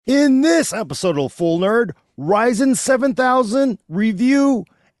In this episode of Full Nerd, Ryzen 7000 review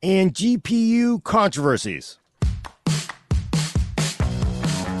and GPU controversies.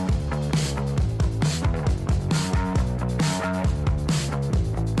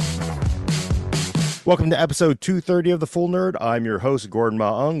 Welcome to episode 230 of the Full Nerd. I'm your host, Gordon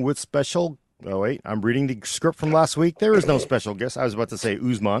Maung, with special... Oh, wait, I'm reading the script from last week. There is no special guest. I was about to say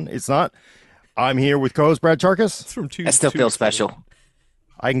Uzman. It's not. I'm here with co-host Brad Charkis. It's from two. I still two feel weeks ago. special.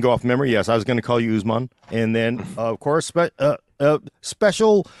 I can go off memory. Yes, I was going to call you Uzman. And then, of course,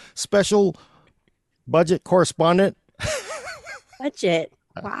 special budget correspondent. Budget.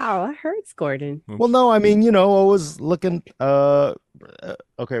 Wow, that hurts, Gordon. Well, no, I mean, I was looking. Okay,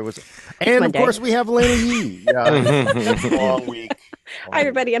 and of Monday. course we have Lena Yee. Yeah, long week. Hi,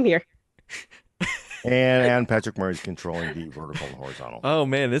 everybody. I'm here. And Patrick Murray's controlling the vertical and horizontal. Oh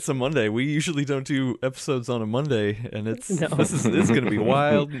man, it's a Monday. We usually don't do episodes on a Monday, and it's No. it's going to be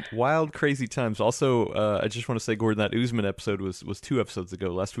wild, crazy times. Also, I just want to say, Gordon, that Usman episode was 2 episodes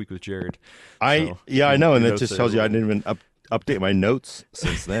ago. Last week with Jared. I know, and it just tells you I didn't even update my notes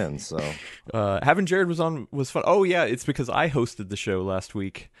since then. So having Jared was fun. Oh yeah, it's because I hosted the show last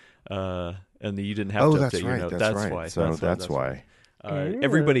week, and you didn't have to update your note. That's right. why. So that's why.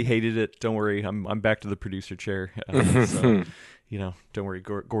 Everybody hated it. Don't worry, I'm back to the producer chair. So, don't worry.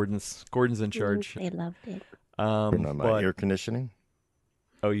 Gordon's in charge. They loved it. Turn on my air conditioning.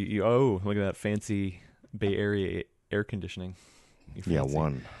 Oh, look at that fancy Bay Area air conditioning. Yeah,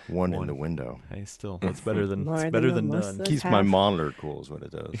 one in the window. Hey, still, it's better than More than most none. of Keeps my monitor cool is what it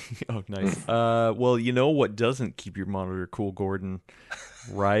does. Oh, nice. Well, you know what doesn't keep your monitor cool, Gordon?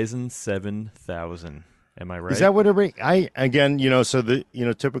 Ryzen 7000. Am I right? Is that what everybody?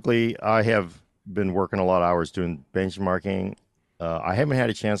 Typically I have been working a lot of hours doing benchmarking. I haven't had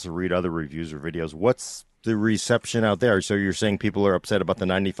a chance to read other reviews or videos. What's the reception out there? So you're saying people are upset about the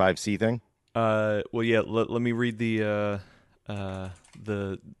 95C thing? Well, yeah. Let me read the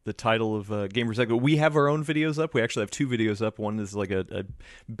title of Gamers Echo. We have our own videos up. We actually have 2 videos up. One is like a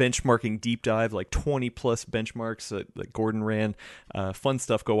benchmarking deep dive, like 20 plus benchmarks that Gordon ran. Fun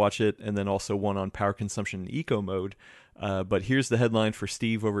stuff. Go watch it. And then also one on power consumption and eco mode. But here's the headline for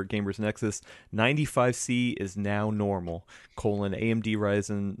Steve over at Gamers Nexus: 95C is now normal. AMD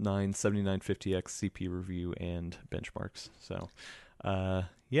Ryzen 9 7950X CPU review and benchmarks. So,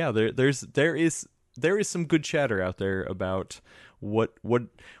 yeah, there is some good chatter out there about what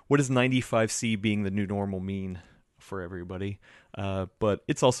does 95C being the new normal mean for everybody. But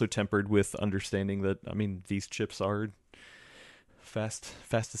it's also tempered with understanding that, I mean, these chips are fast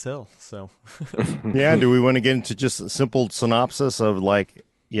as hell. So yeah, do we want to get into just a simple synopsis of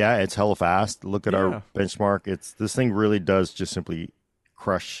it's hella fast. Look at our benchmark. This thing really does just simply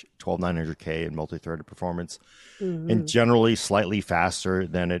crush 12900K in multi-threaded performance, and generally slightly faster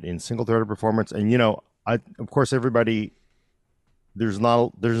than it in single-threaded performance. And of course, everybody, there's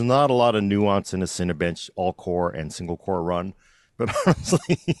not a lot of nuance in a Cinebench all-core and single-core run, but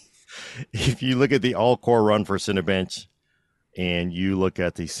honestly, if you look at the all-core run for Cinebench and you look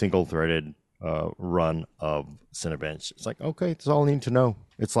at the single-threaded run of Cinebench, it's like, okay, that's all I need to know.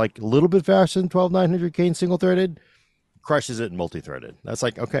 It's like a little bit faster than 12900K in single-threaded, crushes it in multi-threaded. That's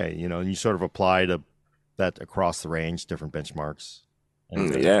like, okay, and you sort of apply that across the range, different benchmarks.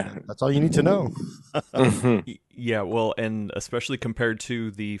 And that's all you need to know. Yeah, well, and especially compared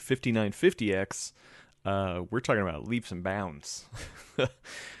to the 5950X, we're talking about leaps and bounds.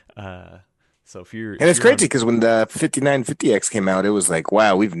 So if you're And it's crazy because when the 5950X came out, it was like,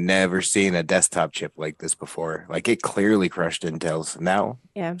 wow, we've never seen a desktop chip like this before. Like, it clearly crushed Intel's. Now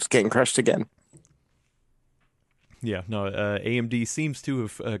it's getting crushed again. Yeah, no, AMD seems to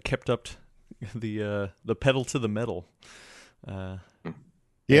have kept up the pedal to the metal.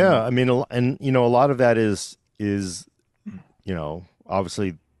 Yeah, I mean, and a lot of that is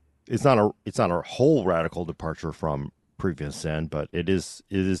obviously it's not a whole radical departure from previous Zen, but it is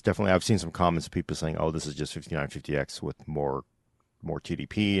definitely. I've seen some comments of people saying, "Oh, this is just 5950X with more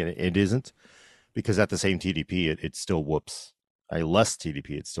TDP," and it isn't, because at the same TDP, it still whoops a less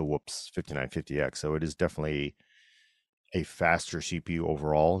TDP. It still whoops 5950X, so it is definitely a faster CPU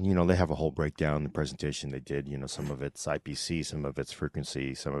overall. They have a whole breakdown in the presentation they did. Some of it's IPC, some of it's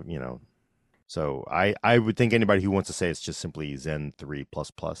frequency, some of, So I would think anybody who wants to say it's just simply Zen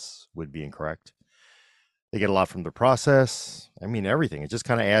 3++ would be incorrect. They get a lot from the process. I mean, everything. It just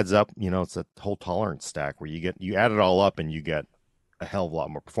kind of adds up. It's a whole tolerance stack where you add it all up and you get a hell of a lot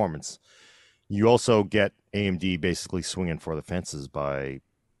more performance. You also get AMD basically swinging for the fences by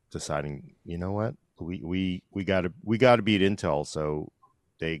deciding, you know what? We got to beat Intel, so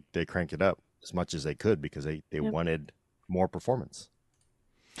they cranked it up as much as they could because they wanted more performance.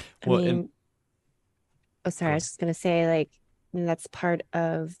 I Well, and mean, oh, sorry, I was just gonna say, like, that's part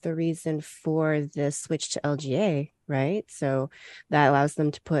of the reason for the switch to LGA, right? So that allows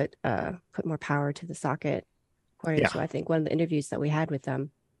them to put more power to the socket, according Yeah. to I think one of the interviews that we had with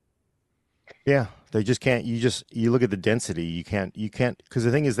them. Yeah, they just can't. You look at the density. You can't because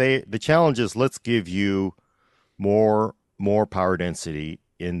the thing is the challenge is let's give you more power density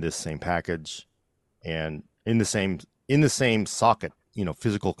in this same package and in the same socket.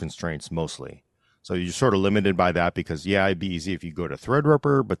 Physical constraints mostly. So you're sort of limited by that because yeah, it'd be easy if you go to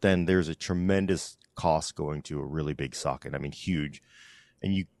Threadripper, but then there's a tremendous cost going to a really big socket. I mean, huge,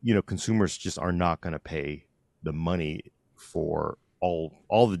 and consumers just are not going to pay the money for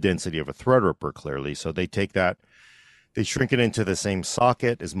all the density of a Threadripper clearly. So they take that, they shrink it into the same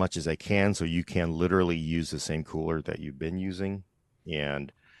socket as much as they can, so you can literally use the same cooler that you've been using,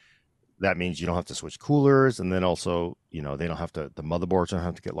 and that means you don't have to switch coolers, and then also they don't have to, the motherboards don't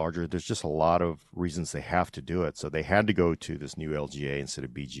have to get larger. There's just a lot of reasons they have to do it, so they had to go to this new LGA instead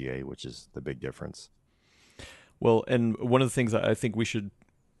of BGA, which is the big difference. well, and one of the things I think we should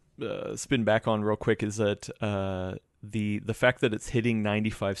spin back on real quick is that the fact that it's hitting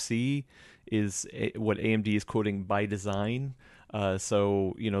 95C is what AMD is quoting by design.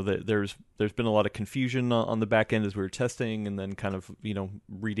 So there's been a lot of confusion on the back end as we were testing, and then kind of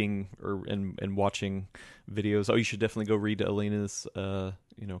reading and watching videos. Oh, you should definitely go read Elena's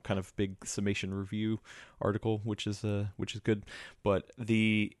kind of big summation review article, which is good. But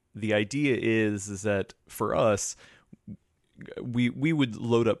the idea is that for us, we would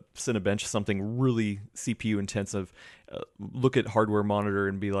load up Cinebench, something really CPU intensive, look at hardware monitor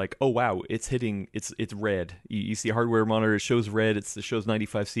and be like, oh wow, it's red. You see a hardware monitor, it shows red, it shows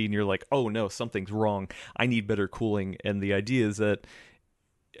 95C, and you're like, oh no, something's wrong. I need better cooling. And the idea is that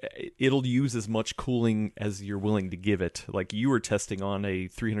it'll use as much cooling as you're willing to give it. Like you were testing on a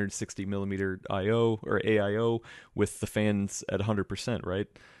 360 millimeter IO or AIO with the fans at 100%, right,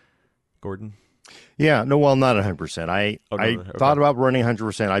 Gordon? Yeah, no, well, not 100%. I Oh no, I okay. thought about running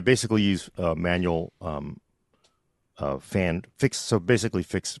 100%. I basically use manual fan fix, so basically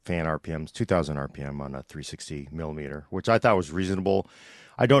fixed fan RPMs, 2000 RPM on a 360 millimeter, which I thought was reasonable.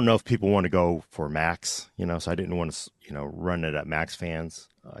 I don't know if people want to go for max, so I didn't want to, run it at max fans.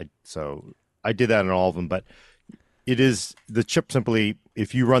 So I did that in all of them, but it is the chip simply,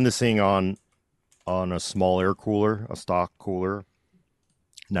 if you run this thing on a small air cooler, a stock cooler,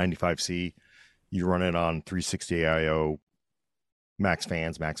 95C, you run it on 360 AIO, max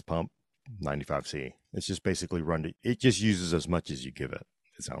fans, max pump, 95C. It's just basically it just uses as much as you give it,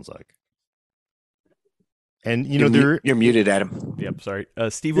 it sounds like. And you're muted, Adam. Yep, sorry.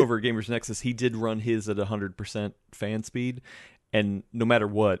 Steve over at Gamers Nexus, he did run his at 100% fan speed, and no matter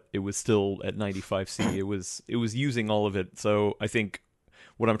what, it was still at 95C. It was using all of it. So I think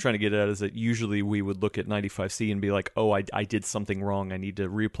what I'm trying to get at is that usually we would look at 95C and be like, oh, I did something wrong. I need to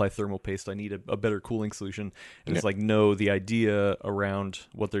reapply thermal paste. I need a better cooling solution. And it's like, no, the idea around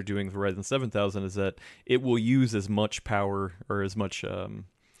what they're doing with Ryzen 7000 is that it will use as much power or as much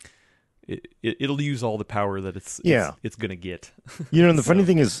it'll use all the power that it's going to get. And the funny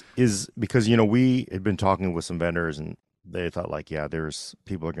thing is because we had been talking with some vendors and they thought like, yeah, there's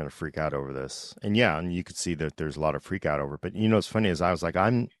people are going to freak out over this, and you could see that there's a lot of freak out over it. But what's funny is I was like,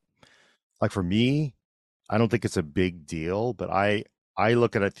 I'm like, for me, I don't think it's a big deal, but I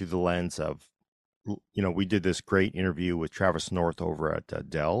look at it through the lens of, we did this great interview with Travis North over at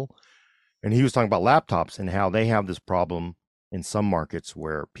Dell, and he was talking about laptops and how they have this problem in some markets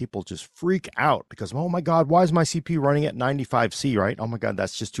where people just freak out because, oh my God, why is my CPU running at 95C, right? Oh my God,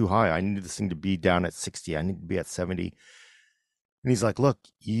 that's just too high. I need this thing to be down at 60. I need to be at 70. And he's like, look,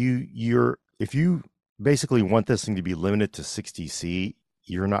 if you basically want this thing to be limited to 60C,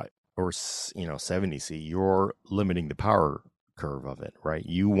 you're not, or 70C, you're limiting the power curve of it, right?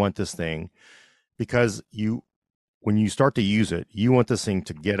 You want this thing because when you start to use it, you want this thing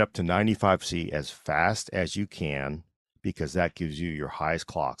to get up to 95C as fast as you can, because that gives you your highest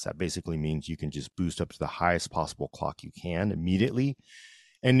clocks. That basically means you can just boost up to the highest possible clock you can immediately.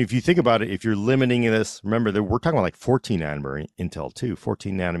 And if you think about it, if you're limiting this, remember that we're talking about like 14 nanometer Intel too,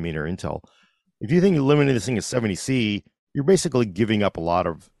 14 nanometer Intel. If you think you're limiting this thing to 70C, you're basically giving up a lot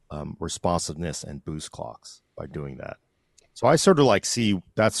of responsiveness and boost clocks by doing that. So I sort of like see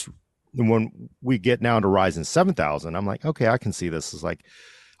that's when we get now to Ryzen 7000, I'm like, okay, I can see this. It's like,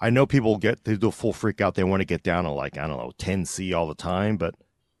 I know people they do a full freak out. They want to get down to like, I don't know, 10C all the time, but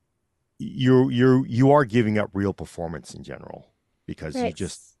you are giving up real performance in general because you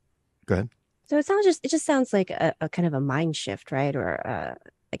just go ahead. So it just sounds like a kind of a mind shift, right? Or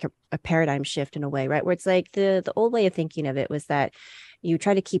like a paradigm shift in a way, right? Where it's like the old way of thinking of it was that you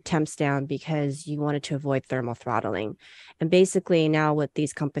try to keep temps down because you wanted to avoid thermal throttling. And basically now what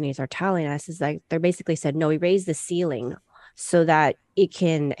these companies are telling us is like they're basically said, no, we raised the ceiling so that it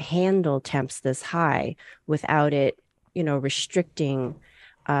can handle temps this high without it, restricting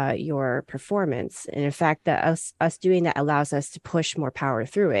your performance. And in fact, that us doing that allows us to push more power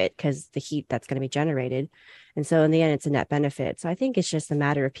through it because the heat that's going to be generated. And so in the end, it's a net benefit. So I think it's just a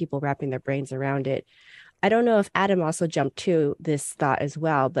matter of people wrapping their brains around it. I don't know if Adam also jumped to this thought as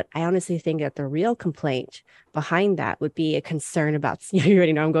well, but I honestly think that the real complaint behind that would be a concern about, you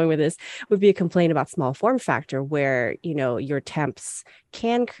already know I'm going with this, would be a complaint about small form factor where, your temps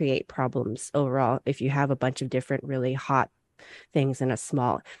can create problems overall if you have a bunch of different really hot things in a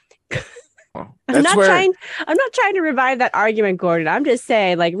small. Well, I'm that's not where trying I'm not trying to revive that argument, Gordon. I'm just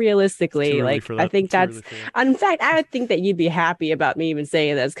saying, like, realistically, like I think that's in fact, I would think that you'd be happy about me even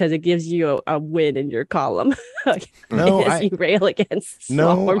saying this because it gives you a win in your column. No, as you rail against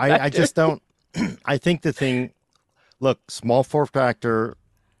small no, form I factor. just don't. I think the thing, look, small form factor,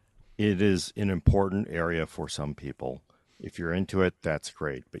 it is an important area for some people. If you're into it, that's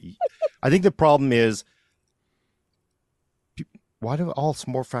great. But I think the problem is, why do all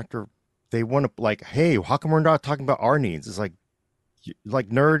small factor? They want to like, hey, how come we're not talking about our needs? It's like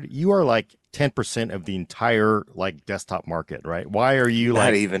nerd, you are like 10% of the entire like desktop market, right? Why are you not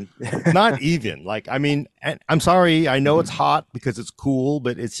like even not even like, I mean, I'm sorry, I know it's hot because it's cool,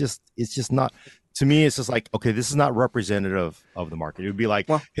 but it's just not, to me, it's just like, okay, this is not representative of the market. It would be like,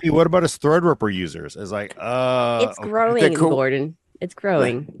 well, hey, what about us Threadripper users? It's like, It's okay. growing, cool. Gordon. It's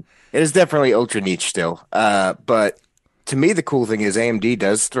growing. It is definitely ultra niche still. But to me, the cool thing is AMD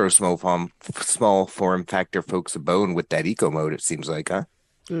does throw small form factor folks a bone with that eco mode. It seems like, huh?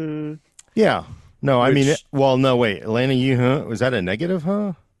 Mm. Yeah. No, I mean, Which, well, no, wait, Elena, was that a negative,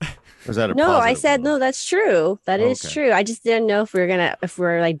 huh? Or is that a No, I positive? said no, that's true. That Oh, is okay. true. I just didn't know if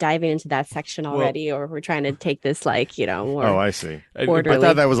we're like diving into that section well, already, or if we're trying to take this like, Oh, more I see. I orderly.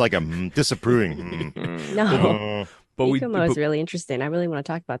 thought that was like a Mm. disapproving. No, but Ecomo is really interesting. I really want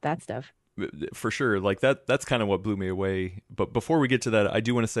to talk about that stuff. for sure, like that's kind of what blew me away. But before we get to that, I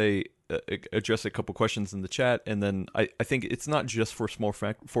do want to say address a couple questions in the chat, and then I think it's not just for small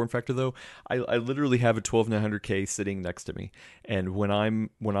form factor though. I literally have a 12900K sitting next to me, and when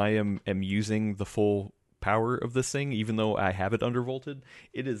I am using the full power of this thing, even though I have it undervolted,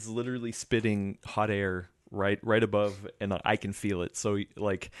 it is literally spitting hot air right above, and I can feel it. So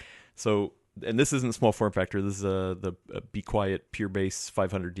and this isn't small form factor. This is the Be Quiet Pure Base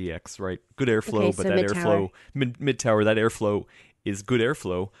 500DX, right? Good airflow, Okay, but so that mid-tower. airflow mid tower, that airflow is good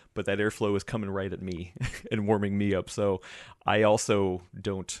airflow, but that airflow is coming right at me and warming me up. So I also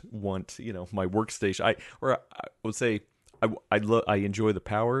don't want my workstation. I would say I enjoy the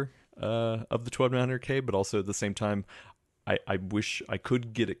power of the 12900K, but also at the same time I wish I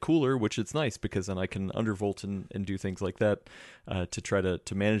could get it cooler, which it's nice because then I can undervolt and do things like that to try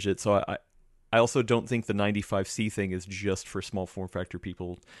to manage it. So I also don't think the 95C thing is just for small form factor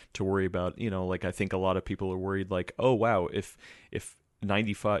people to worry about. Like I think a lot of people are worried, like, oh wow, if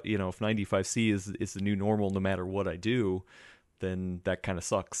 95, if 95C is the new normal, no matter what I do, then that kind of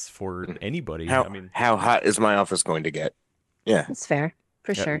sucks for anybody. How I mean, how hot is my office going to get? Yeah. That's fair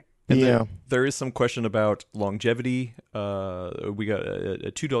for sure. and Yeah. there is some question about longevity. We got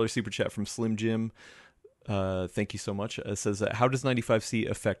a $2 super chat from Slim Jim. Thank you so much. It says, how does 95C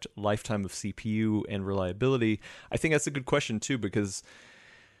affect lifetime of CPU and reliability? I think that's a good question too, because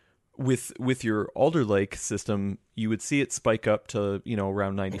with your Alder Lake system, you would see it spike up to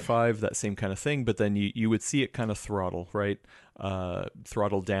around 95, that same kind of thing, but then you would see it kind of throttle, right?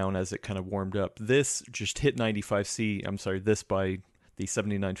 Throttle down as it kind of warmed up. This just hit 95C. I'm sorry, this by the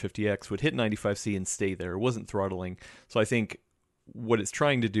 7950X would hit 95C and stay there. It wasn't throttling. So I think what it's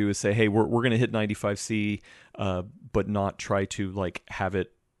trying to do is say, hey, we're going to hit 95C, but not try to like have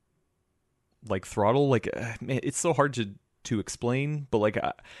it like throttle. Like, man, it's so hard to explain, but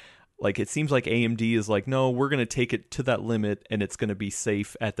like it seems like AMD is like, no, we're going to take it to that limit, and it's going to be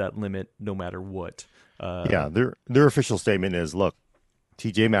safe at that limit no matter what. Yeah, their official statement is, look,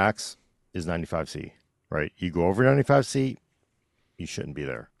 TJ Maxx is 95C, right? You go over 95C, you shouldn't be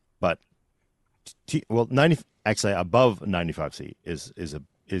there. But 90 actually above 95C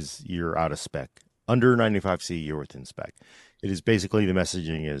is you're out of spec. Under 95C, you're within spec. It is basically, the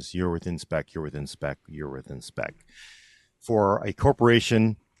messaging is you're within spec, you're within spec, you're within spec. For a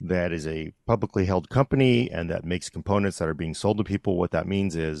corporation that is a publicly held company and that makes components that are being sold to people, what that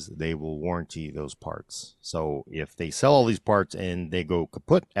means is they will warranty those parts. So if they sell all these parts and they go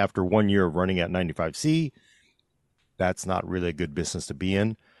kaput after 1 year of running at 95C, that's not really a good business to be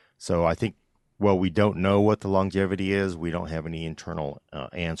in. So I think well, we don't know what the longevity is. We don't have any internal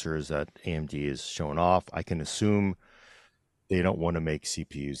answers that AMD is showing off. I can assume they don't want to make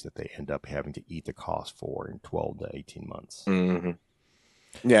CPUs that they end up having to eat the cost for in 12 to 18 months. Mm-hmm.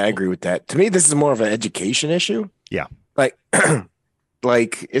 Yeah, I agree with that. To me, this is more of an education issue. Yeah. Like,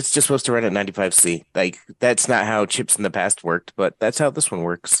 like it's just supposed to run at 95C. Like, that's not how chips in the past worked, but that's how this one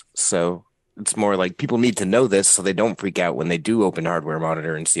works. So it's more like people need to know this so they don't freak out when they do open hardware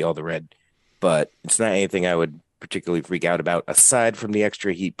monitor and see all the red. But it's not anything I would particularly freak out about, aside from the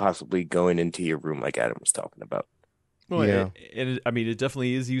extra heat possibly going into your room, like Adam was talking about. Well, Yeah. I mean, it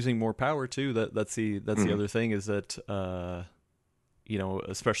definitely is using more power too. That's the other thing is that you know,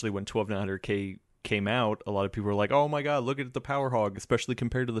 especially when 12900K came out, a lot of people were like, "Oh my God, look at the power hog!" Especially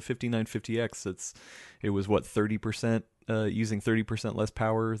compared to the 5950X, it was what 30% using 30% less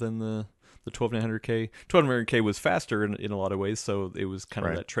power than the 12900K. 12900K was faster in a lot of ways, so it was kind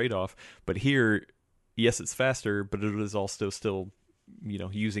of that trade off. But here, yes, it's faster, but it is also still, you know,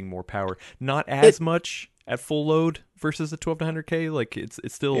 using more power. Not as much at full load versus the 12900K. Like it's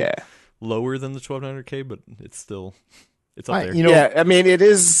still lower than the 12900K, but it's still it's up there. You know, yeah, I mean, it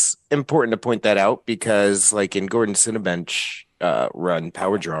is important to point that out because, like in Gordon's Cinebench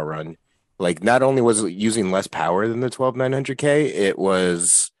power draw run, like not only was it using less power than the 12900K,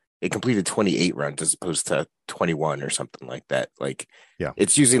 it completed 28 runs as opposed to 21 or something like that. Like, yeah,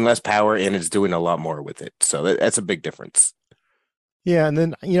 it's using less power and it's doing a lot more with it. So that's a big difference. Yeah, and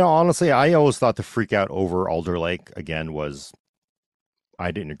then, you know, honestly, I always thought the freak out over Alder Lake, again,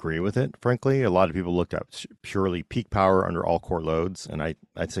 I didn't agree with it, frankly. A lot of people looked at purely peak power under all core loads, and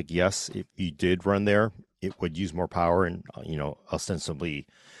I'd say, yes, if you did run there, it would use more power and, you know, ostensibly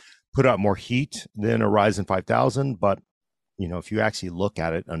put out more heat than a Ryzen 5000, but, you know, if you actually look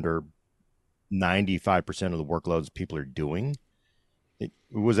at it under 95% of the workloads people are doing, it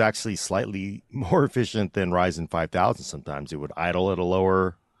was actually slightly more efficient than Ryzen 5000. Sometimes it would idle at a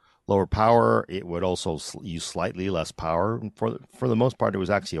lower power. It would also use slightly less power. And for the most part, it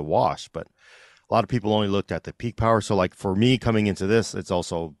was actually a wash. But a lot of people only looked at the peak power. So, like for me coming into this, it's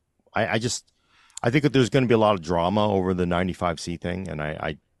also I think that there's going to be a lot of drama over the 95C thing, and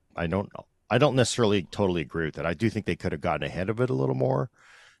I don't necessarily totally agree with that. I do think they could have gotten ahead of it a little more,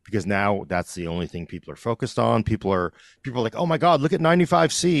 because now that's the only thing people are focused on. People are like, oh my God, look at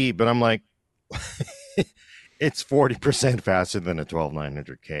 95C. But I'm like, it's 40% faster than a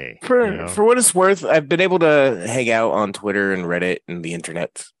 12900K. For what it's worth, I've been able to hang out on Twitter and Reddit and the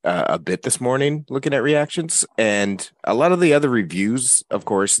internet a bit this morning looking at reactions. And a lot of the other reviews, of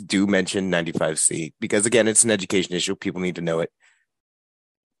course, do mention 95C because, again, it's an education issue. People need to know it.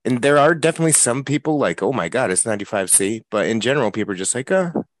 And there are definitely some people like, oh my God, it's 95C. But in general, people are just like,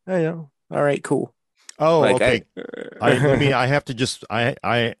 I know. All right, cool. Oh, like, okay. I have to just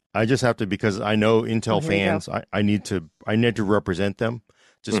I just have to, because I know Intel fans. I need to represent them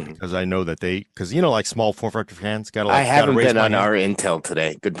just because I know that because you know, like small form factor fans gotta. Like, I haven't been on our Intel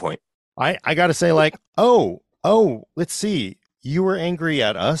today. Good point. I gotta say, like, oh, let's see. You were angry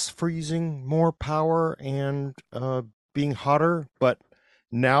at us for using more power and being hotter, but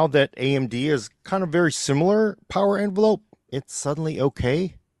now that AMD is kind of very similar power envelope, it's suddenly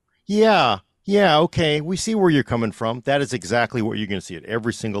okay. Yeah, okay. We see where you're coming from. That is exactly what you're going to see at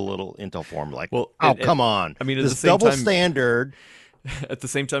every single little Intel form. Like, well, come on. I mean, this double standard. At the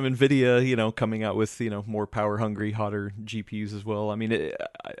same time, NVIDIA, you know, coming out with, you know, more power hungry, hotter GPUs as well. I mean,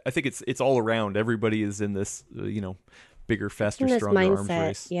 I think it's all around. Everybody is in this, you know, bigger, faster, stronger mindset, arms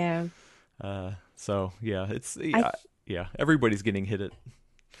race. Yeah. So yeah, everybody's getting hit it.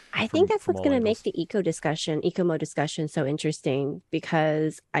 I think that's what's going to make the eco mode discussion so interesting,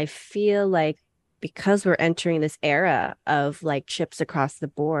 because I feel like because we're entering this era of like chips across the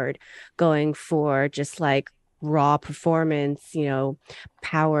board going for just like raw performance, you know,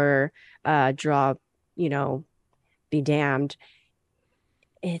 power draw, you know, be damned.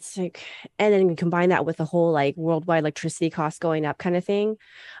 It's like, and then combine that with the whole like worldwide electricity costs going up kind of thing.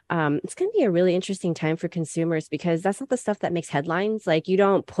 It's going to be a really interesting time for consumers, because that's not the stuff that makes headlines. Like, you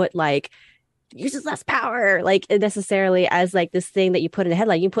don't put like uses less power like necessarily as like this thing that you put in a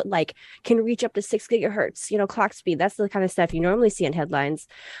headline. You put like can reach up to 6 gigahertz, you know, clock speed. That's the kind of stuff you normally see in headlines.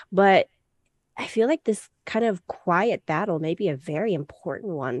 But I feel like this kind of quiet battle may be a very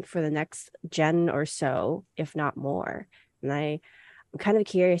important one for the next gen or so, if not more. And I'm kind of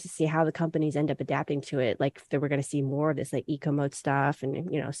curious to see how the companies end up adapting to it. Like, if we're going to see more of this like eco mode stuff and,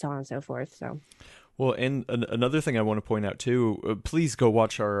 you know, so on and so forth. So, well, and another thing I want to point out too, please go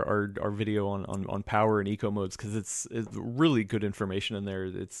watch our video on power and eco modes, because it's really good information in there.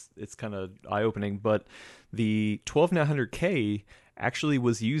 It's kind of eye opening. But the 12900K actually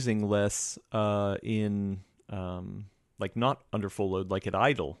was using less in like not under full load, like at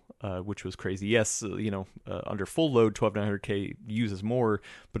idle, which was crazy. Yes, under full load, 12900K uses more,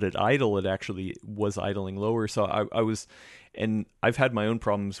 but at idle, it actually was idling lower. So I was, and I've had my own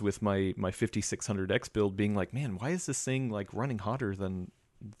problems with my 5600X build, being like, man, why is this thing like running hotter than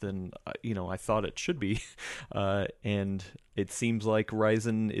I thought it should be, and it seems like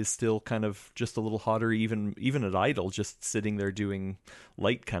Ryzen is still kind of just a little hotter, even at idle, just sitting there doing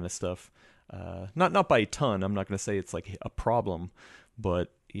light kind of stuff. Not by a ton. I'm not going to say it's like a problem,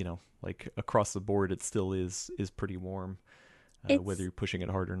 but like across the board, it still is pretty warm, whether It's you're pushing it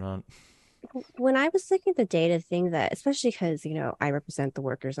hard or not. when I was looking at the data thing that, especially because, I represent the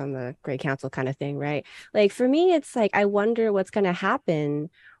workers on the Gray Council kind of thing, right? Like for me, it's like, I wonder what's going to happen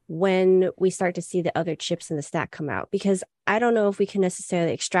when we start to see the other chips in the stack come out, because I don't know if we can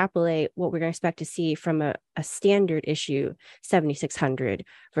necessarily extrapolate what we're going to expect to see from a standard issue 7600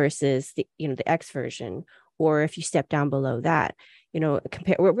 versus the X version, or if you step down below that.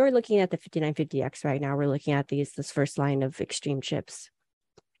 Compare, we're looking at the 5950X right now. We're looking at this first line of extreme chips.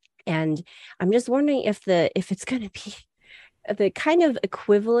 And I'm just wondering if it's going to be the kind of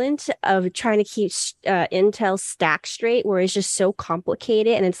equivalent of trying to keep Intel stack straight, where it's just so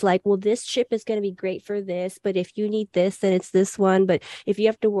complicated. And it's like, well, this chip is going to be great for this, but if you need this, then it's this one. But if you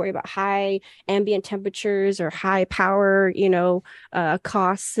have to worry about high ambient temperatures or high power,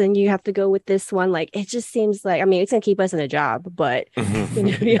 costs, then you have to go with this one. Like, it just seems like, I mean, it's going to keep us in a job, but it's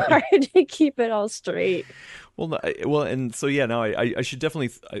going to be hard to keep it all straight. Well, no, well, and so yeah, no, I should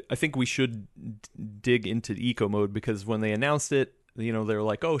definitely. I think we should dig into eco mode, because when they announced it, they're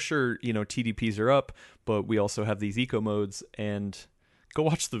like, oh, sure, TDPs are up, but we also have these eco modes, and go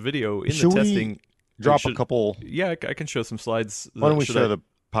watch the video in Should the we testing. drop a couple? Yeah, I can show some slides. Why don't we show the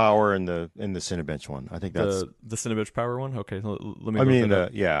power and the Cinebench one? I think that's the Cinebench power one. Okay, let me. I mean,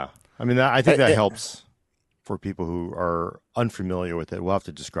 yeah. I mean, I think that helps for people who are unfamiliar with it. We'll have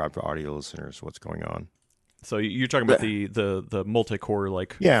to describe to audio listeners what's going on. So you're talking about the multi-core,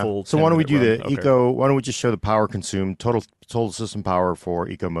 like, yeah. full. So why don't we do run? the eco? Why don't we just show the power consumed, total system power for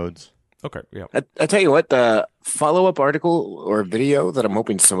eco modes? Okay, yeah. I tell you what, the follow-up article or video that I'm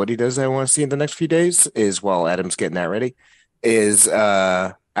hoping somebody does that I want to see in the next few days is, while Adam's getting that ready, is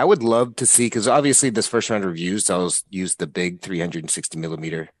I would love to see, because obviously this first round of reviews, I'll use the big 360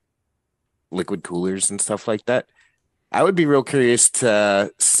 millimeter liquid coolers and stuff like that. I would be real curious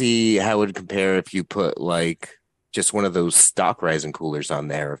to see how it would compare if you put like just one of those stock Ryzen coolers on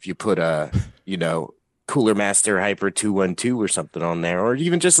there. If you put a, Cooler Master Hyper 212 or something on there, or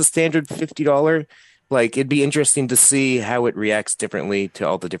even just a standard $50. Like, it'd be interesting to see how it reacts differently to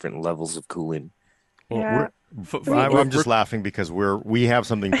all the different levels of cooling. Well, Yeah. I'm just laughing because we have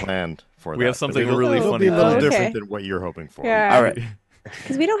something planned for that. We have something It'll really it'll funny. be a little Oh, okay. different than what you're hoping for. Yeah. All right.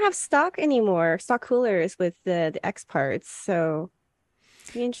 Because we don't have stock anymore, stock coolers with the X parts. So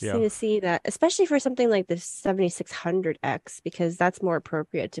it'd be interesting to see that, especially for something like the 7600X, because that's more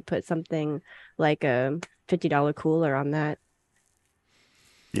appropriate to put something like a $50 cooler on that.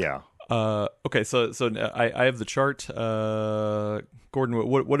 Yeah. Okay, so I have the chart. Gordon,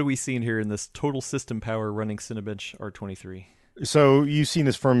 what are we seeing here in this total system power running Cinebench R23? So you've seen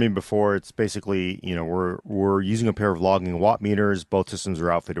this from me before. It's basically, we're using a pair of logging watt meters. Both systems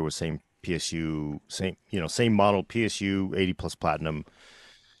are outfitted with same PSU, same model PSU 80 plus platinum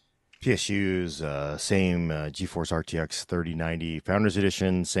PSUs, same GeForce RTX 3090 Founders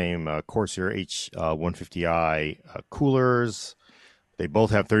Edition, same Corsair H150i coolers. They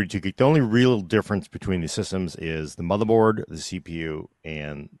both have 32 gig. The only real difference between the systems is the motherboard, the CPU,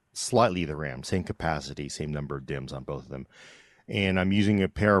 and slightly the RAM. Same capacity, same number of DIMMs on both of them. And I'm using a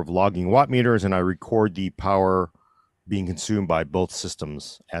pair of logging watt meters, and I record the power being consumed by both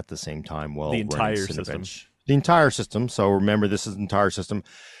systems at the same time while The entire running system. Cinebench. The entire system. So remember, this is the entire system.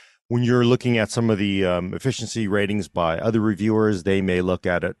 When you're looking at some of the efficiency ratings by other reviewers, they may look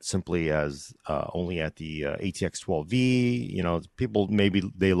at it simply as only at the ATX 12V. People, maybe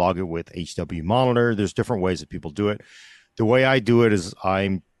they log it with HW monitor. There's different ways that people do it. The way I do it is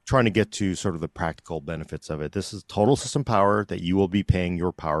I'm trying to get to sort of the practical benefits of it. This is total system power that you will be paying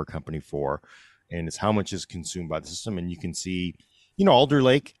your power company for, and it's how much is consumed by the system. And you can see, Alder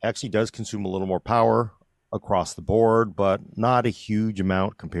Lake actually does consume a little more power across the board, but not a huge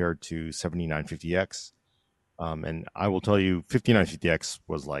amount compared to 7950X. And I will tell you, 5950X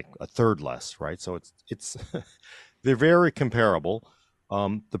was like a third less, right? So it's they're very comparable.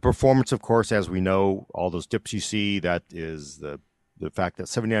 The performance, of course, as we know, all those dips you see, that is the fact that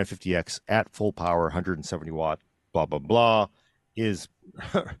 7950X at full power, 170 watt, blah, blah, blah, is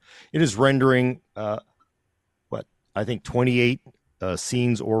it is rendering, I think 28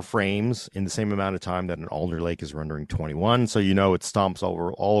 scenes or frames in the same amount of time that an Alder Lake is rendering 21. So it stomps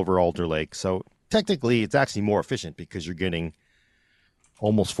all over Alder Lake. So technically, it's actually more efficient because you're getting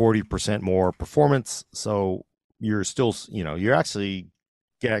almost 40% more performance. So you're still, you're actually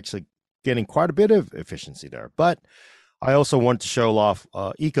getting quite a bit of efficiency there. But I also wanted to show off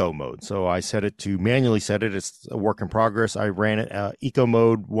eco mode. So I set it to manually set it. It's a work in progress. I ran it eco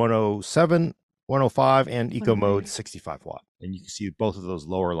mode 107, 105, and eco mode 65 watt. And you can see both of those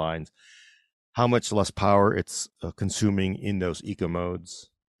lower lines, how much less power it's consuming in those eco modes.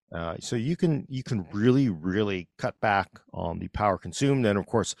 So you can really, really cut back on the power consumed. And of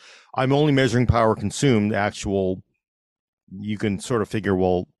course, I'm only measuring power consumed. You can sort of figure,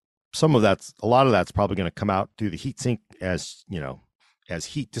 well, a lot of that's probably going to come out through the heatsink as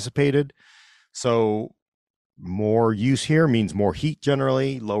heat dissipated. So more use here means more heat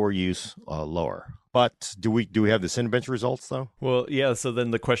generally, lower use, lower. But do we have the Cinebench results though? Well, yeah. So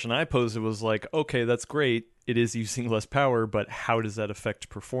then the question I posed was like, okay, that's great. It is using less power, but how does that affect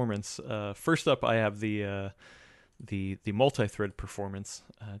performance? First up, I have the multi-thread performance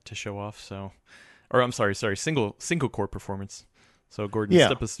to show off. So, or I'm sorry, single core performance. So Gordon,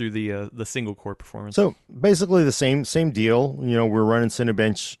 step us through the single core performance. So basically the same deal. We're running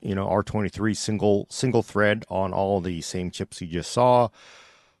Cinebench, R23 single thread on all the same chips you just saw.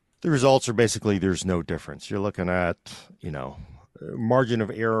 The results are basically there's no difference. You're looking at, margin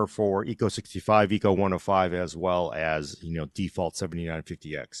of error for Eco 65, Eco 105, as well as, default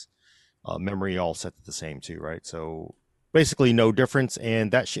 7950X. Memory all set to the same too, right? So basically no difference,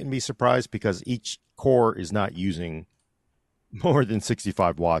 and that shouldn't be surprised because each core is not using more than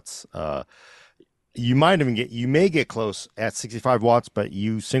 65 watts. You may get close at 65 watts, but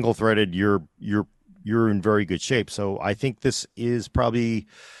you single threaded, you're in very good shape. So I think this is probably,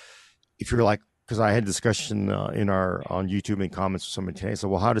 if you're like, because I had discussion on YouTube and comments with somebody today. So,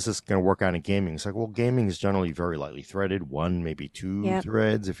 well, how does this going to work out in gaming? It's like, well, gaming is generally very lightly threaded, one, maybe two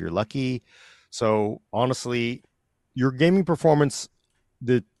threads if you're lucky. So honestly, your gaming performance,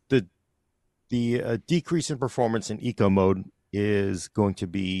 the decrease in performance in eco mode is going to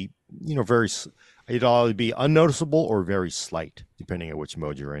be, it'll either be unnoticeable or very slight, depending on which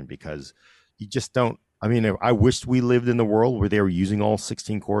mode you're in, because you just don't. I mean, I wished we lived in the world where they were using all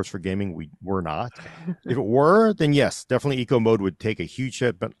 16 cores for gaming. We're not. If it were, then yes, definitely eco mode would take a huge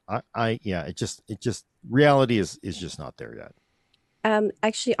hit. But it just reality is just not there yet.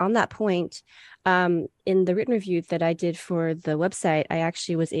 Actually, on that point, in the written review that I did for the website, I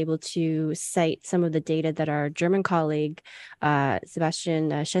actually was able to cite some of the data that our German colleague, Sebastian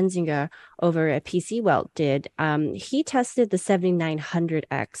Schenzinger, over at PC Welt did. He tested the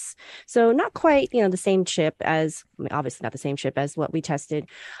 7900X. So not quite, the same chip as, obviously not the same chip as what we tested.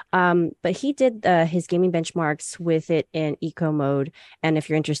 But he did his gaming benchmarks with it in eco mode. And if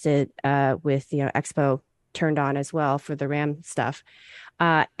you're interested with, Expo turned on as well for the RAM stuff.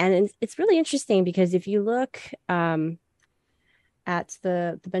 And it's really interesting because if you look at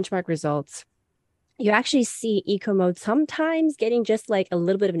the benchmark results, you actually see eco mode sometimes getting just like a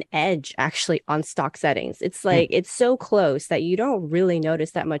little bit of an edge actually on stock settings. It's like it's so close that you don't really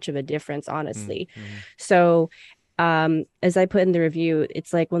notice that much of a difference, honestly. So as I put in the review,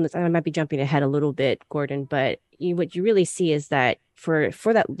 it's like I might be jumping ahead a little bit, Gordon, but what you really see is that for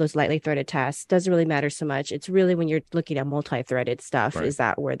those lightly threaded tasks doesn't really matter so much. It's really when you're looking at multi-threaded stuff, right, is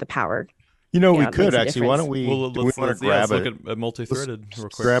that where the power. We could actually. Why don't we? Let's look at multi-threaded real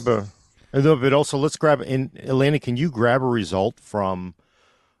quick. But also let's grab. And Elena, can you grab a result from,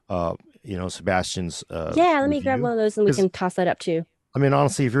 Sebastian's? Let me grab one of those and we can toss that up too. I mean,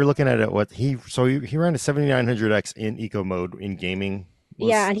 honestly, if you're looking at it, he ran a 7900X in eco mode in gaming.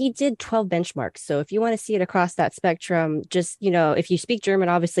 Yeah, and he did 12 benchmarks. So if you want to see it across that spectrum, just, if you speak German,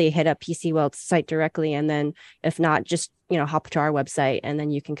 obviously hit up PC Welt's site directly. And then if not, just, hop to our website and then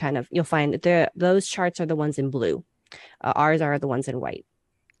you can you'll find that those charts are the ones in blue. Ours are the ones in white.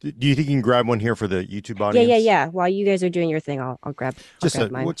 Do you think you can grab one here for the YouTube audience? Yeah. While you guys are doing your thing, I'll grab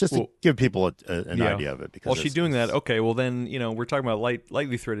mine. Just to give people an idea of it. Because while she's doing that, okay, well then, we're talking about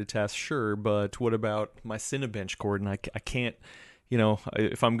lightly threaded tasks, sure, but what about my Cinebench cord? And I can't,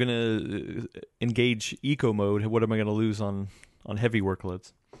 if I'm going to engage eco mode, what am I going to lose on heavy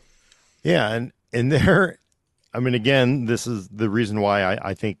workloads? Yeah, and there, I mean, again, this is the reason why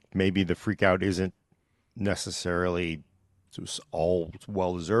I think maybe the freak out isn't necessarily all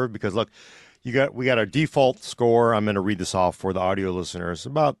well deserved, because look, we got our default score. I'm going to read this off for the audio listeners.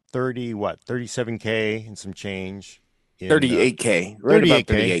 About 37K and some change. 38K. Right about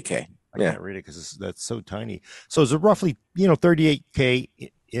 38K. I can't read it because that's so tiny. So it's roughly 38K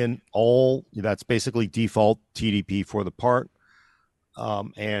in all. That's basically default TDP for the part.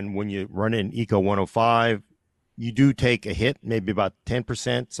 And when you run it in Eco 105, you do take a hit, maybe about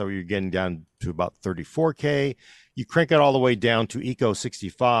 10%. So you're getting down to about 34K. You crank it all the way down to Eco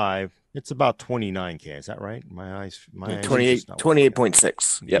 65. It's about 29K. Is that right? My eyes are just not working.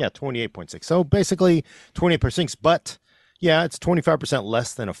 28.6. Yep. Yeah, 28.6. So basically 28%, but yeah, it's 25%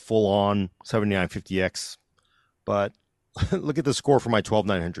 less than a full on 7950X. But look at the score for my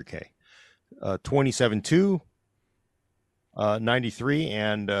 12900K. 27.2, 93,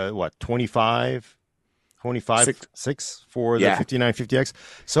 and what, 25.6 for the 5950X.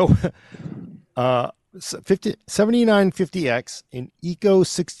 So 7950X in Eco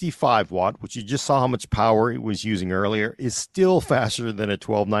 65 watt, which you just saw how much power it was using earlier, is still faster than a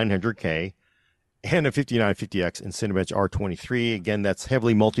 12900K and a 5950X in Cinebench R23. Again, that's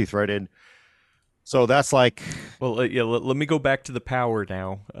heavily multi-threaded. So that's like, well, yeah. Let me go back to the power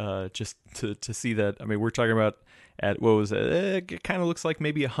now, just to see that. I mean, we're talking about at what was it? It kind of looks like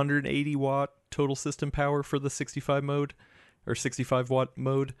maybe 180 watt total system power for the 65 mode or 65 watt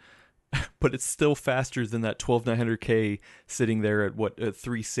mode, but it's still faster than that 12900K sitting there at what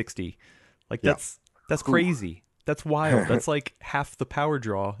 360. Like that's crazy. That's wild. That's like half the power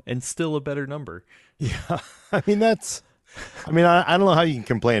draw and still a better number. Yeah, I mean I don't know how you can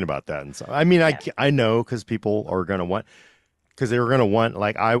complain about that. And so, I mean, I know because people are going to want, because they were going to want,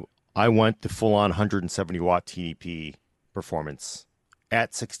 like I want the full on 170 watt TDP performance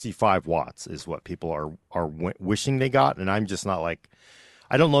at 65 watts is what people are wishing they got. And I'm just not like,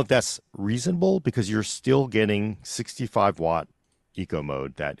 I don't know if that's reasonable because you're still getting 65 watt eco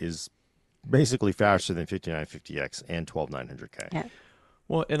mode that is basically faster than 5950X and 12900K. Yeah.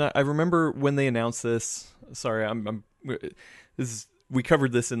 Well, and I remember when they announced this. Sorry, we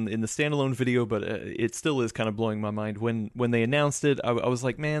covered this in the standalone video, but it still is kind of blowing my mind. When they announced it, I was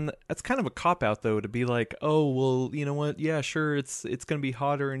like, man, that's kind of a cop out though, to be like, oh well, you know what? Yeah, sure, it's going to be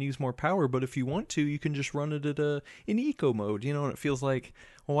hotter and use more power, but if you want to, you can just run it at in eco mode, you know. And it feels like,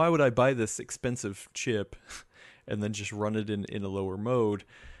 well, why would I buy this expensive chip and then just run it in a lower mode?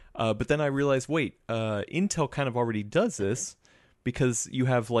 But then I realized, wait, Intel kind of already does this, because you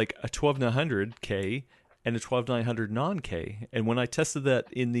have like a 12900K and a 12900 non-K. And when I tested that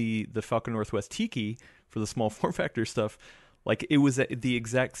in the Falcon Northwest Tiki for the small form factor stuff, like it was the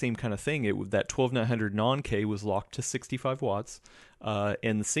exact same kind of thing. That 12900 non-K was locked to 65 watts,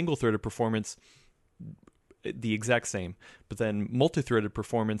 and the single threaded performance the exact same. But then multi-threaded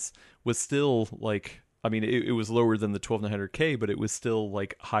performance was still like, I mean, it was lower than the 12900K, but it was still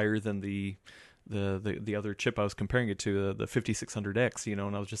like higher than the other chip I was comparing it to, the 5600X, you know.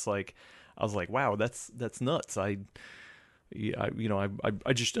 And I was like, wow, that's nuts. I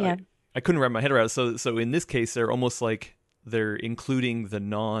couldn't wrap my head around it. So in this case, they're almost like they're including the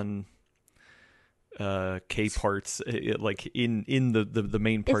non K parts, like in the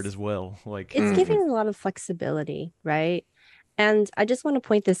main part as well. Like it's giving a lot of flexibility, right? And I just want to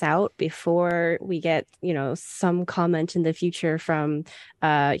point this out before we get, some comment in the future from,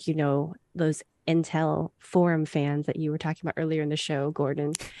 those Intel forum fans that you were talking about earlier in the show,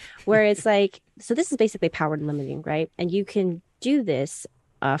 Gordon, where it's like, so this is basically power limiting, right? And you can do this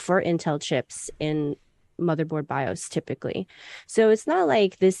for Intel chips in motherboard BIOS typically. So it's not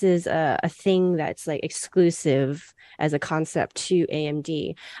like this is a thing that's like exclusive as a concept to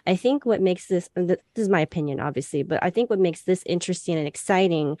AMD. I think what makes this is my opinion, obviously, but I think what makes this interesting and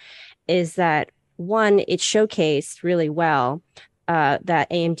exciting is that, one, it showcased really well that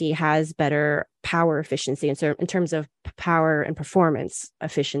AMD has better power efficiency in terms of power and performance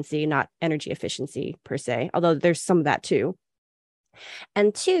efficiency, not energy efficiency per se, although there's some of that too.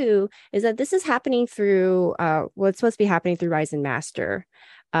 And two is that this is happening through what's supposed to be happening through Ryzen Master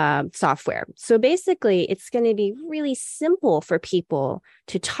software. So basically, it's going to be really simple for people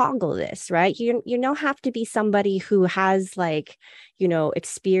to toggle this, right? You don't have to be somebody who has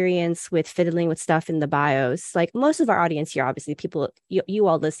experience with fiddling with stuff in the BIOS. Like most of our audience here, obviously, people, you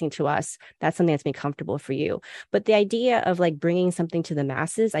all listening to us, that's something that's been comfortable for you. But the idea of like bringing something to the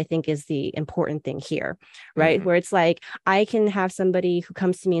masses, I think, is the important thing here, right? Mm-hmm. Where it's like, I can have somebody who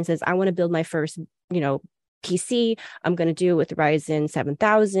comes to me and says, I want to build my first, PC. I'm going to do it with Ryzen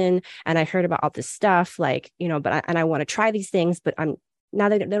 7000. And I heard about all this stuff, but I want to try these things, but now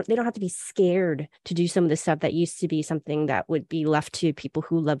they don't have to be scared to do some of the stuff that used to be something that would be left to people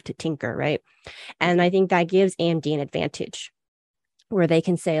who love to tinker, right? And I think that gives AMD an advantage where they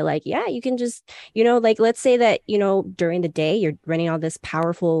can say like, yeah, you can just, let's say that, during the day, you're running all this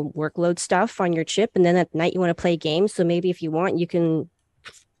powerful workload stuff on your chip. And then at night you want to play games. So maybe if you want, you can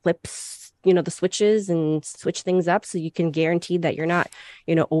flip the switches and switch things up so you can guarantee that you're not,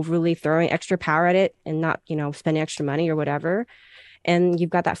 overly throwing extra power at it and not, spending extra money or whatever. and you've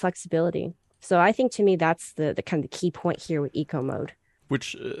got that flexibility. So I think to me that's the kind of the key point here with eco mode.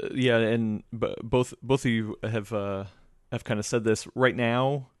 Which yeah, and both of you have kind of said this right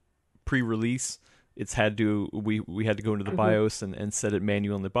now. Pre-release, it's had to we had to go into the Hmm. BIOS and set it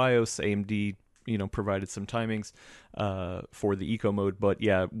manual in the BIOS. AMD provided some timings for the eco mode, but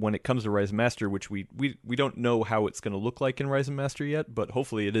yeah, when it comes to Ryzen Master, which we don't know how it's going to look like in Ryzen Master yet, but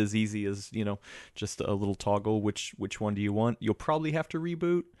hopefully it is easy as just a little toggle. Which one do you want? You'll probably have to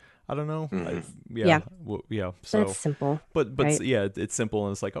reboot. I don't know. Mhm. Yeah, Yeah, well, yeah. that's So, simple, but right? yeah, it's simple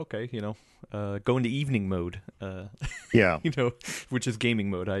and it's like okay, go into evening mode. Yeah. Which is gaming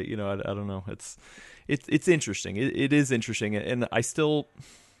mode. I don't know. It's interesting. It is interesting, and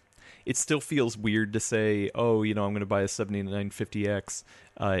it still feels weird to say, oh, I'm going to buy a 7950X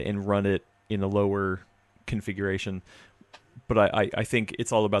and run it in a lower configuration. But I think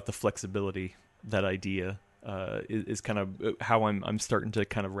it's all about the flexibility. That idea is kind of how I'm starting to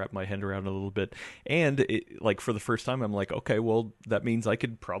kind of wrap my head around a little bit. And like for the first time, I'm like, okay, well that means I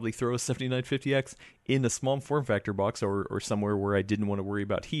could probably throw a 7950X in a small form factor box or somewhere where I didn't want to worry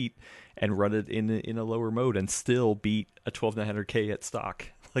about heat and run it in a lower mode and still beat a 12900K at stock.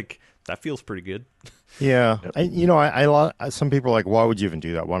 Like that feels pretty good. Yeah, Yep. some people are like, why would you even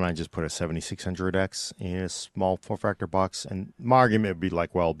do that? Why don't I just put a 7600X in a small form factor box? And my argument would be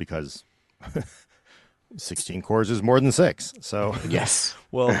like, well, because 16 cores is more than six. So Yes.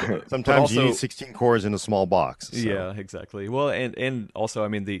 Well, but sometimes you need also 16 cores in a small box. So yeah, exactly. Well, and also, I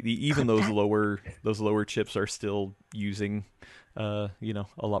mean, the even That those lower chips are still using, a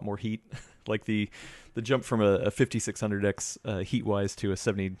lot more heat. Like the jump from a 5600X heat wise to a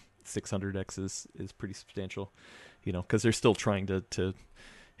 7600X is pretty substantial. Because they're still trying to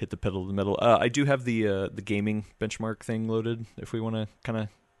hit the pedal to the metal. I do have the gaming benchmark thing loaded. If we want to kind of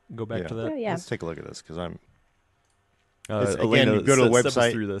go back yeah, to that, oh yeah. let's take a look at this because it's again, you Elena, go to the step us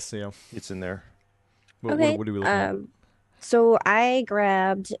website, through this. it's in there. Okay. What are we looking at? So I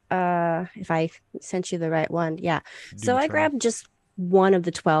grabbed if I sent you the right one, yeah. Doom So I Eternal. grabbed just one of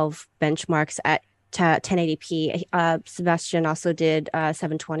the 12 benchmarks at 1080p. Sebastian also did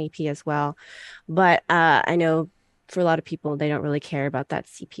 720p as well. But I know for a lot of people they don't really care about that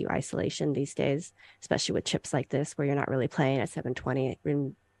CPU isolation these days, especially with chips like this where you're not really playing at 720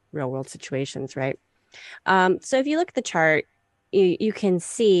 in real world situations, right? So if you look at the chart, you can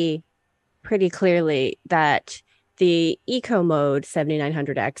see pretty clearly that the eco mode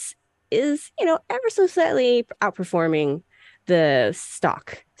 7900X is, ever so slightly outperforming the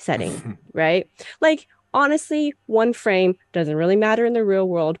stock setting, right? Like, honestly, one frame doesn't really matter in the real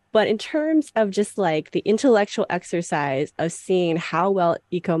world, but in terms of just like the intellectual exercise of seeing how well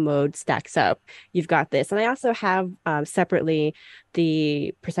eco mode stacks up, you've got this. And I also have separately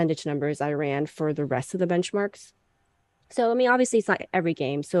the percentage numbers I ran for the rest of the benchmarks. So, I mean, obviously, it's not every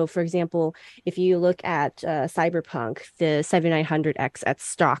game. So, for example, if you look at Cyberpunk, the 7900X at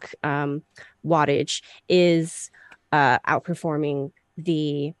stock wattage is outperforming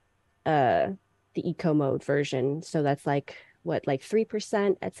uh, the eco mode version. So that's like what, like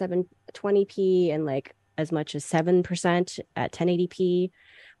 3% at 720p and like as much as 7% at 1080p.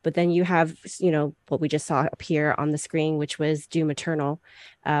 But then you have, what we just saw appear on the screen, which was Doom Eternal,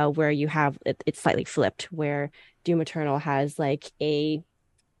 where you have it's slightly flipped, where Doom Eternal has like a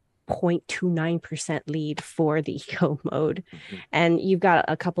 0.29% lead for the eco mode. And you've got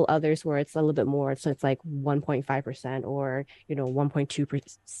a couple others where it's a little bit more. So it's like 1.5% or,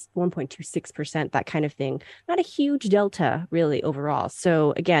 1.26%, that kind of thing. Not a huge delta really overall.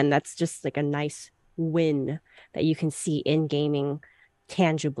 So again, that's just like a nice win that you can see in gaming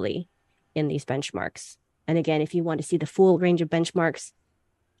tangibly in these benchmarks. And again, if you want to see the full range of benchmarks,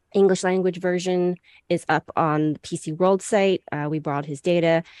 English language version is up on the PC World site. We borrowed his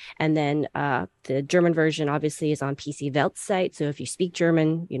data. And then the German version obviously is on PC Welt's site. So if you speak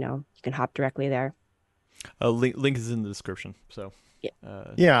German, you can hop directly there. Link is in the description, so Yeah.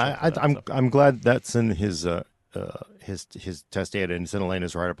 Yeah, check for that. So I'm glad that's in his test data and it's in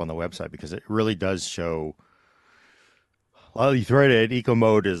Elena's right up on the website because it really does show. Well, you throw it at eco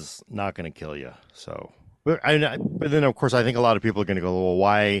mode is not going to kill you. So, but then of course I think a lot of people are going to go, well,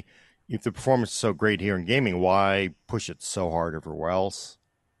 why? If the performance is so great here in gaming, why push it so hard everywhere else?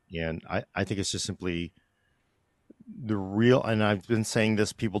 And I think it's just simply the real. And I've been saying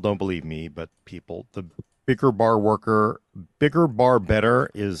this, people don't believe me, but the bigger bar better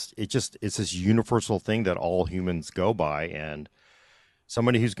is it's this universal thing that all humans go by and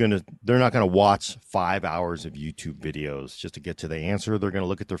somebody they're not going to watch 5 hours of YouTube videos just to get to the answer. They're going to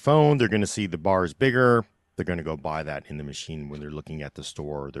look at their phone. They're going to see the bar is bigger. they're going to go buy that in the machine when they're looking at the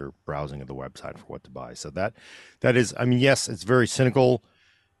store or they're browsing at the website for what to buy. So that is, I mean, yes, it's very cynical,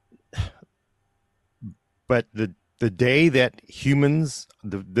 but the day that humans,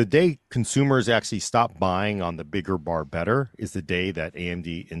 the day consumers actually stop buying on the bigger bar better is the day that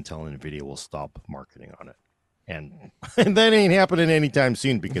AMD, Intel, and Nvidia will stop marketing on it. And that ain't happening anytime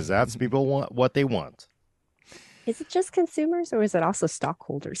soon because that's people want what they want. Is it just consumers or is it also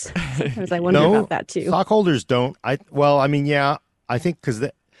stockholders? Sometimes I wonder No, about that too. stockholders don't. I mean, yeah, I think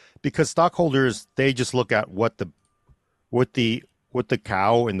because stockholders, they just look at what the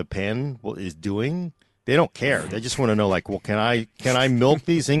cow in the pen is doing. They don't care. They just want to know, like, well, can I milk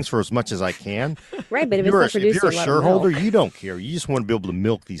these things for as much as I can? Right, but if If it's not producing you're a a lot of shareholder, milk. you don't care. You just want to be able to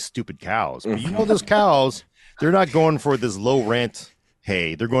milk these stupid cows. But you know, those cows, they're not going for this low rent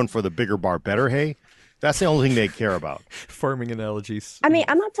hay. They're going for the bigger bar, better hay. That's the only thing they care about. Farming analogies. I mean,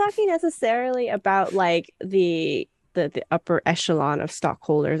 I'm not talking necessarily about like the upper echelon of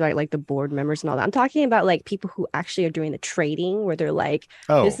stockholders, right? Like the board members and all that. I'm talking about like people who actually are doing the trading where they're like,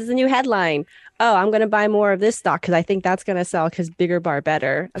 Oh, this is a new headline. Oh, I'm going to buy more of this stock because I think that's going to sell because bigger bar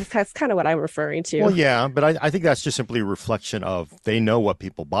better. That's kind of what I'm referring to. well, yeah, but I think that's just simply a reflection of they know what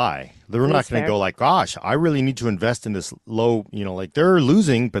people buy. They're not That's going to fair. go like, gosh, I really need to invest in this low, like they're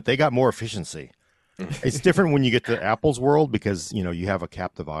losing, but they got more efficiency. It's different when you get to Apple's world because, you have a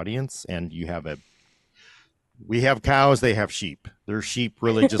captive audience and we have cows, they have sheep. Their sheep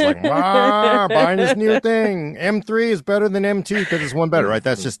really just like, buying this new thing. M3 is better than M2 because it's one better, right?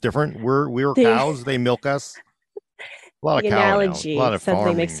 That's just different. We're The- cows, they milk us. A lot The of cow analogy a lot of suddenly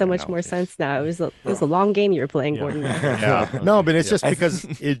farming makes so much more analogies. sense now. It was a long game you were playing, Gordon. Yeah. No, but it's just because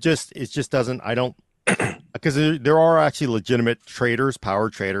it just doesn't, I don't, because there are actually legitimate traders, power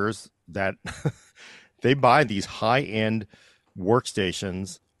traders that they buy these high-end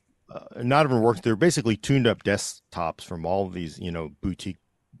workstations, not even they're basically tuned up desktops from all of these, boutique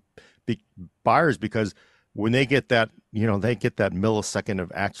buyers because when they get that, they get that millisecond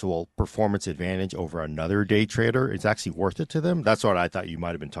of actual performance advantage over another day trader, it's actually worth it to them. That's what I thought you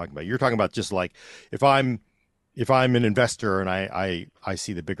might have been talking about. You're talking about just like if I'm an investor and I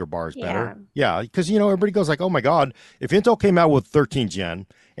see the bigger bars better. Yeah, because everybody goes like, "Oh my god, if Intel came out with 13 gen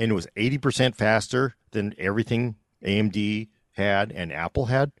and it was 80% faster than everything AMD had and Apple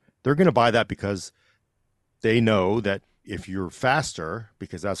had, they're going to buy that because they know that if you're faster,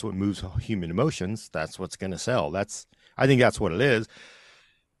 because that's what moves human emotions, that's what's going to sell. I think that's what it is.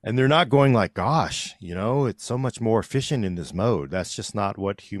 And they're not going like, gosh, it's so much more efficient in this mode. That's just not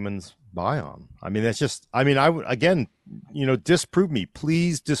what humans buy on. I mean, I would, again, disprove me.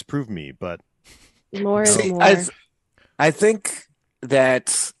 Please disprove me. But More and See, more. I think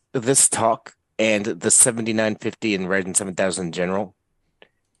that this talk and the 7950 and Ryzen 7000 in general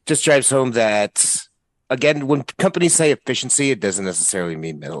just drives home that, again, when companies say efficiency, it doesn't necessarily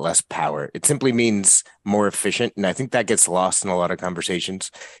mean less power. It simply means more efficient. And I think that gets lost in a lot of conversations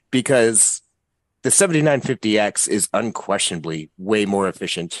because the 7950X is unquestionably way more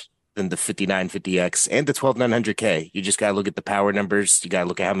efficient than the 5950X and the 12900K. You just got to look at the power numbers. You got to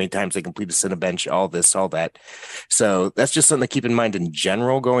look at how many times they complete a Cinebench, all this, all that. So that's just something to keep in mind in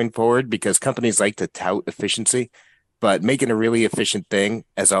general going forward because companies like to tout efficiency. But making a really efficient thing,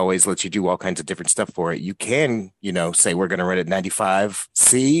 as always, lets you do all kinds of different stuff for it. You can, say we're going to run at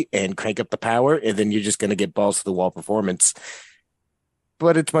 95C and crank up the power, and then you're just going to get balls to the wall performance.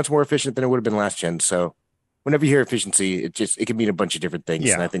 But it's much more efficient than it would have been last gen. So whenever you hear efficiency, it can mean a bunch of different things.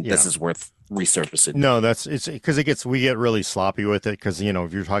 Yeah, and I think this is worth resurfacing. no, it's because we get really sloppy with it because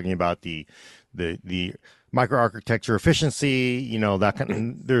if you're talking about the microarchitecture efficiency, that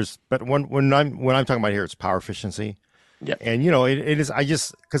kind of, but when I'm talking about here, it's power efficiency. Yeah. And it is,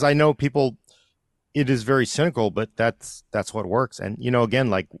 because I know people, it is very cynical, but that's what works. And again,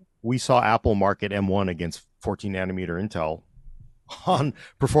 like we saw Apple market M1 against 14 nanometer Intel on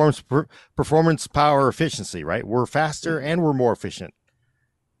performance power efficiency, right? We're faster and we're more efficient.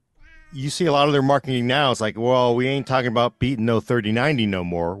 You see a lot of their marketing now. It's like, well, we ain't talking about beating no 3090 no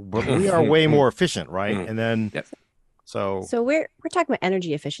more, but we are way more efficient, right? And then, Yep. So we're talking about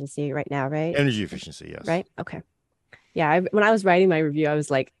energy efficiency right now, right? Energy efficiency, yes. Right. Okay. Yeah. When I was writing my review, I was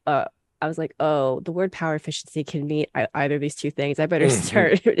like, oh, the word power efficiency can mean either of these two things. I better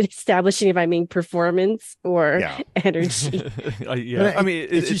start establishing if I mean performance or energy. Yeah. I mean,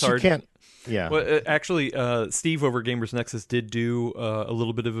 it's just, hard. You can't. Yeah. Well, actually, Steve over Gamers Nexus did do a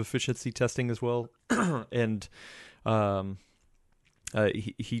little bit of efficiency testing as well, and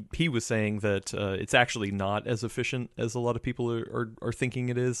he was saying that it's actually not as efficient as a lot of people are thinking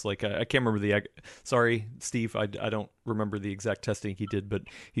it is. Like I can't remember sorry, Steve, I don't remember the exact testing he did, but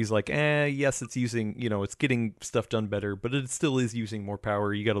he's like, yes, it's using, it's getting stuff done better, but it still is using more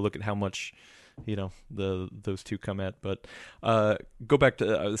power. You got to look at how much those two come at. But go back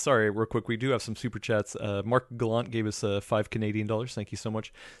to sorry, real quick, we do have some super chats. Mark Gallant gave us $5 Canadian. Thank you so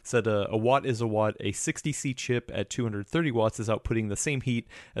much. Said a watt is a watt. A 60C chip at 230 watts is outputting the same heat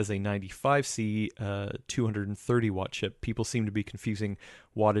as a 95C 230 watt chip. People seem to be confusing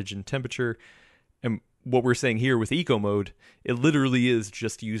wattage and temperature, and what we're saying here with eco mode, it literally is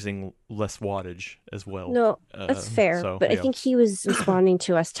just using less wattage as well. No, that's fair. So, but I think he was responding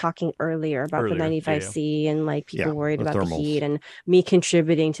to us talking earlier about the 95C and like people worried about the heat and me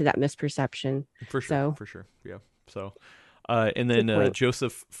contributing to that misperception. For sure. For sure. Yeah. So, and then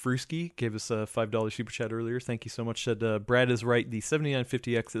Joseph Fruski gave us a $5 super chat earlier. Thank you so much. Said, Brad is right. The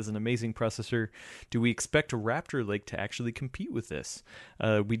 7950X is an amazing processor. Do we expect Raptor Lake to actually compete with this?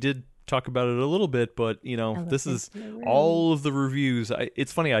 We did talk about it a little bit, but this is all of the reviews.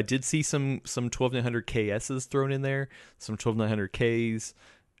 It's funny, I did see some 12900 KSs thrown in there, some 12900 Ks,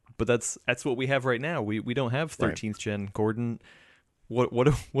 but that's what we have right now. We don't have 13th gen. Gordon, what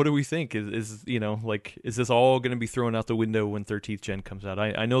do we think? Is this all going to be thrown out the window when 13th gen comes out?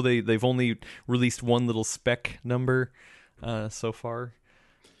 I know they've only released one little spec number so far.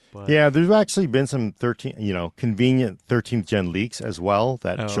 But yeah, there's actually been some convenient 13th gen leaks as well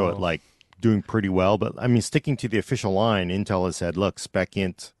that show it like doing pretty well. But I mean, sticking to the official line, Intel has said, look, spec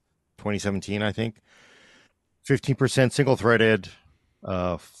int 2017, I think, 15% single threaded,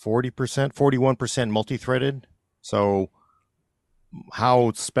 41% multi-threaded. So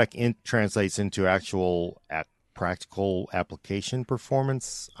how spec int translates into actual practical application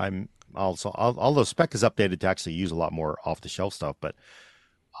performance, I'm also, although spec is updated to actually use a lot more off the shelf stuff, but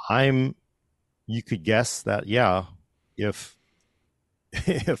you could guess that, if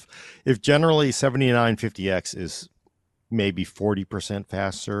generally 7950X is maybe 40%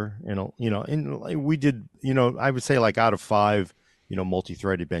 faster, we did, I would say like out of 5,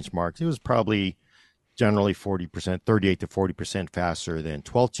 multi-threaded benchmarks, it was probably generally 40%, 38 to 40% faster than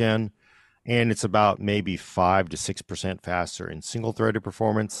 12th gen. And it's about maybe 5 to 6% faster in single threaded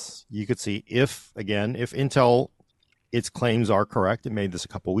performance. You could see if Intel, its claims are correct. It made this a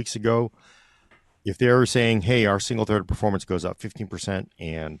couple weeks ago. If they're saying, hey, our single threaded performance goes up 15%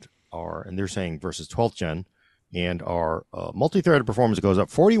 and they're saying versus 12th gen, and our multi-threaded performance goes up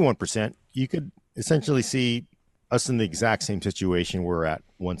 41%, you could essentially see us in the exact same situation we're at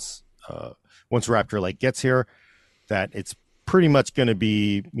once Raptor Lake gets here, that it's pretty much going to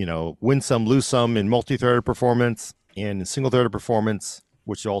be, win some, lose some in multi-threaded performance and in single-threaded performance,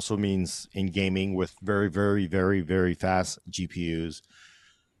 which also means in gaming with very, very, very, very fast GPUs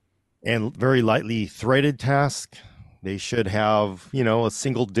and very lightly threaded tasks. They should have, a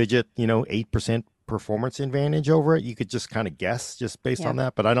single-digit, 8% performance advantage over it. You could just kind of guess just based on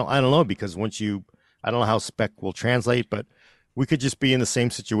that, but I don't know, because I don't know how spec will translate, but we could just be in the same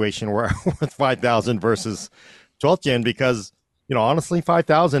situation where with 5000 versus 12th gen, because honestly,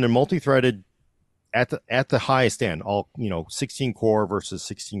 5000 and multi-threaded at the highest end, all 16 core versus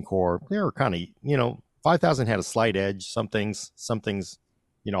 16 core, they were kind of 5000 had a slight edge. Some things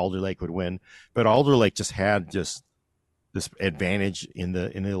Alder Lake would win, but Alder Lake just had this advantage in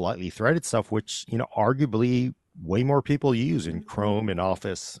the lightly threaded stuff, which arguably way more people use in Chrome and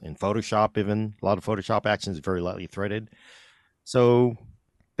Office and Photoshop. Even a lot of Photoshop action is very lightly threaded. So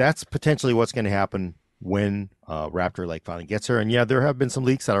that's potentially what's going to happen when Raptor Lake finally gets her. And there have been some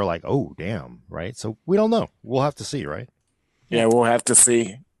leaks that are like, oh, damn, right? So we don't know. We'll have to see, right? Yeah, we'll have to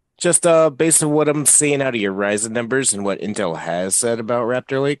see. Just based on what I'm seeing out of your Ryzen numbers and what Intel has said about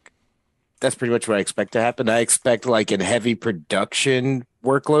Raptor Lake, that's pretty much what I expect to happen. I expect like in heavy production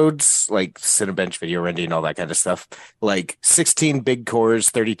workloads, like Cinebench video rendering, all that kind of stuff, like 16 big cores,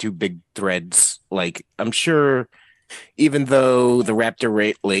 32 big threads. Like I'm sure, even though the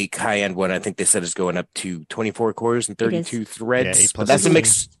Raptor Lake high-end one, I think they said is going up to 24 cores and 32 threads. But that's a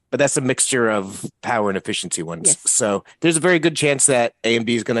mix. But that's a mixture of power and efficiency ones. Yes. So there's a very good chance that AMD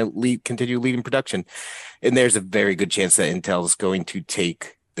is going to continue leading production, and there's a very good chance that Intel is going to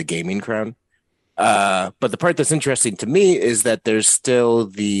take the gaming crown. But the part that's interesting to me is that there's still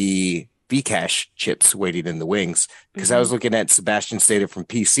the Vcache chips waiting in the wings, because I was looking at Sebastian's data from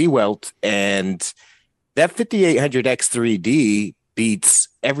PC Welt, and that 5800X3D beats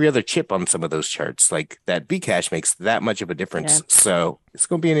every other chip on some of those charts. Like that Vcache makes that much of a difference. Yeah. So it's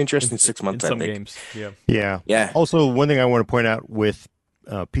going to be an interesting 6 months, I think. Games. Yeah. Also, one thing I want to point out with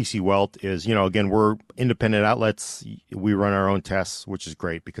PC Welt is, again, we're independent outlets. We run our own tests, which is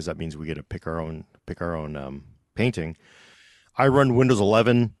great because that means we get to pick our own painting. I run Windows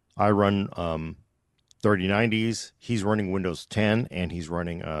 11. I run 3090s. He's running Windows 10, and he's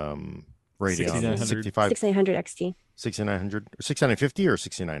running Radeon 6900. 65 6900 XT. 6900 or 6950 or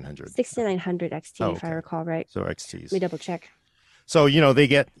 6900. 6900 XT, Oh, if I okay. recall right. So Let XTs. me double check. So you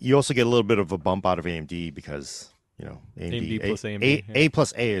also get a little bit of a bump out of AMD because AMD plus A, AMD, A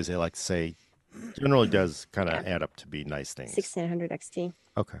plus A, as they like to say, generally does kind of Yeah. add up to be nice things. 6900 XT.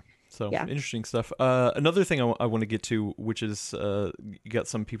 Okay. So Yeah. interesting stuff. Another thing I want to get to, which is you got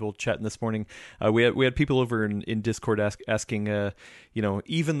some people chatting this morning. We had people over in Discord asking,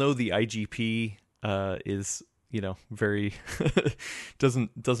 even though the IGP is very doesn't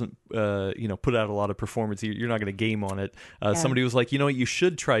put out a lot of performance, you're not going to game on it. Somebody was like, you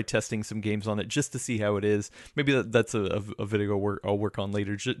should try testing some games on it just to see how it is. Maybe that's a video I'll work on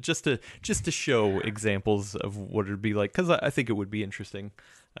later, just to show examples of what it'd be like, because I think it would be interesting.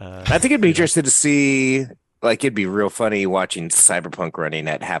 I think it'd be interesting to see. Like, it'd be real funny watching Cyberpunk running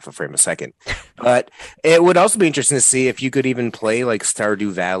at half a frame a second. But it would also be interesting to see if you could even play like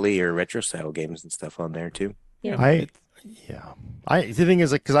Stardew Valley or retro style games and stuff on there too. Yeah. The thing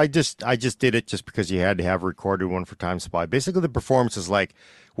is, like, because I just did it just because you had to have a recorded one for Time Supply. Basically, the performance is like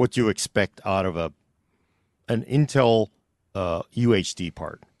what you expect out of an Intel UHD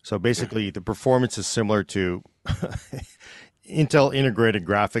part. So basically, the performance is similar to Intel integrated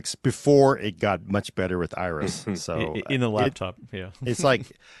graphics before it got much better with Iris. So in a laptop, it's like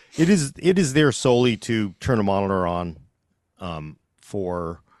it is there solely to turn a monitor on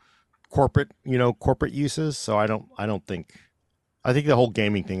for corporate uses. So I think the whole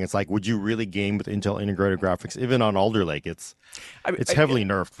gaming thing, it's like, would you really game with Intel integrated graphics? Even on Alder Lake, it's heavily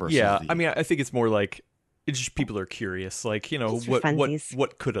nerfed versus I think it's more like it's just people are curious, like, Just for funsies.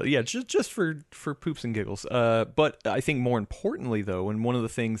 what could just for poops and giggles. But I think more importantly though, and one of the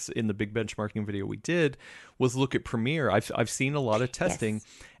things in the big benchmarking video we did was look at Premiere. I've seen a lot of testing, Yes.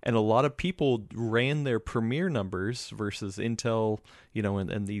 and a lot of people ran their Premiere numbers versus Intel,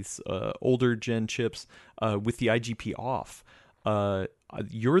 and these older gen chips with the IGP off.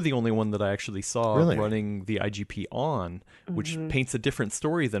 You're the only one that I actually saw Really? running the IGP on, which paints a different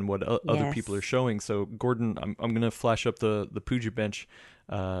story than what other Yes. people are showing. So, Gordon, I'm going to flash up the Puja Bench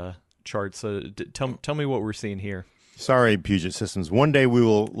chart. So, tell me what we're seeing here. Sorry, Puget Systems. One day we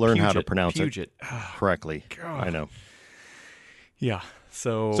will learn how to pronounce Puget. it correctly. I know. Yeah.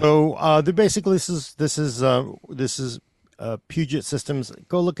 So Basically this is Puget Systems.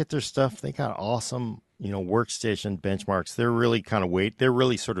 Go look at their stuff. They got awesome, workstation benchmarks. They're really they're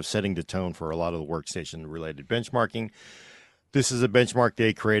really sort of setting the tone for a lot of the workstation related benchmarking. This is a benchmark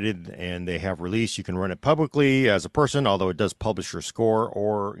they created and they have released. You can run it publicly as a person, although it does publish your score,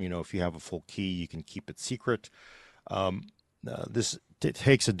 or, if you have a full key, you can keep it secret. This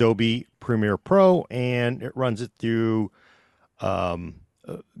takes Adobe Premiere Pro and it runs it through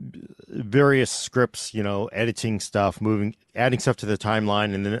various scripts, editing stuff, adding stuff to the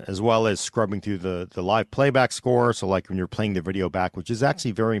timeline, and then as well as scrubbing through the live playback score. So like when you're playing the video back, which is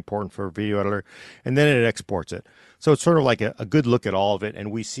actually very important for a video editor, and then it exports it. So it's sort of like a good look at all of it.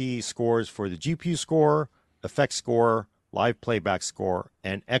 And we see scores for the GPU score, effects score, live playback score,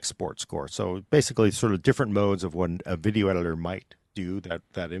 and export score. So basically sort of different modes of what a video editor might do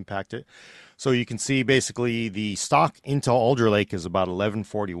that impact it. So you can see basically the stock Intel Alder Lake is about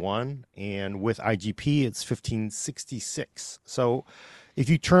 1141, and with IGP it's 1566. So if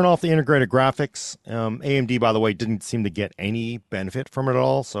you turn off the integrated graphics, AMD, by the way, didn't seem to get any benefit from it at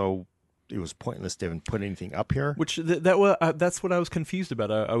all. So it was pointless to even put anything up here. Which that's what I was confused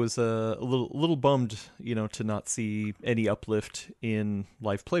about. I was a little bummed, to not see any uplift in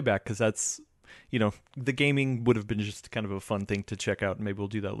live playback, because that's, the gaming would have been just kind of a fun thing to check out, and maybe we'll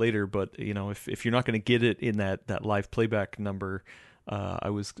do that later. But if you're not going to get it in that live playback number, I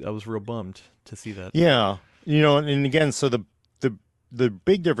was real bummed to see that. Yeah, and again, so the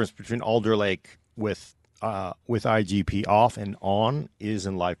big difference between Alder Lake with IGP off and on is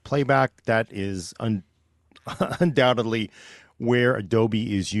in live playback. That is undoubtedly where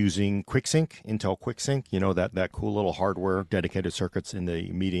Adobe is using QuickSync, Intel QuickSync, that cool little hardware, dedicated circuits in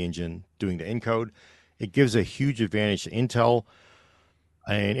the media engine doing the encode. It gives a huge advantage to Intel,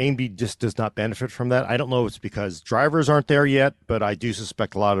 and AMD just does not benefit from that. I don't know if it's because drivers aren't there yet, but I do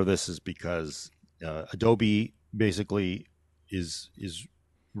suspect a lot of this is because Adobe basically is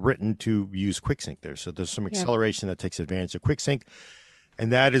written to use QuickSync there. So there's some acceleration that takes advantage of QuickSync.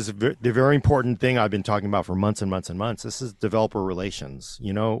 And that is the very important thing I've been talking about for months and months and months. This is developer relations.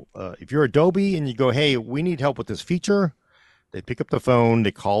 If you're Adobe and you go, hey, we need help with this feature, They pick up the phone,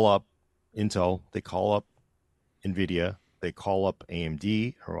 they call up Intel, they call up NVIDIA, they call up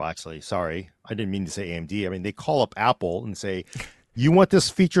AMD, or actually, sorry, I didn't mean to say AMD. I mean, they call up Apple and say, you want this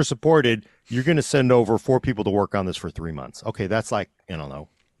feature supported, you're going to send over 4 people to work on this for 3 months. Okay, that's like, I don't know,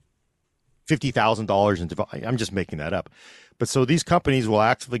 $50,000 in development. I'm just making that up. But so these companies will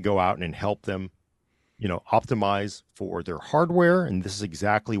actually go out and help them, optimize for their hardware. And this is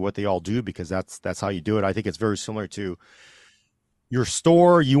exactly what they all do, because that's how you do it. I think it's very similar to your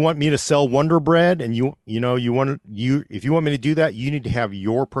store. You want me to sell Wonder Bread, and if you want me to do that, you need to have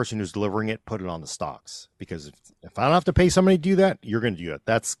your person who's delivering it put it on the stocks, because if I don't have to pay somebody to do that, you're going to do it.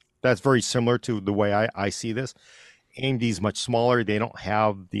 That's very similar to the way I see this. AMD is much smaller. They don't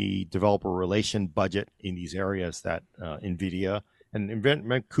have the developer relation budget in these areas that NVIDIA and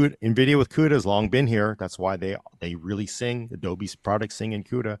NVIDIA with CUDA has long been here. That's why they really sing. Adobe's products sing in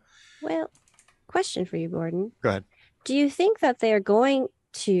CUDA. Well, question for you, Gordon. Go ahead. Do you think that they are going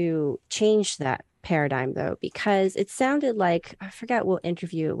to change that paradigm, though? Because it sounded like, I forgot what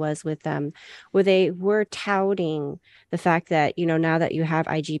interview it was with them, where they were touting the fact that, now that you have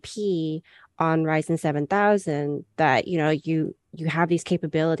IGP on Ryzen 7000, that, you have these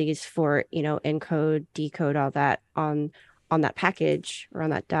capabilities for, encode, decode, all that on that package or on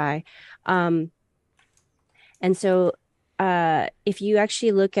that die. And so if you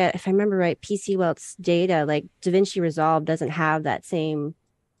actually look at, if I remember right, PC Welt's data, like DaVinci Resolve doesn't have that same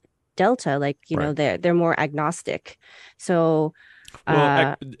delta. Like, Right. they're more agnostic. So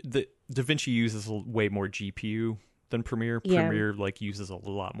the DaVinci uses way more GPU than Premiere. Yeah. Premiere uses a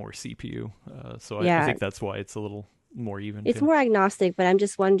lot more CPU. So I Yeah. think that's why it's a little more even. It's too. more agnostic, but I'm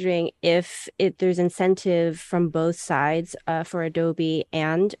just wondering if there's incentive from both sides for Adobe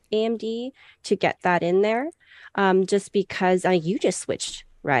and AMD to get that in there. Just because you just switched,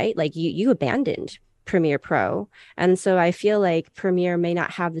 right? Like you abandoned Premiere Pro. And so I feel like Premiere may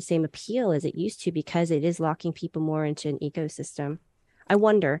not have the same appeal as it used to, because it is locking people more into an ecosystem. I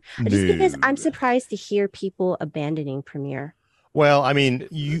wonder. Just because I'm No. surprised to hear people abandoning Premiere. Well, I mean,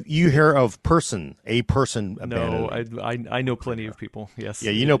 you hear of a person No, abandoning. I know plenty of people. Yes,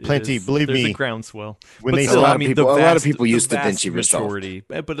 Yeah, you know plenty. Believe there's me, a groundswell. when But they still, start- I mean, a lot of vast- people the use vast DaVinci Resolve. majority,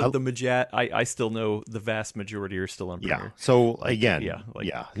 but of the I still know the vast majority are still on Yeah. Premiere. So again, yeah,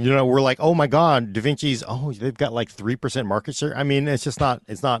 we're like, oh my God, DaVinci's. Oh, they've got like 3% market share. I mean, it's just not.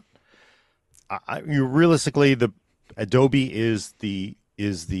 It's not. Realistically, the Adobe is the.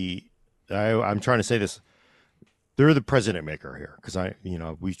 I'm trying to say this. They're the president maker here, because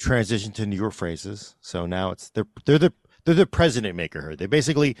we've transitioned to newer phrases. So now they're the president maker here. They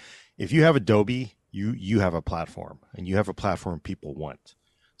basically, if you have Adobe, you have a platform, and you have a platform people want.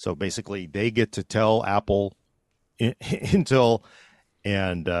 So basically, they get to tell Apple, Intel,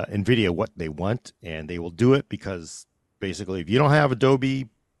 and NVIDIA what they want, and they will do it, because basically, if you don't have Adobe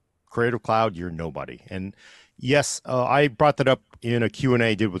Creative Cloud, you're nobody. And yes, I brought that up in a Q&A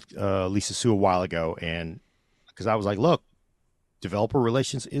I did with Lisa Su a while ago, and because I was like, look, developer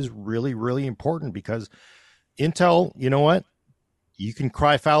relations is really, really important, because Intel, you know what? You can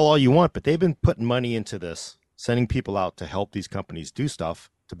cry foul all you want, but they've been putting money into this, sending people out to help these companies do stuff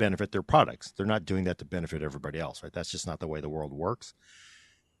to benefit their products. They're not doing that to benefit everybody else, right? That's just not the way the world works.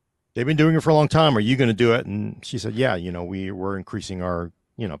 They've been doing it for a long time. Are you going to do it? And she said, yeah, we're increasing our,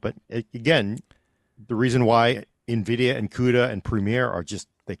 but again, the reason why NVIDIA and CUDA and Premiere are just,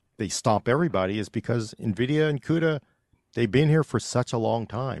 they stomp everybody, is because NVIDIA and CUDA, they've been here for such a long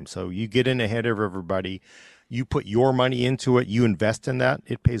time. So you get in ahead of everybody, you put your money into it, you invest in that,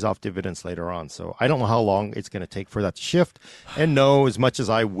 it pays off dividends later on. So I don't know how long it's going to take for that to shift. And no, as much as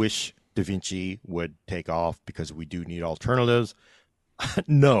I wish DaVinci would take off, because we do need alternatives,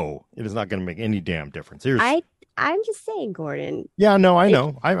 no, it is not going to make any damn difference. I'm just saying, Gordon. Yeah, no, I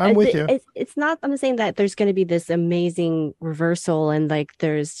know. I'm with you. It's not, I'm saying that there's going to be this amazing reversal and like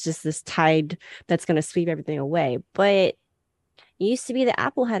there's just this tide that's going to sweep everything away. But it used to be that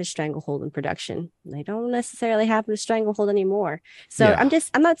Apple had a stranglehold in production. They don't necessarily have a stranglehold anymore. So Yeah.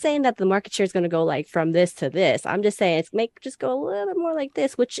 I'm not saying that the market share is going to go like from this to this. I'm just saying just go a little bit more like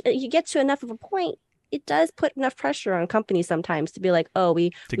this, which you get to enough of a point. It does put enough pressure on companies sometimes to be like, oh,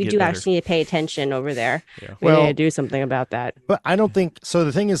 we do better. actually need to pay attention over there. Yeah. We need to do something about that. But I don't think so.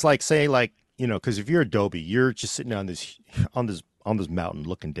 The thing is, like, say, like, because if you're Adobe, you're just sitting on this mountain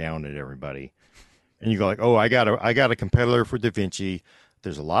looking down at everybody, and you go like, oh, I got a competitor for DaVinci.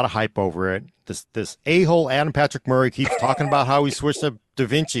 There's a lot of hype over it. This a-hole Adam Patrick Murray keeps talking about how he switched to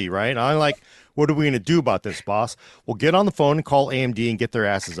DaVinci, right? And I'm like, what are we going to do about this, boss? Well, get on the phone and call AMD and get their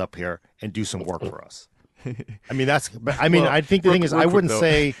asses up here and do some work for us. I mean, Well, I think the thing is, I real quick, wouldn't though.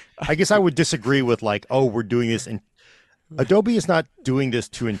 say, I guess I would disagree with like, oh, we're doing this. And Adobe is not doing this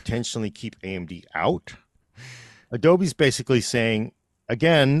to intentionally keep AMD out. Adobe's basically saying,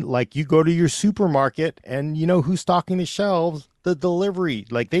 again, like you go to your supermarket and you know who's stocking the shelves? The delivery.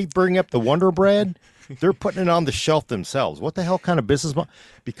 Like they bring up the Wonder Bread, they're putting it on the shelf themselves. What the hell kind of business?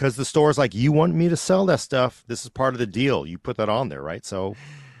 Because the store's like, you want me to sell that stuff. This is part of the deal. You put that on there, right? So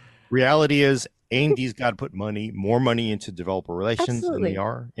reality is AMD's got to put more money into developer relations than they Absolutely.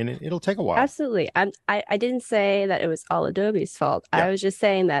 are, and it'll take a while. Absolutely. I didn't say that it was all Adobe's fault. Yeah, I was just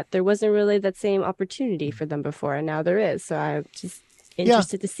saying that there wasn't really that same opportunity for them before, and now there is. So I'm just yeah.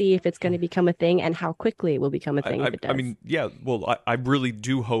 interested to see if it's going to become a thing and how quickly it will become a thing if it I does. mean, yeah. Well, I really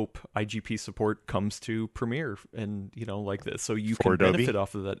do hope IGP support comes to Premiere, and like this, so you For can Adobe? benefit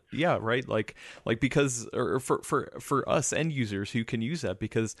off of that. Yeah, right. Like because or for us end users who can use that,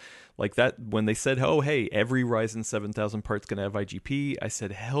 because like that when they said, oh hey, every Ryzen 7000 part's gonna have IGP, I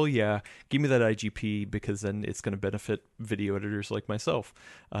said hell yeah, give me that IGP, because then it's gonna benefit video editors like myself.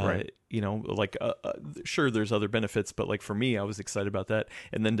 Right. Like sure, there's other benefits, but like for me, I was excited about that,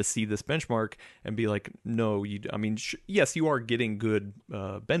 and then to see this benchmark and be like, no, I mean, yes, you are getting good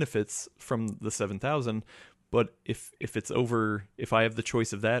benefits from the 7000, but if I have the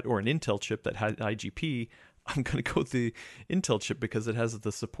choice of that or an Intel chip that has IGP, I'm gonna go with the Intel chip because it has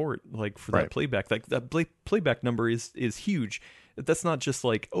the support like for Right. that playback. Like that playback number is huge. That's not just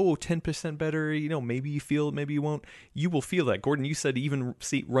like, oh, 10% better, maybe you feel it, maybe you won't. You will feel that. Gordon, you said even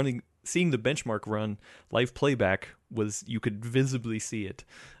seeing the benchmark run live playback was, you could visibly see it.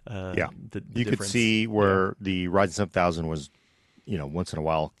 Yeah. The You could difference. see where the Ryzen 7000 was, once in a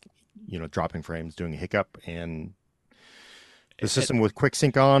while, dropping frames, doing a hiccup, and the system with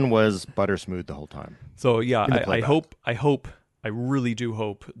QuickSync on was butter smooth the whole time. So yeah, In the I playback. hope, I really do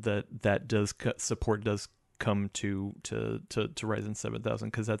hope that support does come to Ryzen 7000,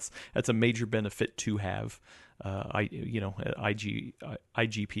 because that's a major benefit to have.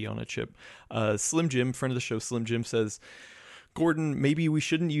 IGP on a chip. Slim Jim, friend of the show, Slim Jim says, Gordon, maybe we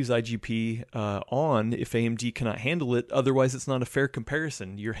shouldn't use IGP on if AMD cannot handle it. Otherwise, it's not a fair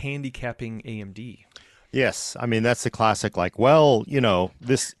comparison. You're handicapping AMD. Yes. I mean, that's the classic, like, well,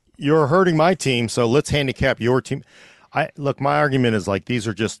 you're hurting my team, so let's handicap your team. Look, my argument is like, these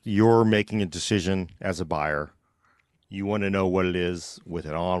are just, you're making a decision as a buyer. You want to know what it is with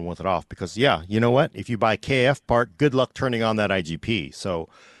it on, with it off, because yeah, you know what? If you buy KF part, good luck turning on that IGP. So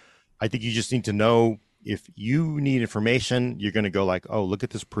I think you just need to know, if you need information, you're going to go like, oh, look at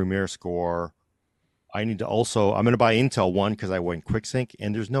this Premiere score. I'm going to buy Intel one because I went QuickSync,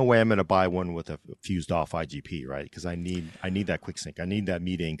 and there's no way I'm going to buy one with a fused off IGP, right? Because I need that QuickSync. I need that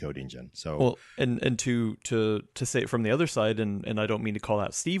media encode engine. So Well, and to say it from the other side, and I don't mean to call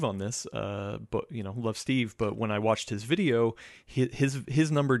out Steve on this, but love Steve, but when I watched his video,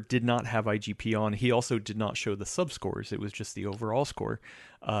 his number did not have IGP on. He also did not show the sub scores. It was just the overall score.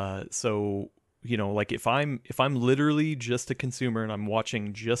 So like if I'm literally just a consumer and I'm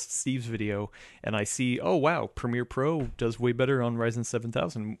watching just Steve's video and I see, oh wow, Premiere Pro does way better on Ryzen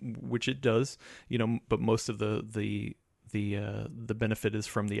 7000, which it does, but most of the benefit is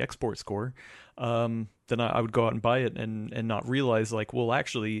from the export score, then I would go out and buy it and not realize, like, well,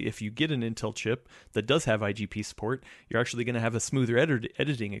 actually, if you get an Intel chip that does have IGP support, you're actually going to have a smoother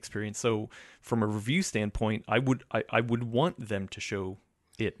editing experience. So from a review standpoint, I would want them to show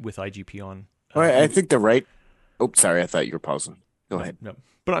it with IGP on. All right, I think the right. Oh, sorry, I thought you were pausing. Go No, ahead. no.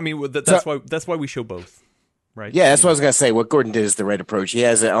 But I mean, So, that's why we show both, right? yeah, that's what I was gonna say. What Gordon did is the right approach. He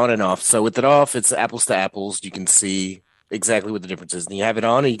has it on and off. So with it off, it's apples to apples. You can see exactly what the difference is. And you have it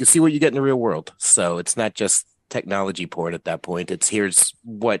on, and you can see what you get in the real world. So it's not just technology port at that point. It's here's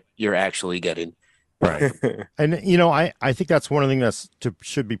what you're actually getting. right. And I think that's one of the things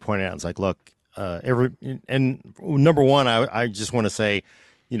should be pointed out. It's like, look, number one, I just want to say,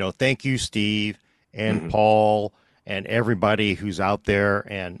 thank you, Steve and Mhm. Paul and everybody who's out there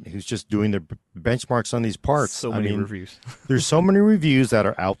and who's just doing the benchmarks on these parts. So many reviews. There's so many reviews that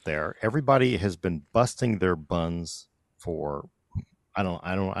are out there. Everybody has been busting their buns for, I don't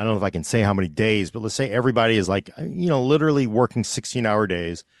know if I can say how many days, but let's say everybody is like, literally working 16-hour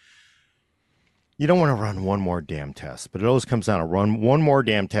days. You don't want to run one more damn test, but it always comes down to run one more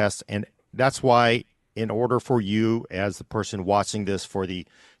damn test. And that's why, in order for you as the person watching this, for the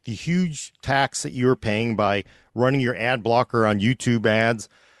huge tax that you're paying by running your ad blocker on YouTube ads,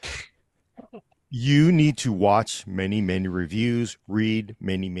 you need to watch many, many reviews, read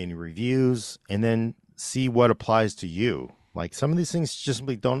many, many reviews, and then see what applies to you. Like, some of these things just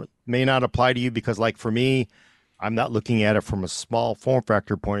may not apply to you, because, like, for me, I'm not looking at it from a small form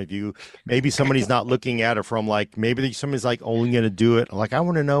factor point of view. Maybe somebody's not looking at it from, like, maybe somebody's like only going to do it. Like, I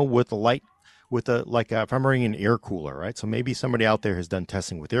want to know what with if I'm running an air cooler, right? So maybe somebody out there has done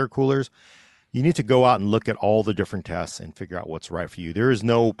testing with air coolers. You need to go out and look at all the different tests and figure out what's right for you. There's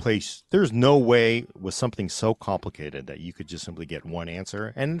no way with something so complicated that you could just simply get one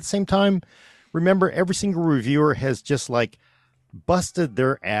answer. And at the same time, remember, every single reviewer has just like busted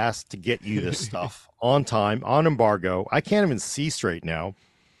their ass to get you this stuff on time, on embargo. I can't even see straight now.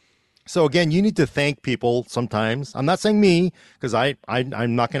 So again, you need to thank people sometimes. I'm not saying me, because I'm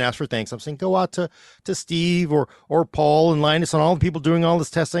not going to ask for thanks. I'm saying go out to Steve or Paul and Linus and all the people doing all this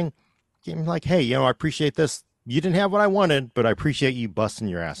testing. I'm like, hey, I appreciate this. You didn't have what I wanted, but I appreciate you busting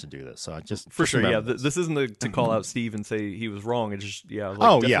your ass to do this. So I just for sure, yeah. This isn't to call out Steve and say he was wrong. It's just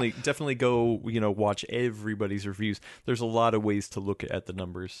definitely go watch everybody's reviews. There's a lot of ways to look at the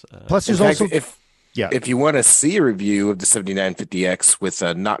numbers. Plus, there's also if you want to see a review of the 7950X with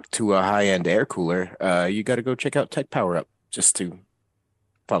a Noctua high-end air cooler, you got to go check out Tech Power Up just to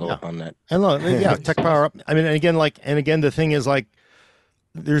follow up on that. And look, Tech Power Up. I mean, and again, the thing is like,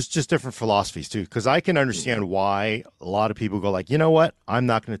 there's just different philosophies too, because I can understand why a lot of people go like, you know what, I'm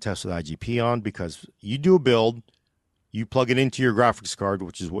not going to test with IGP on, because you do a build, you plug it into your graphics card,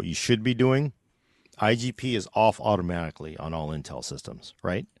 which is what you should be doing. IGP is off automatically on all Intel systems,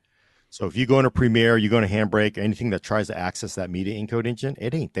 right? So if you go into Premiere, you go into Handbrake, anything that tries to access that media encode engine,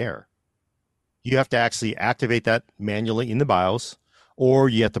 it ain't there. You have to actually activate that manually in the BIOS, or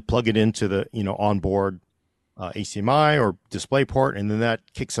you have to plug it into the onboard HDMI or display port, and then that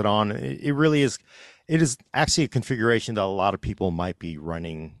kicks it on. It is actually a configuration that a lot of people might be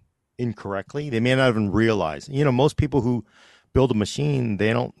running incorrectly. They may not even realize. Most people who build a machine,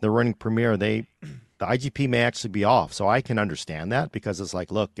 they're running Premiere. The IGP may actually be off. So I can understand that, because it's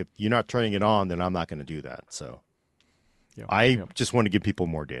like, look, if you're not turning it on, then I'm not going to do that. So I just want to give people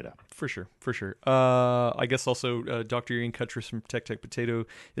more data. For sure. I guess also Dr. Ian Cuttress from Tech Potato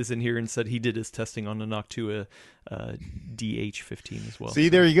is in here and said he did his testing on the Noctua DH15 as well. See,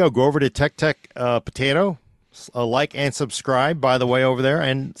 there you go. Go over to Tech Potato, like and subscribe, by the way, over there,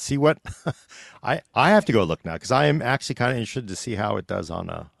 and see what I have to go look now, because I am actually kind of interested to see how it does on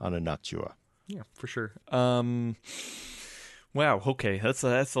a Noctua. Yeah, for sure. Wow. Okay, that's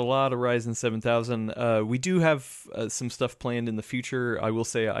a lot of Ryzen 7000. We do have some stuff planned in the future. I will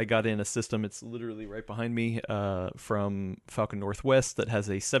say I got in a system. It's literally right behind me from Falcon Northwest that has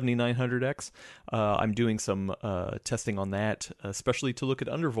a 7900X. I'm doing some testing on that, especially to look at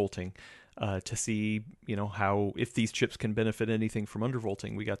undervolting, to see how, if these chips can benefit anything from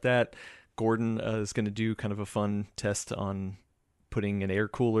undervolting. We got that. Gordon is going to do kind of a fun test on putting an air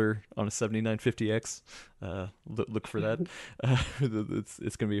cooler on a 7950X. Look for that.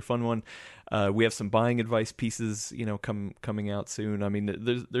 It's going to be a fun one. We have some buying advice pieces, coming out soon. I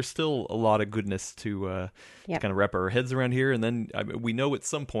mean, there's still a lot of goodness to kind of wrap our heads around here. And then we know at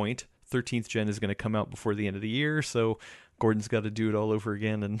some point 13th gen is going to come out before the end of the year, so Gordon's got to do it all over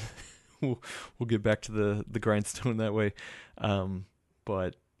again, and we'll get back to the grindstone that way.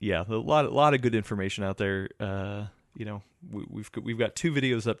 But yeah, a lot of good information out there. We've got 2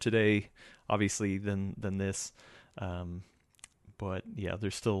 videos up today, obviously, than this, but yeah,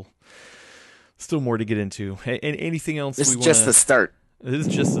 there's still more to get into. Anything else? This is just the start. This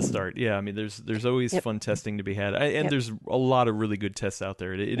is just the start. Yeah, I mean, there's always fun testing to be had, and there's a lot of really good tests out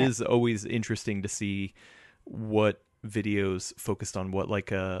there. It is always interesting to see what videos focused on what,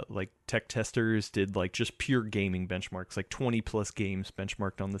 like tech testers did, like just pure gaming benchmarks, like 20 plus games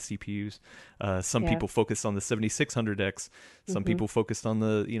benchmarked on the CPUs. Some people focused on the 7600X, some people focused on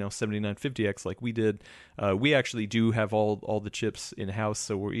the 7950X, like we did. We actually do have all the chips in house,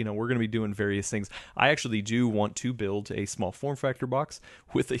 so we're going to be doing various things. I actually do want to build a small form factor box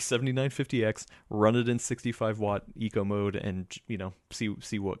with a 7950X, run it in 65 watt eco mode, and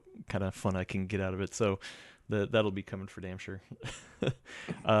see what kind of fun I can get out of it. So that'll be coming for damn sure.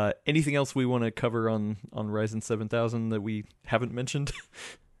 Anything else we want to cover on Ryzen 7000 that we haven't mentioned?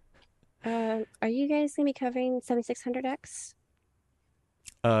 Are you guys going to be covering 7600X?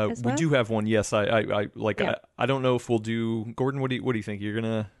 We do have one. Yes, I don't know if we'll do. Gordon, what do you think? You're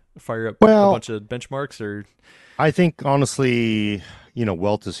gonna fire up a bunch of benchmarks, or? I think honestly,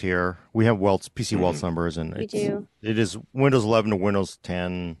 Welt is here. We have Welt's PC Welt's numbers, and it is Windows 11 to Windows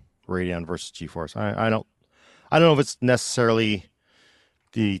 10 Radeon versus GeForce. I don't know if it's necessarily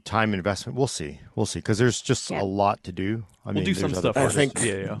the time investment. We'll see, because there's just a lot to do. We'll do some stuff. I think.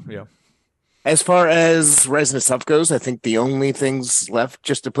 Yeah. As far as Ryzen stuff goes, I think the only things left,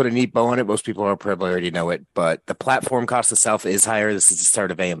 just to put a neat bow on it, most people probably already know it, but the platform cost itself is higher. This is the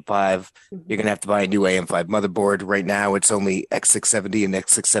start of AM5. You're going to have to buy a new AM5 motherboard. Right now, it's only X670 and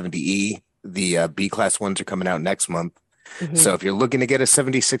X670E. The B-class ones are coming out next month. Mhm. So if you're looking to get a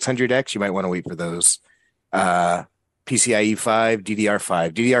 7600X, you might want to wait for those. Uh, PCIe 5,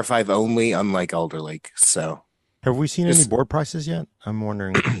 DDR5, DDR5 only, unlike Alder Lake. So Have we seen any just, board prices yet? I'm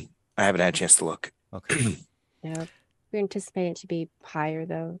wondering. I haven't had a chance to look. Okay. Yeah. We anticipate it to be higher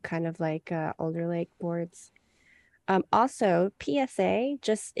though, kind of like older lake boards. Also, PSA,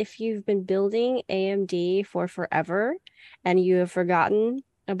 just if you've been building AMD for forever and you have forgotten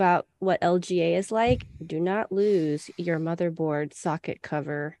about what LGA is like, do not lose your motherboard socket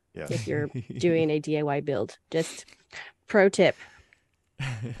cover if Yes. you're doing a DIY build. Just pro tip.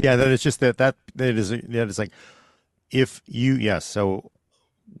 Yeah, that is just that is like if you yes. So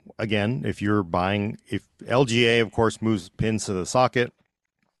again, if you're buying, if LGA of course moves pins to the socket,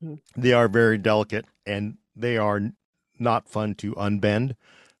 Mhm. they are very delicate and they are not fun to unbend.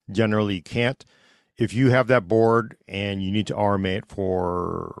 Generally, you can't. If you have that board and you need to RMA it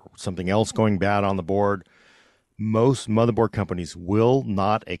for something else going bad on the board, most motherboard companies will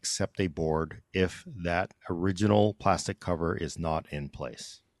not accept a board if that original plastic cover is not in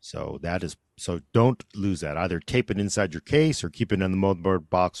place. So don't lose that. Either tape it inside your case or keep it in the motherboard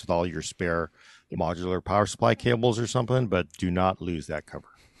box with all your spare modular power supply cables or something, but do not lose that cover.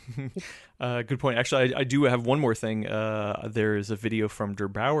 Good point. Actually, I do have one more thing. There is a video from Der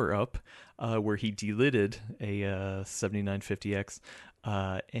Bauer up where he delidded a 7950X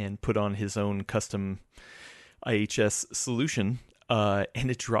and put on his own custom IHS solution,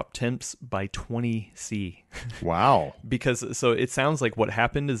 and it dropped temps by 20C. Wow. Because so it sounds like what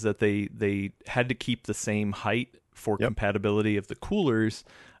happened is that they had to keep the same height for Yep. compatibility of the coolers,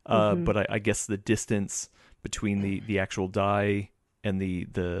 Mhm. but I guess the distance between the actual die and the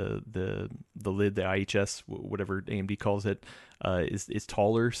lid, the IHS, whatever AMD calls it, is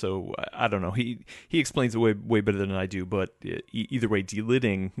taller. So I don't know. He explains it way better than I do. But either way,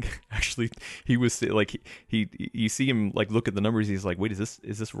 delidding actually, he was like he you see him like look at the numbers. He's like, wait, is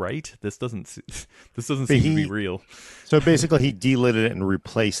this right? This doesn't But seem to be real. so basically he delidded it and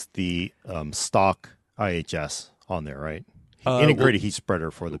replaced the stock IHS on there, right? Integrated heat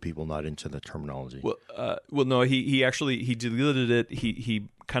spreader for the people not into the terminology. Well, no, he actually he deleted it. He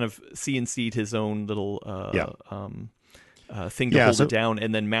kind of CNC'd his own little thing to hold it down,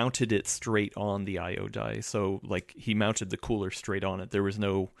 and then mounted it straight on the IO die. So like he mounted the cooler straight on it. There was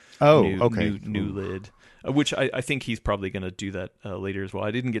no new lid, which I think he's probably going to do that later as well.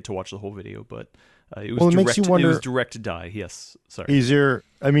 I didn't get to watch the whole video, but it was Well, it direct. makes you wonder, it was direct to die. Yes, sorry. easier.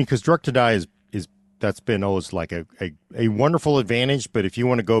 I mean, because direct to die is that's been always like a wonderful advantage. But if you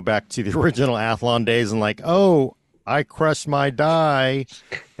want to go back to the original Athlon days and like, oh, I crushed my die,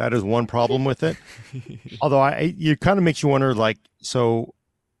 that is one problem with it. Although it kind of makes you wonder, like, so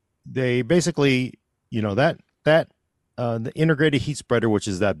they basically, that the integrated heat spreader, which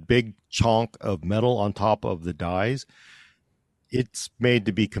is that big chunk of metal on top of the dies, it's made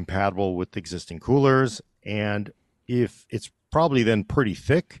to be compatible with existing coolers, and if it's probably then pretty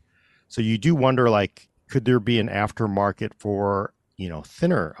thick, so you do wonder, like, could there be an aftermarket for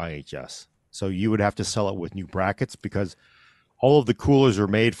thinner IHS? So you would have to sell it with new brackets because all of the coolers are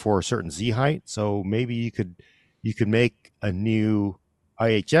made for a certain Z height. So maybe you could make a new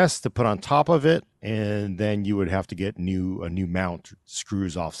IHS to put on top of it, and then you would have to get a new mount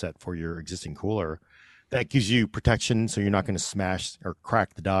screws offset for your existing cooler. That gives you protection, so you're not going to smash or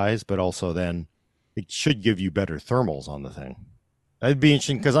crack the dies, but also then it should give you better thermals on the thing. That'd be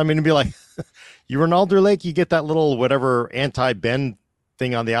interesting because I'm going to be like, you're in Alder Lake, you get that little whatever anti-bend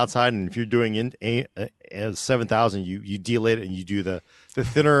thing on the outside, and if you're doing in a 7000, you delay it and you do the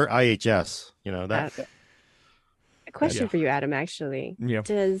thinner IHS. That. A question Yeah. for you, Adam, actually. Yeah.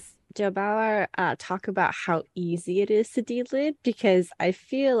 Does Joe Bauer talk about how easy it is to delid? Because I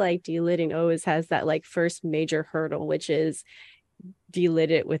feel like delidding always has that like first major hurdle, which is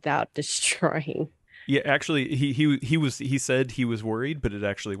delid it without destroying. Yeah, actually, he said he was worried, but it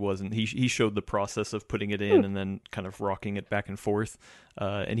actually wasn't. He showed the process of putting it in and then kind of rocking it back and forth,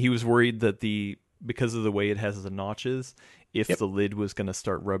 and he was worried that because of the way it has the notches, if the lid was going to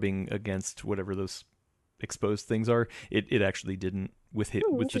start rubbing against whatever those exposed things are, it actually didn't with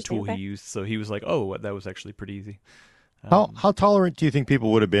the tool he used. So he was like, "Oh, that was actually pretty easy." How tolerant do you think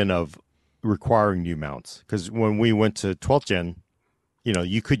people would have been of requiring new mounts? Because when we went to 12th gen,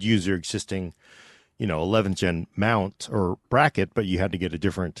 you could use your existing 11th gen mount or bracket, but you had to get a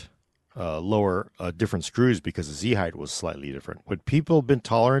different different screws because the Z height was slightly different. Would people have been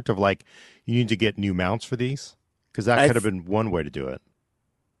tolerant of like, you need to get new mounts for these? Because that could have been one way to do it.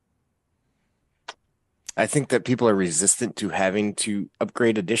 I think that people are resistant to having to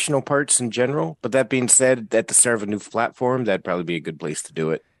upgrade additional parts in general. But that being said, at the start of a new platform, that'd probably be a good place to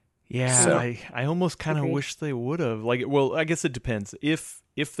do it. Yeah, So I almost kind of Agreed. wish they would have. Like, well, I guess it depends. If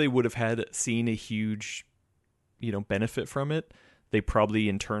they would have had seen a huge, benefit from it, they probably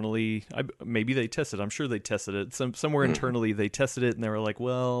internally, maybe they tested. I'm sure they tested it. Somewhere mhm. internally they tested it and they were like,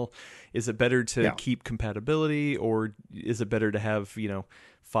 well, is it better to Yeah. keep compatibility or is it better to have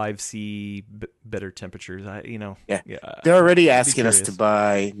 5C better temperatures? Yeah, Yeah, they're already I'd be asking us to curious.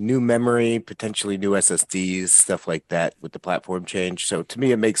 buy new memory, potentially new SSDs, stuff like that with the platform change. So to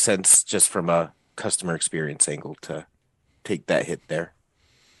me, it makes sense just from a customer experience angle to take that hit there.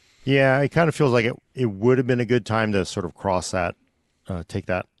 Yeah, it kind of feels like it would have been a good time to sort of cross that, take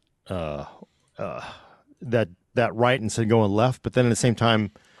that, uh, uh, that right instead of going left. But then at the same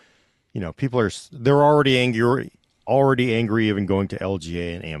time, people they're already angry even going to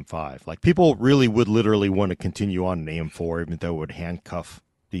LGA and AM5. Like people really would literally want to continue on an AM4, even though it would handcuff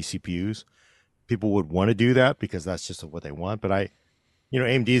these CPUs. People would want to do that because that's just what they want. But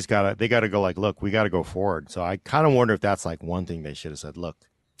AMD's they got to go like, look, we got to go forward. So I kind of wonder if that's like one thing they should have said, look,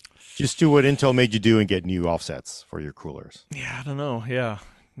 just do what Intel made you do and get new offsets for your coolers. Yeah, I don't know. Yeah,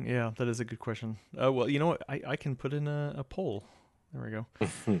 yeah, that is a good question. Well, you know what? I can put in a poll. There we go.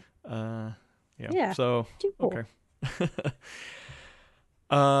 Uh, yeah. Yeah, So too okay. cool.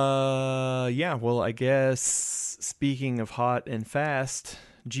 Yeah. Well, I guess speaking of hot and fast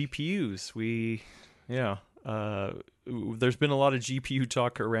GPUs, yeah. There's been a lot of GPU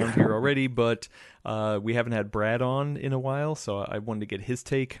talk around here already, but we haven't had Brad on in a while, so I wanted to get his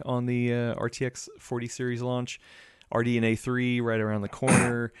take on the RTX 40 series launch. RDNA 3 right around the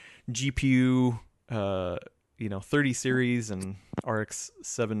corner, GPU, 30 series and RX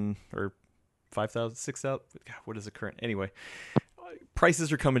 7 or 5,000, 6,000. What is the current? Anyway,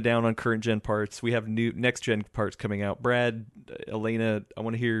 prices are coming down on current gen parts. We have new next gen parts coming out. Brad, Elena, I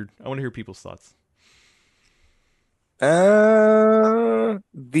want to hear people's thoughts.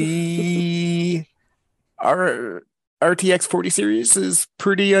 The R RTX 40 series is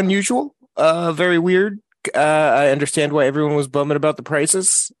pretty unusual. Very weird. I understand why everyone was bumming about the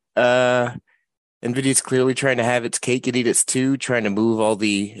prices. NVIDIA's clearly trying to have its cake and eat its too, trying to move all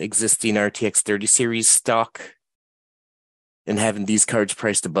the existing RTX 30 series stock and having these cards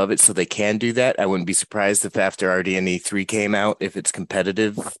priced above it so they can do that. I wouldn't be surprised if after RDNA 3 came out, if it's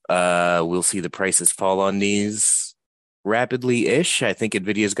competitive, we'll see the prices fall on these rapidly ish. I think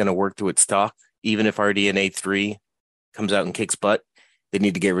NVIDIA is going to work through its stock, even if RDNA 3 comes out and kicks butt. They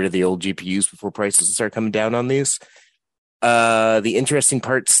need to get rid of the old GPUs before prices start coming down on these. The interesting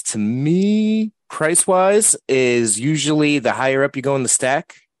parts to me, price wise, is usually the higher up you go in the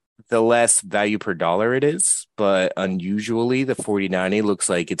stack, the less value per dollar it is. But unusually, the 4090 looks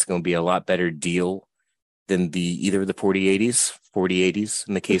like it's going to be a lot better deal than the either of the 4080s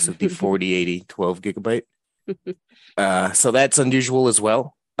in the case of the 4080 12 gigabyte. So that's unusual as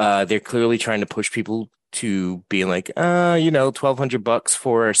well. They're clearly trying to push people to being like, $1,200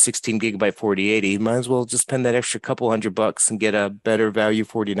 for a 16 gigabyte 4080. Might as well just spend that extra couple $100 and get a better value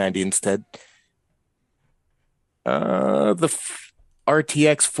 4090 instead. The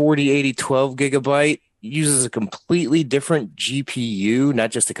RTX 4080 12 gigabyte uses a completely different GPU,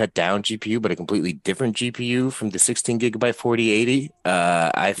 not just a cut down GPU, but a completely different GPU from the 16 gigabyte 4080.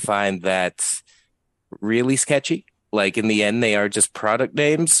 I find that really sketchy. Like in the end, they are just product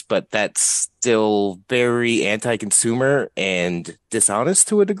names, but that's still very anti-consumer and dishonest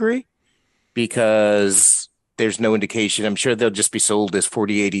to a degree because there's no indication. I'm sure they'll just be sold as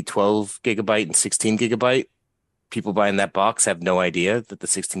 4080 12 gigabyte and 16 gigabyte. People buying that box have no idea that the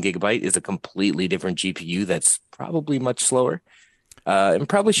 16 gigabyte is a completely different GPU that's probably much slower and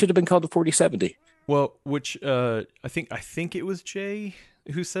probably should have been called the 4070. Well, which I think it was Jay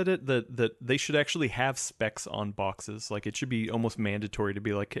who said it that they should actually have specs on boxes. Like it should be almost mandatory to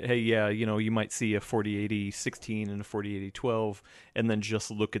be like, hey, yeah, you might see a 4080 16 and a 4080 12, and then just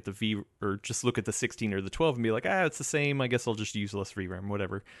look at the V or just look at the 16 or the 12 and be like, it's the same. I guess I'll just use less VRAM,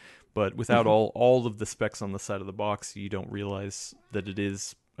 whatever. But without all of the specs on the side of the box, you don't realize that it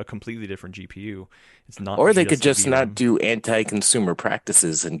is a completely different GPU. It's not Or they could just just not VRAM. do anti-consumer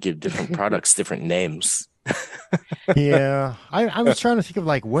practices and give different products different names. Yeah, I was trying to think of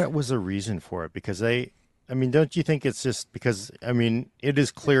like what was the reason for it because don't you think it's just because it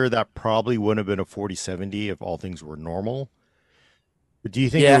is clear that probably wouldn't have been a 4070 if all things were normal. But do you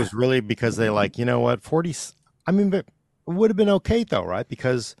think it Yeah, was really because they like, you know what, 40, but it would have been okay though, right?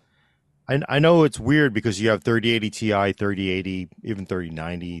 Because I know it's weird because you have 3080 Ti, 3080, even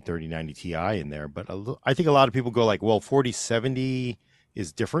 3090 Ti in there, but I think a lot of people go like, well, 4070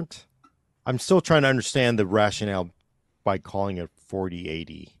 is different. I'm still trying to understand the rationale by calling it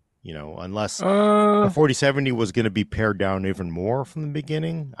 4080. Unless the Uh, 4070 was going to be pared down even more from the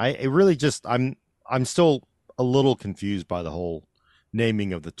beginning. I'm still a little confused by the whole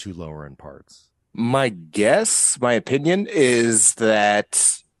naming of the two lower end parts. my opinion is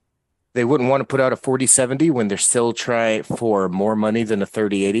that they wouldn't want to put out a 4070 when they're still trying for more money than a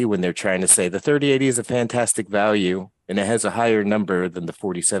 3080 when they're trying to say the 3080 is a fantastic value and it has a higher number than the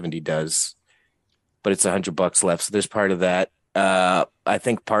 4070 does, but it's $100 left. So there's part of that. I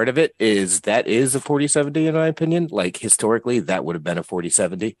think part of it is that is a 4070 in my opinion. Like historically, that would have been a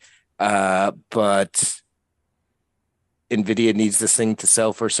 4070. But Nvidia needs this thing to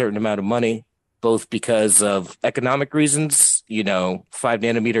sell for a certain amount of money, both because of economic reasons. 5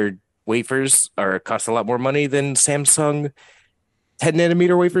 nanometer wafers are cost a lot more money than Samsung 10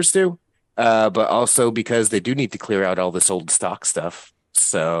 nanometer wafers do. But also because they do need to clear out all this old stock stuff.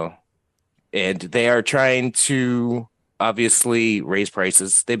 So, and they are trying to obviously raise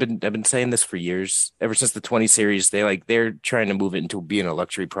prices. I've been saying this for years. Ever since the 20 series, they're trying to move it into being a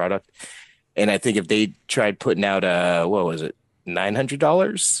luxury product. And I think if they tried putting out what was it,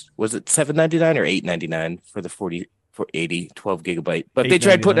 $900? Was it $799 or $899 for the 12 gigabyte? But if they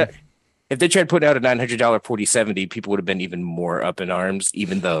tried putting out a $900 4070, people would have been even more up in arms,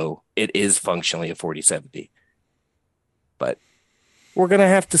 even though it is functionally a 4070. But we're gonna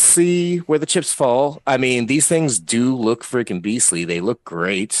have to see where the chips fall. I mean, these things do look freaking beastly. They look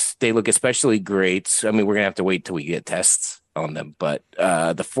great. They look especially great. I mean, we're gonna have to wait till we get tests on them. But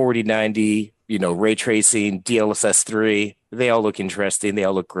the 4090, ray tracing, DLSS 3, they all look interesting. They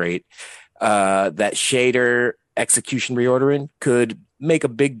all look great. That shader execution reordering could make a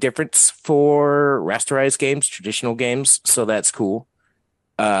big difference for rasterized games, traditional games. So that's cool.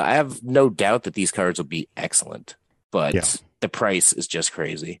 I have no doubt that these cards will be excellent, but the price is just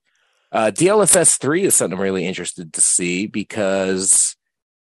crazy. DLSS 3 is something I'm really interested to see because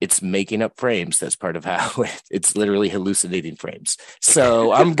it's making up frames. That's part of how it's literally hallucinating frames.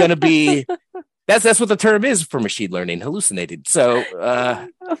 So I'm going to be, that's what the term is for machine learning, hallucinated. So,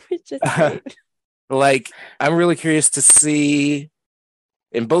 I'm really curious to see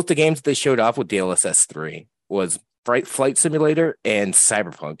in both the games that they showed off with DLSS 3 was Flight Simulator and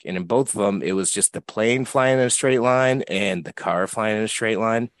Cyberpunk. And in both of them, it was just the plane flying in a straight line and the car flying in a straight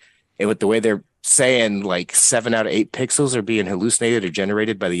line. And with the way they're saying 7 out of 8 pixels are being hallucinated or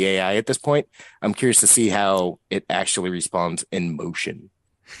generated by the AI at this point, I'm curious to see how it actually responds in motion.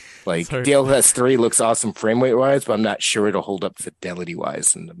 DLSS 3 looks awesome frame rate wise, but I'm not sure it'll hold up fidelity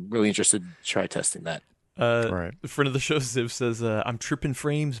wise. And I'm really interested to try testing that. Right. The friend of the show, Ziv, says, I'm tripping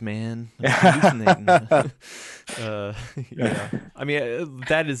frames, man. I'm hallucinating. Yeah. I mean,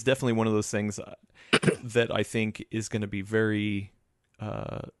 that is definitely one of those things that I think is going to be very...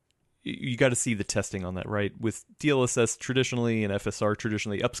 you got to see the testing on that, right? With DLSS traditionally and FSR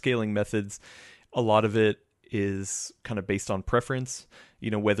traditionally, upscaling methods, a lot of it is kind of based on preference,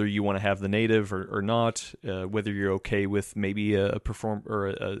 whether you want to have the native or not, whether you're okay with maybe a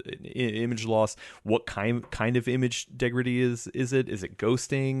image loss, what kind of image degradation is it? Is it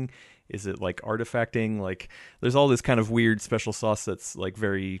ghosting? Is it artifacting? There's all this kind of weird special sauce that's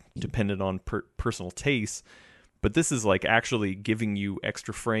very dependent on personal taste. But this is actually giving you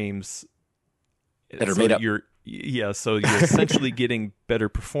extra frames that are made up. So you're essentially getting better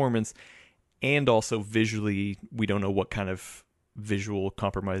performance. And also visually, we don't know what kind of visual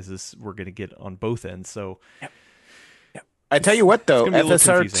compromises we're going to get on both ends. So, yep. I tell you what, though,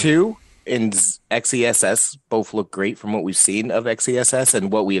 FSR2 and XESS both look great from what we've seen of XESS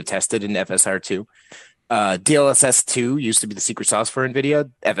and what we have tested in FSR2. DLSS2 used to be the secret sauce for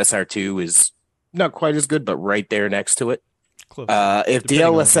NVIDIA. FSR2 is not quite as good, but right there next to it. Close. If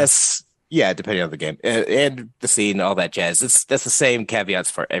DLSS... Yeah, depending on the game and the scene, all that jazz. That's the same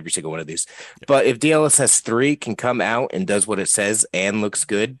caveats for every single one of these. Yep. But if DLSS 3 can come out and does what it says and looks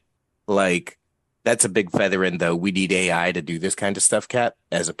good, that's a big feather in the we need AI to do this kind of stuff, Cap,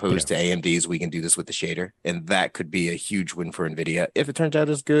 as opposed to AMD's we can do this with the shader. And that could be a huge win for NVIDIA if it turns out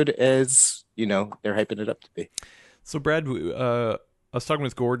as good as, they're hyping it up to be. So, Brad, I was talking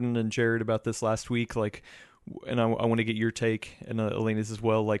with Gordon and Jared about this last week, and I want to get your take and Elena's as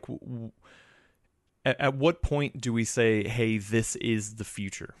well. At what point do we say, hey, this is the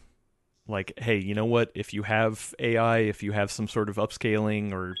future? Hey, you know what? If you have AI, if you have some sort of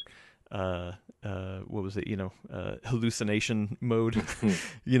upscaling or what was it? Hallucination mode.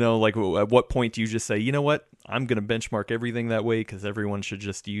 At what point do you just say, you know what? I'm going to benchmark everything that way because everyone should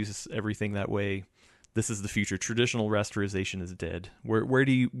just use everything that way. This is the future. Traditional rasterization is dead. Where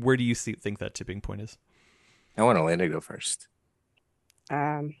do you think that tipping point is? I want Elena to go first.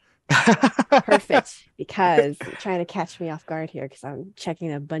 Perfect, because you're trying to catch me off guard here because I'm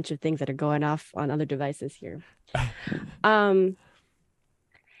checking a bunch of things that are going off on other devices here. Um,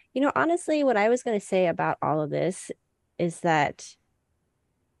 honestly, what I was going to say about all of this is that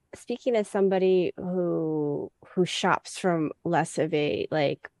speaking as somebody who shops from less of a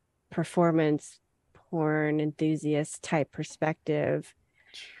like performance porn enthusiast type perspective,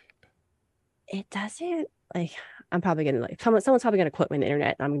 it doesn't like I'm probably gonna like someone's probably gonna quote me on the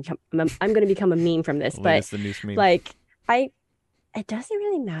internet. I'm gonna become a meme from this, The but latest the news meme. like I it doesn't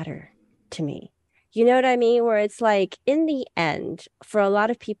really matter to me. You know what I mean? Where it's like in the end, for a lot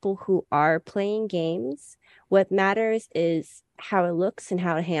of people who are playing games, what matters is how it looks and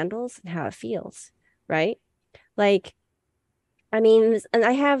how it handles and how it feels, right? Like I mean, and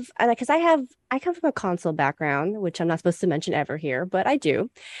because I come from a console background, which I'm not supposed to mention ever here, but I do.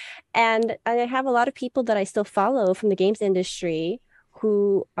 And I have a lot of people that I still follow from the games industry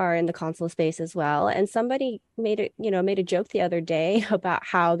who are in the console space as well. And somebody made a joke the other day about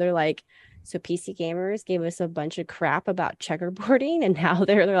how they're like, so PC gamers gave us a bunch of crap about checkerboarding, and now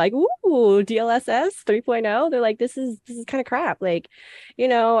they're like, ooh, DLSS 3.0. They're like, this is kind of crap. Like,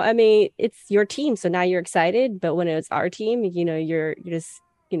 I mean, it's your team, so now you're excited, but when it's our team, you're just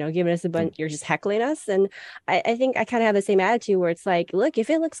giving us a bunch, you're just heckling us. And I think I kind of have the same attitude where it's like, look, if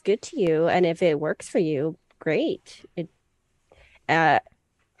it looks good to you and if it works for you, great. Uh,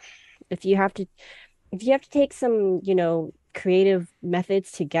 if you have to, if you have to take some, creative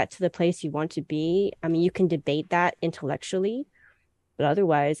methods to get to the place you want to be, I mean, you can debate that intellectually, but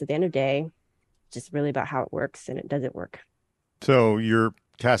otherwise, at the end of the day, it's just really about how it works and it doesn't work. So you're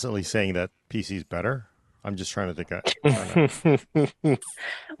tacitly saying that PC is better? I'm just trying to think. I'm trying to.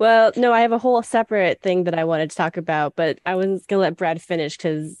 Well, no, I have a whole separate thing that I wanted to talk about, but I was gonna let Brad finish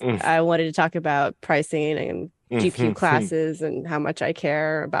because I wanted to talk about pricing and GPU classes and how much I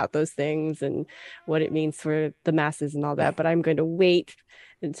care about those things and what it means for the masses and all that. But I'm going to wait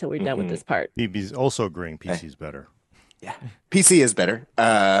until we're done with this part. BB's also agreeing PC is better. Yeah, PC is better.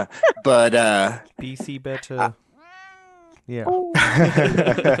 But PC better. Yeah. Oh,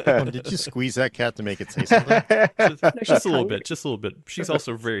 did you squeeze that cat to make it say something? Just a little bit. Just a little bit. She's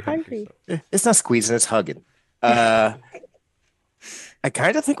also very hungry. So. It's not squeezing, it's hugging. I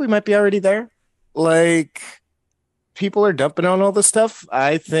kind of think we might be already there. Like, people are dumping on all this stuff.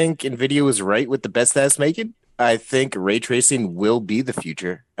 I think NVIDIA was right with the bets that it's making. I think ray tracing will be the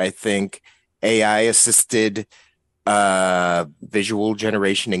future. I think AI assisted visual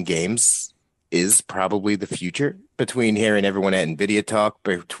generation in games is probably the future. Between hearing everyone at NVIDIA talk,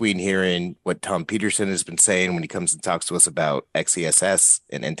 between hearing what Tom Peterson has been saying when he comes and talks to us about XeSS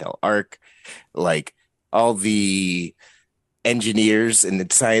and Intel Arc, like all the engineers and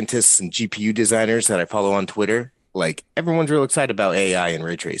the scientists and GPU designers that I follow on Twitter, like everyone's real excited about AI and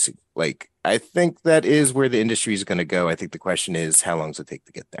ray tracing. Like, I think that is where the industry is going to go. I think the question is, how long does it take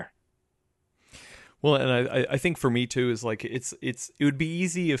to get there? Well, and I think for me too is like it would be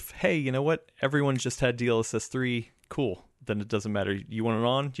easy if, hey, you know what, everyone just had DLSS 3, cool, then it doesn't matter. You want it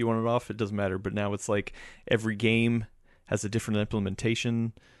on, do you want it off, it doesn't matter. But now it's like every game has a different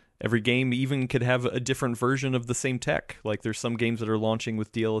implementation. Every game even could have a different version of the same tech. Like there's some games that are launching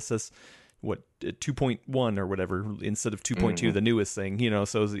with DLSS 2.1 or whatever instead of 2.2, the newest thing,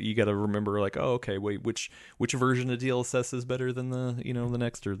 so you got to remember like, oh, okay, wait, which version of DLSS is better than the the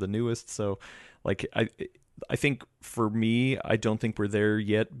next or the newest. So like I think for me, I don't think we're there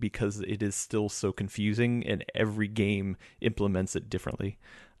yet because it is still so confusing and every game implements it differently.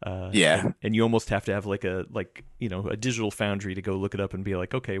 And you almost have to have like a digital foundry to go look it up and be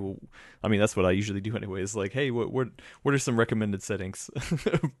like, okay, well, I mean, that's what I usually do anyway, is like, hey, what are some recommended settings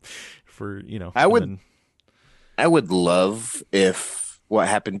for I would love if what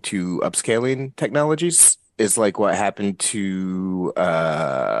happened to upscaling technologies is like what happened to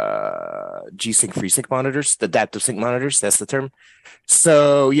G-Sync FreeSync monitors, the adaptive sync monitors, that's the term.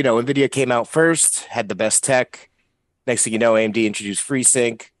 So, NVIDIA came out first, had the best tech. Next thing you know, AMD introduced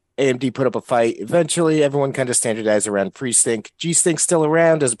FreeSync. AMD put up a fight. Eventually, everyone kind of standardized around FreeSync. G-Sync's still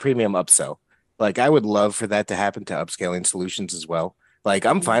around as a premium upsell. Like, I would love for that to happen to upscaling solutions as well. Like,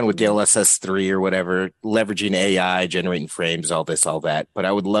 I'm fine with DLSS 3 or whatever, leveraging AI, generating frames, all this, all that. But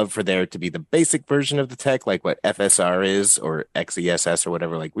I would love for there to be the basic version of the tech, like what FSR is or XeSS or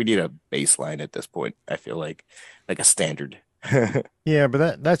whatever. Like, we need a baseline at this point, I feel like a standard. Yeah,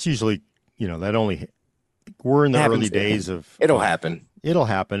 but that's usually, that only, we're in the early days of. It'll happen. It'll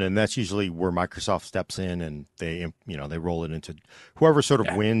happen, and that's usually where Microsoft steps in and they roll it into whoever sort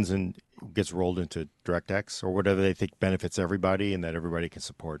of wins and gets rolled into DirectX or whatever they think benefits everybody and that everybody can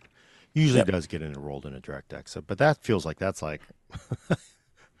support. Usually does get rolled into DirectX, but that feels like that's like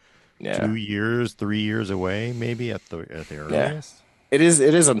Yeah. 2 years, 3 years away, maybe at the Yeah. earliest. It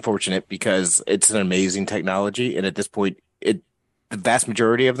is unfortunate because it's an amazing technology, and at this point, the vast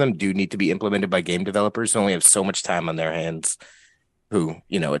majority of them do need to be implemented by game developers who only have so much time on their hands, who,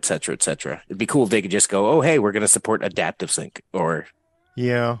 et cetera, et cetera. It'd be cool if they could just go, oh, hey, we're going to support adaptive sync or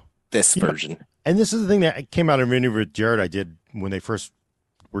Yeah, this you know, version. and this is the thing that came out of an interview with Jared I did when they first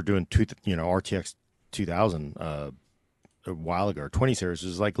were doing RTX 2000 a while ago, or 20 series.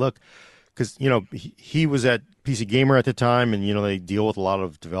 Is like, look, because he was at PC Gamer at the time, and they deal with a lot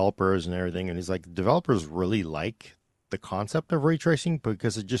of developers and everything, and he's like, developers really like the concept of ray tracing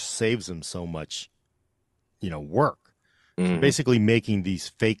because it just saves them so much work. So Hmm. basically making these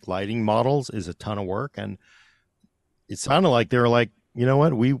fake lighting models is a ton of work, and it sounded like they were like, you know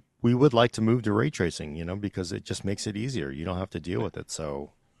what, we would like to move to ray tracing, because it just makes it easier. You don't have to deal with it.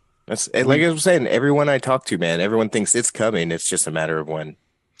 So That's like we I was saying, everyone I talk to, man, everyone thinks it's coming. It's just a matter of when.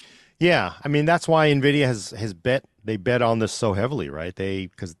 Yeah, I mean that's why Nvidia has bet on this so heavily, right?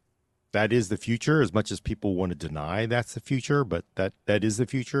 Because that is the future. As much as people want to deny that's the future, but that is the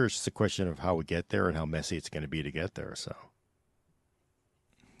future. It's just a question of how we get there and how messy it's going to be to get there. So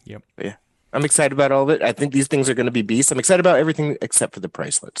Yep. But yeah, I'm excited about all of it. I think these things are going to be beasts. I'm excited about everything except for the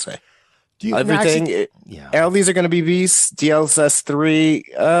price, let's say. do you no, Everything, actually? Yeah, all these are going to be beasts. DLSS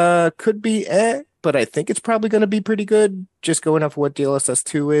 3 could be but I think it's probably going to be pretty good just going off what DLSS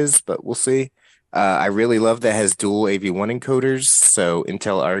 2 is, but we'll see. I really love that it has dual AV1 encoders, so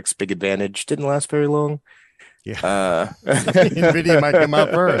Intel RX big advantage didn't last very long. yeah. Uh, Nvidia might come out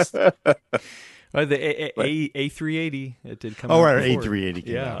first. The but A380, it did come Oh, out right, before. A380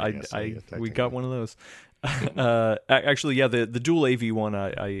 came Yeah, out. I guess. I we Technically. got one of those. Actually, yeah, the dual AV one,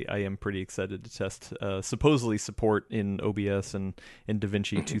 I am pretty excited to test. Supposedly support in OBS and in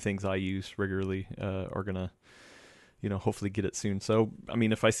DaVinci, two things I use regularly, are gonna hopefully get it soon. So I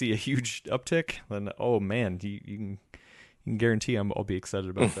mean, if I see a huge uptick, then oh man, you can guarantee I'll be excited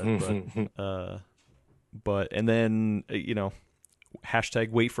about that. But and then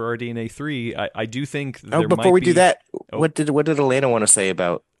hashtag wait for RDNA 3. I do think oh, there before might we do be. that, Oh, what did Elena want to say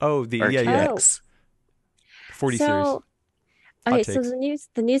about the yeah, yeah, Oh, RTX? 40 series. so Hot okay, so takes.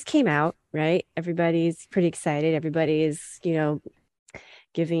 the news came out, right? Everybody's pretty excited. Everybody's,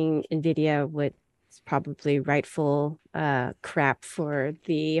 giving Nvidia what's probably rightful crap for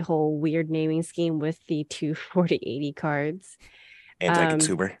the whole weird naming scheme with the two 4080 cards. Um,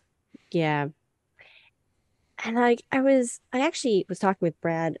 Anti-consumer. yeah. And I actually was talking with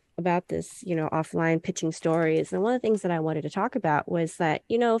Brad about this, offline pitching stories. And one of the things that I wanted to talk about was that,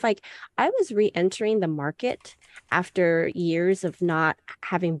 if I was re-entering the market after years of not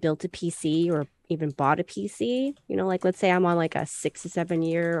having built a PC or even bought a PC, like let's say I'm on like a 6 to 7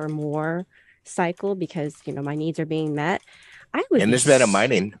 year or more cycle because, my needs are being met. I would And be there's been a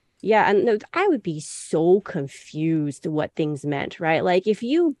mining. Yeah, and no, I would be so confused what things meant, right? Like if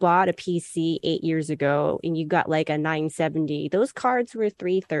you bought a PC 8 years ago and you got like a 970, those cards were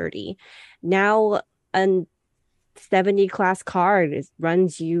 330. Now a 70 class card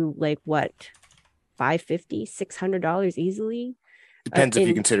runs you like what, 550, $600 easily? Depends if you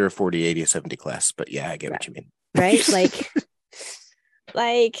In consider a 4080 a 70 class, but yeah, I get what you mean. right?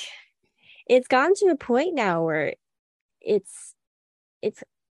 Like it's gotten to a point now where it's it's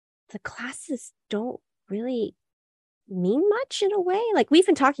the classes don't really mean much in a way. Like we've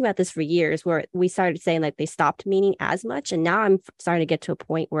been talking about this for years where we started saying like they stopped meaning as much. And now I'm starting to get to a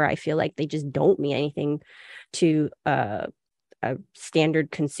point where I feel like they just don't mean anything to a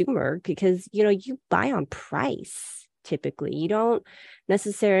standard consumer because, you buy on price typically. You don't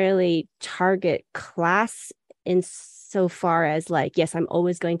necessarily target class in so far as like, yes, I'm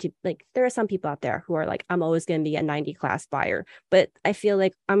always going to like, there are some people out there who are like, I'm always going to be a 90 class buyer. But I feel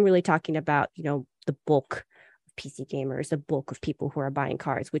like I'm really talking about, the bulk of PC gamers, the bulk of people who are buying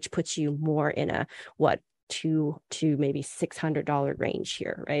cards, which puts you more in a what, two to maybe $600 range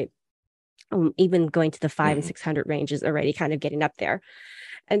here, right? Even going to the five and Mhm. 600 range is already kind of getting up there.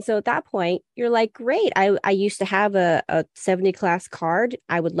 And so at that point, you're like, great. I used to have a 70 class card.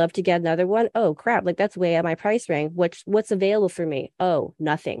 I would love to get another one. Oh crap, like that's way at my price range. What's available for me? Oh,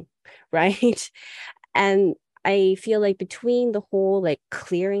 nothing. Right. And I feel like between the whole like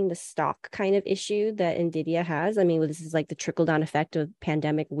clearing the stock kind of issue that Nvidia has, I mean, this is like the trickle down effect of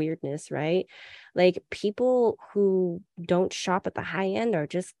pandemic weirdness, right? Like people who don't shop at the high end are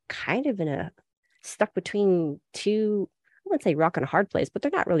just kind of in a stuck between two, I wouldn't say rock and a hard place, but they're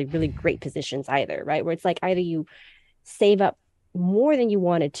not really, really great positions either, right? Where it's like either you save up more than you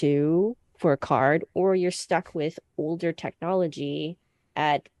wanted to for a card, or you're stuck with older technology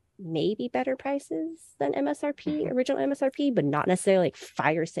at maybe better prices than MSRP, original MSRP, but not necessarily like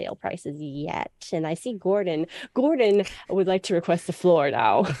fire sale prices yet. And I see Gordon. Gordon would like to request the floor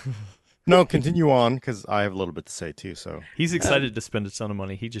now. No, continue on because I have a little bit to say too. So He's excited to spend a ton of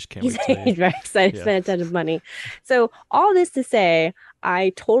money. He just can't He's wait to. very excited to Yeah. spend a ton of money. So all this to say,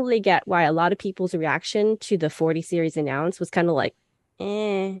 I totally get why a lot of people's reaction to the 40 series announced was kind of like,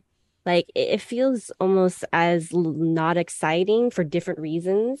 eh. Like it feels almost as not exciting for different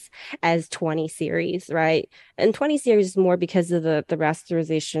reasons as 20 series, right? And 20 series is more because of the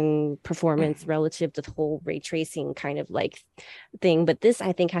rasterization performance relative to the whole ray tracing kind of like thing. But this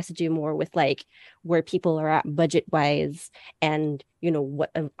I think has to do more with like where people are at budget wise and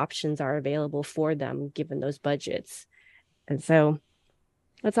what options are available for them given those budgets. And so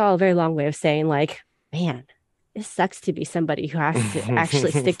that's all a very long way of saying like, man, it sucks to be somebody who has to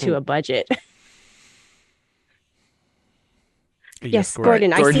actually stick to a budget. Yes,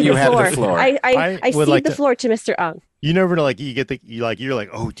 Gordon, I Gordon, see you the have floor. the floor. I would cede like the to- floor to Mr. Ung. you never know, like you get you're like,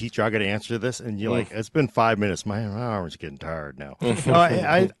 oh, teacher, I got to answer this, and you're like, it's been 5 minutes. My arm's getting tired now. No,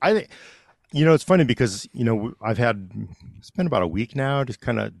 I it's funny because it's been about a week now to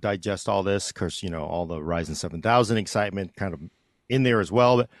kind of digest all this. Of course, all the Ryzen 7000 excitement kind of in there as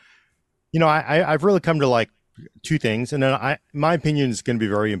well. But I've really come to like two things, and then my opinion is going to be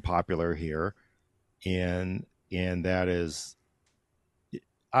very unpopular here, and that is,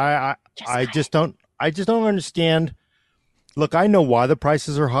 I just don't understand. Look, I know why the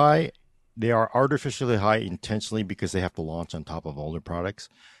prices are high. They are artificially high intentionally because they have to launch on top of older products.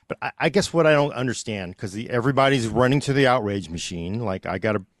 But I guess what I don't understand, because everybody's running to the outrage machine. Like I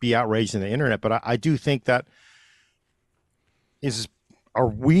got to be outraged in the internet, but I do think that are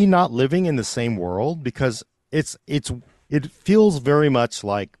we not living in the same world? Because it feels very much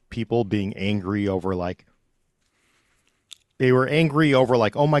like people being angry over like they were angry over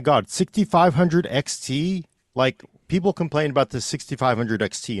like, oh my God, 6500 XT. Like people complain about the 6500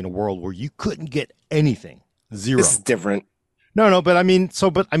 XT in a world where you couldn't get anything. Zero. This is different. No, but I mean,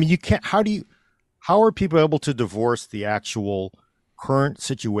 you can't, how are people able to divorce the actual current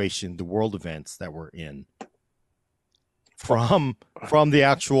situation, the world events that we're in from the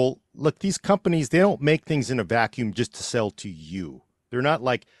actual, look, these companies, they don't make things in a vacuum just to sell to you. They're not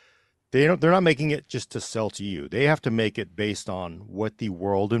like, they're not making it just to sell to you. They have to make it based on what the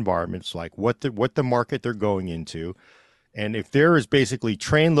world environment's like, what the market they're going into. And if there is basically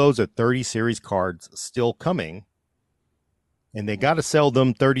train loads of 30 series cards still coming, and they got to sell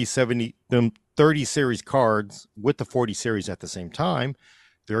them 30 series cards with the 40 series at the same time,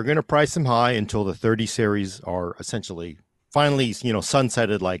 they're going to price them high until the 30 series are essentially finally,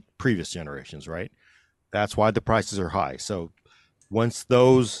 sunsetted like previous generations, right? That's why the prices are high. So once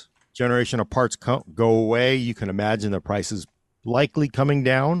those generation of parts go away, you can imagine the prices likely coming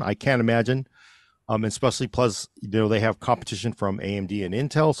down. I can't imagine, especially plus, they have competition from AMD and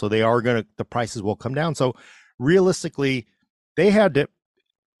Intel, so the prices will come down. So realistically, they had to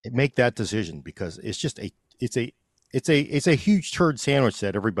make that decision because it's a huge turd sandwich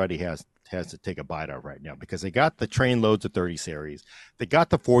that everybody has to take a bite of right now, because they got the train loads of 30 series, they got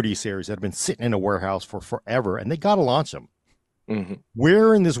the 40 series that have been sitting in a warehouse for forever, and they got to launch them. Mm-hmm.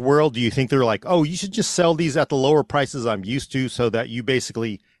 Where in this world do you think they're like, oh, you should just sell these at the lower prices I'm used to, so that you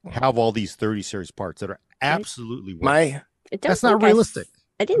basically have all these 30 series parts that are absolutely that's not realistic.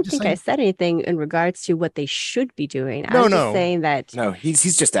 I didn't think I said anything in regards to what they should be doing. I'm just saying that. No, he's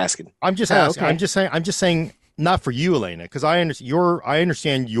just asking. I'm just asking. Okay. I'm just saying, not for you, Elena, because I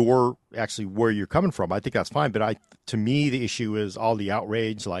understand your actually where you're coming from. I think that's fine. But to me, the issue is all the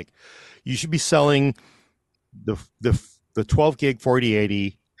outrage. Like, you should be selling the 12 gig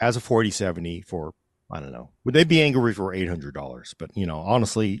 4080 as a 4070 for, I don't know. Would they be angry for $800? But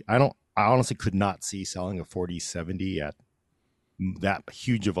honestly, I honestly could not see selling a 4070 at that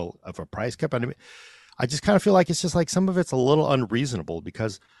huge of a price cap. I mean, I just kind of feel like it's just like some of it's a little unreasonable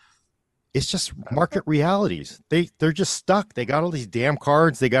because it's just market realities. They're just stuck. They got all these damn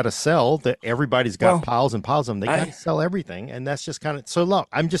cards they got to sell that everybody's got piles and piles of them. They got to sell everything. And that's just kind of, so look,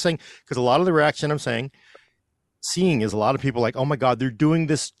 I'm just saying, because a lot of the reaction I'm seeing is a lot of people like, oh my God, they're doing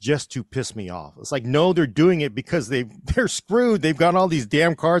this just to piss me off. It's like, no, they're doing it because they're screwed. They've got all these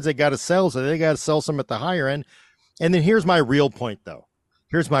damn cards they got to sell. So they got to sell some at the higher end. And then here's my real point, though.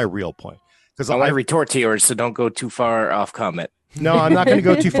 Here's my real point. Because I want to retort to yours, so don't go too far off comment. No, I'm not going to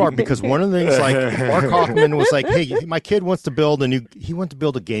go too far, because one of the things, like Mark Hoffman was like, hey, my kid wants to build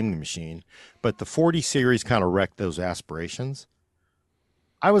a gaming machine, but the 40 series kind of wrecked those aspirations.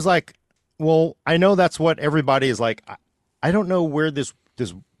 I was like, well, I know that's what everybody is like. I don't know where this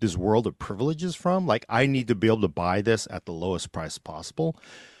world of privilege is from. Like, I need to be able to buy this at the lowest price possible.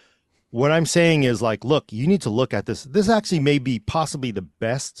 what I'm saying is like, look, you need to look at this. This actually may be possibly the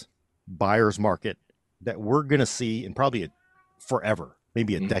best buyer's market that we're going to see in probably forever,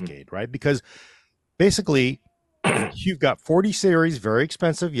 maybe a decade, right? Because basically you've got 40 series, very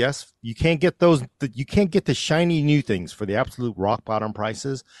expensive. Yes, you can't get those. You can't get the shiny new things for the absolute rock bottom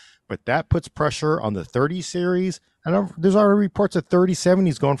prices, but that puts pressure on the 30 series. And there's already reports of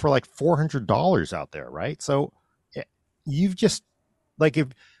 3070s going for like $400 out there, right? So you've just like if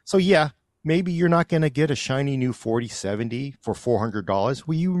so, yeah, maybe you're not going to get a shiny new 4070 for $400.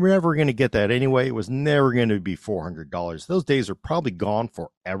 Well, you were never going to get that anyway. It was never going to be $400. Those days are probably gone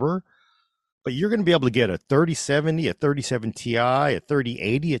forever. But you're going to be able to get a 3070, a 37 Ti, a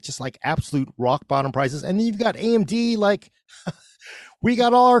 3080 at just like absolute rock bottom prices. And then you've got AMD, like we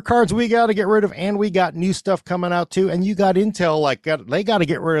got all our cards we got to get rid of, and we got new stuff coming out too. And you got Intel, like they got to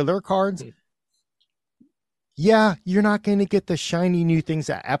get rid of their cards. Yeah, you're not going to get the shiny new things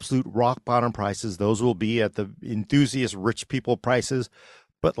at absolute rock bottom prices. Those will be at the enthusiast rich people prices.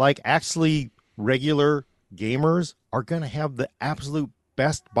 But like actually regular gamers are going to have the absolute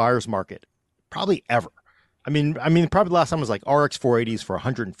best buyer's market probably ever. I mean, probably the last time was like RX 480s for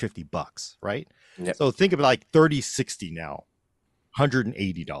 $150, right? Yep. So think of it like 3060 now,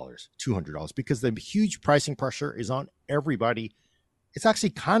 $180, $200, because the huge pricing pressure is on everybody. It's actually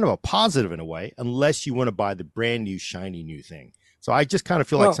kind of a positive in a way, unless you want to buy the brand new shiny new thing. So I just kind of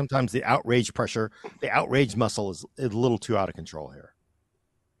feel like sometimes the outrage pressure, the outrage muscle is a little too out of control here.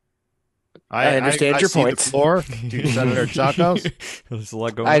 I understand your point. Floor to Senator Chacos. There's a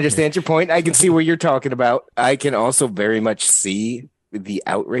lot going on. I understand your point. I can see what you're talking about. I can also very much see the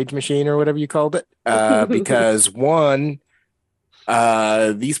outrage machine or whatever you called it, because one,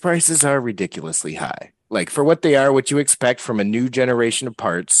 these prices are ridiculously high. Like for what they are, what you expect from a new generation of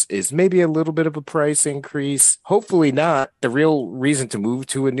parts is maybe a little bit of a price increase. Hopefully not. The real reason to move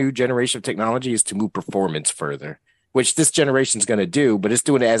to a new generation of technology is to move performance further, which this generation is going to do, but it's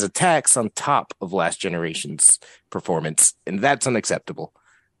doing it as a tax on top of last generation's performance. And that's unacceptable.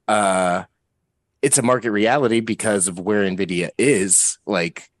 It's a market reality because of where NVIDIA is.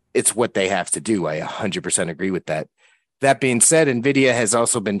 Like it's what they have to do. I 100% agree with that. That being said, NVIDIA has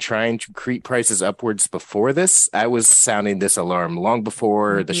also been trying to creep prices upwards before this. I was sounding this alarm long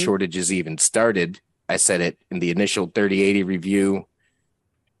before the shortages even started. I said it in the initial 3080 review,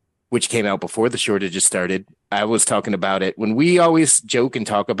 which came out before the shortages started. I was talking about it when we always joke and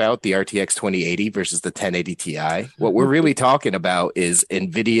talk about the RTX 2080 versus the 1080 Ti. What we're really talking about is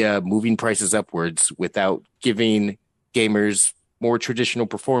NVIDIA moving prices upwards without giving gamers more traditional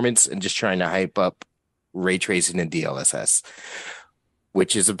performance and just trying to hype up ray tracing and DLSS,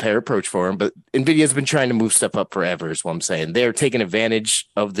 which is a fair approach for them. But NVIDIA has been trying to move stuff up forever, is what I'm saying. They're taking advantage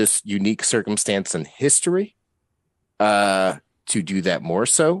of this unique circumstance in history to do that more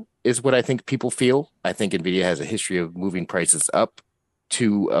so, is what I think people feel. I think NVIDIA has a history of moving prices up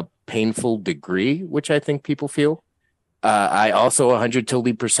to a painful degree, which I think people feel. I also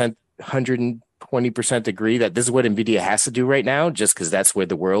 120% agree that this is what NVIDIA has to do right now, just because that's where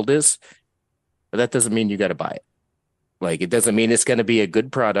the world is. But that doesn't mean you got to buy it. Like, it doesn't mean it's going to be a good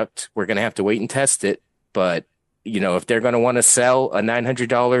product. We're going to have to wait and test it. But, you know, if they're going to want to sell a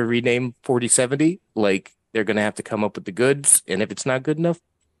 $900 rename 4070, like, they're going to have to come up with the goods. And if it's not good enough,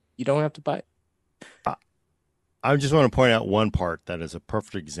 you don't have to buy it. I just want to point out one part that is a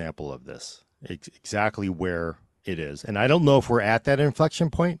perfect example of this, exactly where it is. And I don't know if we're at that inflection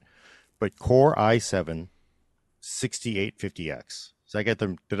point, but Core i7 6850X.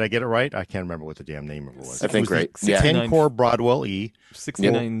 Did I get it right? I can't remember what the damn name of it was. I think right. 10 core Broadwell E.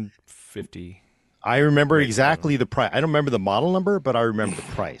 6950. I remember exactly the price. I don't remember the model number, but I remember the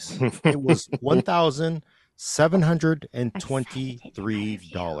price. It was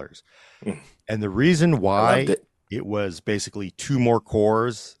 $1,723. And the reason why it was basically 2 more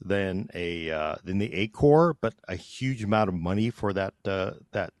cores than the 8 core, but a huge amount of money for that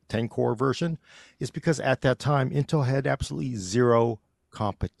 10 core version, is because at that time Intel had absolutely zero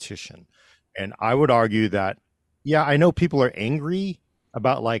competition. And I would argue that, yeah, I know people are angry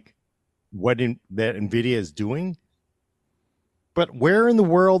about like what that NVIDIA is doing, but where in the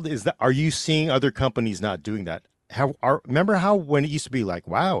world are you seeing other companies not doing that? Remember how when it used to be like,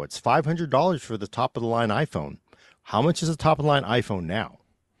 wow, it's $500 for the top of the line iPhone. How much is a top of the line iPhone now?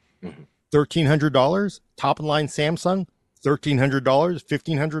 $1,300. Top of the line Samsung, $1,300,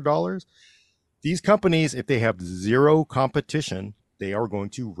 $1,500. These companies, if they have zero competition, they are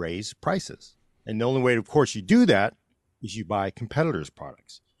going to raise prices. And the only way, of course, you do that is you buy competitors'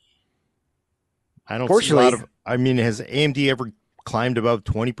 products. I don't see a lot of. I mean, has AMD ever climbed above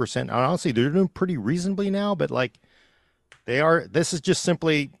 20%? Honestly, they're doing pretty reasonably now, but like this is just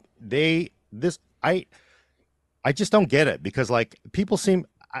simply I just don't get it because like people seem.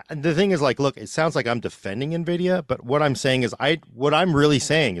 The thing is like, look, it sounds like I'm defending Nvidia, but what I'm saying is what I'm really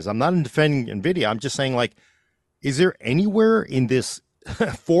saying is I'm not defending Nvidia. I'm just saying like, is there anywhere in this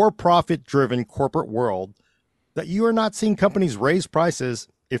for-profit driven corporate world that you are not seeing companies raise prices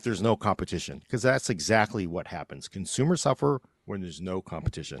if there's no competition? Because that's exactly what happens. Consumers suffer when there's no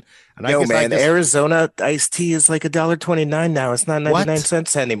competition. And Yo, man, Arizona iced tea is like $1.29 now. It's not 99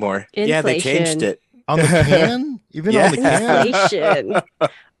 cents anymore. Yeah, they changed Inflation. it. On the can? Even Yeah. on the can? Inflation.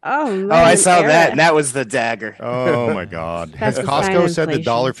 Oh man. Oh, I saw Eric. that, and that was the dagger. Oh my God. Has That's the sign Costco of said the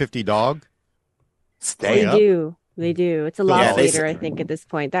inflation. $1.50 dog? Stay They up. do. They do. It's a Yeah, loss they leader, I think, at this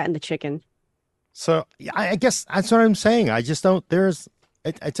point. That and the chicken. So yeah, I guess that's what I'm saying. I just don't.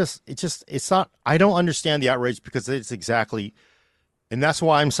 It's not. I don't understand the outrage because it's exactly, and that's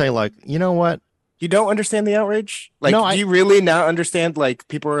why I'm saying like, you know what? You don't understand the outrage? Like, No, do you really not understand? Like,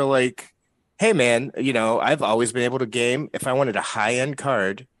 people are like, hey, man, I've always been able to game. If I wanted a high-end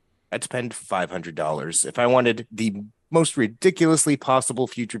card, I'd spend $500. If I wanted the most ridiculously possible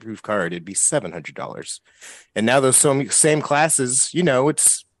future-proof card, it'd be $700. And now those same classes,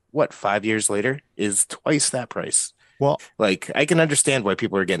 it's what, 5 years later, is twice that price. Well, like, I can understand why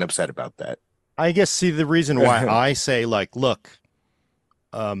people are getting upset about that. I guess see the reason why I say like, look,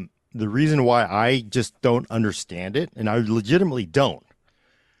 the reason why I just don't understand it, and I legitimately don't,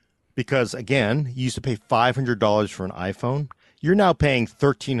 because again, you used to pay $500 for an iPhone. You're now paying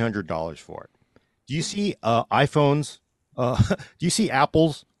 $1,300 for it. Do you see iPhones? Do you see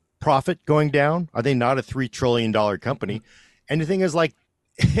Apple's profit going down? Are they not a $3 trillion company? And the thing is, like,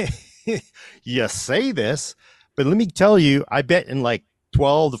 you say this, but let me tell you, I bet in like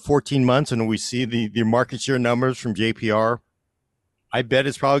 12 to 14 months, and we see the market share numbers from JPR, I bet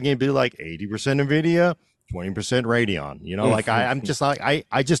it's probably going to be like 80% NVIDIA, 20% Radeon. Like I'm just like,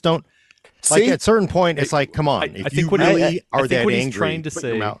 I just don't. Like at a certain point, it's like, come on. If you really are that angry,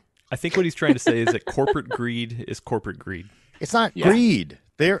 I think what he's trying to say is that corporate greed is corporate greed. It's not greed.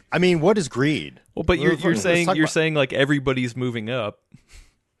 I mean, what is greed? Well, but you're saying like everybody's moving up.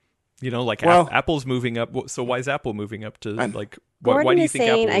 Like Apple's moving up. So why is Apple moving up to like? Why do you think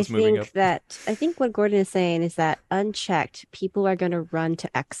Apple is moving up? I think what Gordon is saying is that unchecked, people are going to run to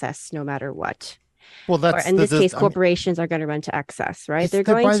excess no matter what. Well, or in this case, corporations are going to run to excess, right? They're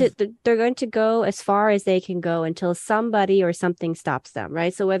going to go as far as they can go until somebody or something stops them,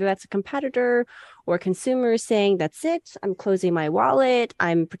 right? So whether that's a competitor or consumers saying, that's it, I'm closing my wallet,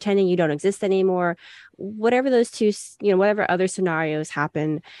 I'm pretending you don't exist anymore, whatever those two, whatever other scenarios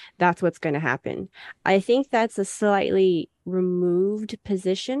happen, that's what's going to happen. I think that's a slightly removed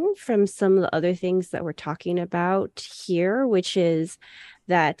position from some of the other things that we're talking about here, which is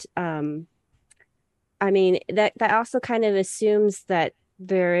that, that also kind of assumes that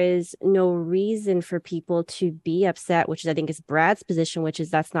there is no reason for people to be upset, which I think is Brad's position, which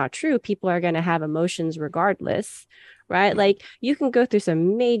is that's not true. People are going to have emotions regardless, right? Like you can go through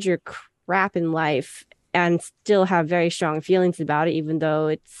some major crap in life and still have very strong feelings about it, even though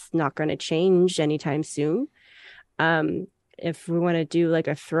it's not going to change anytime soon. If we want to do like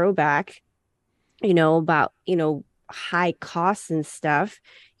a throwback, about, high costs and stuff,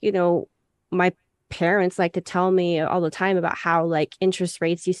 my parents like to tell me all the time about how like interest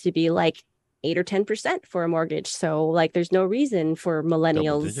rates used to be like 8 or 10% for a mortgage. So like there's no reason for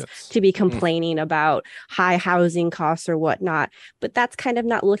millennials to be complaining about high housing costs or whatnot. But that's kind of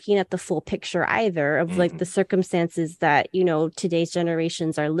not looking at the full picture either of like the circumstances that, today's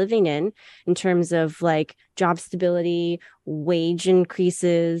generations are living in terms of like job stability, wage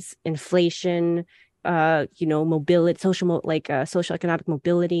increases, inflation, mobility, social economic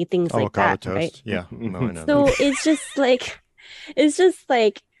mobility, things like that, toast. Right? Yeah. No, I know. So it's just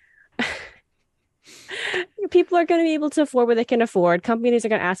like people are going to be able to afford what they can afford. Companies are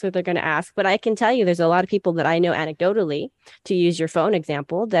going to ask what they're going to ask. But I can tell you, there's a lot of people that I know anecdotally, to use your phone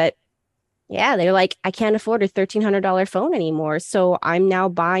example, that they're like, I can't afford a $1,300 phone anymore. So I'm now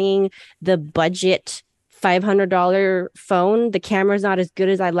buying the budget $500 phone. The camera's not as good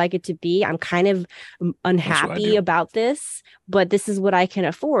as I'd like it to be. I'm kind of unhappy about this, but this is what I can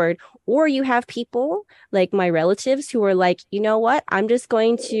afford. Or you have people like my relatives who are like, you know what? I'm just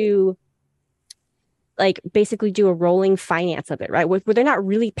going to like basically do a rolling finance of it, right? Where they're not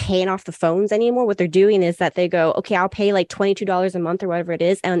really paying off the phones anymore. What they're doing is that they go, okay, I'll pay like $22 a month or whatever it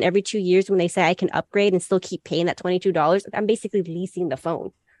is. And every 2 years when they say I can upgrade and still keep paying that $22, I'm basically leasing the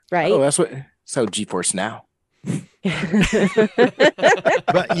phone, right? Oh, that's how GeForce Now. But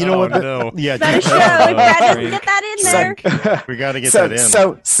you know Oh, what? no. Yeah, Not a show. Oh, Brad doesn't Frank. get that in So, there. we got to get so,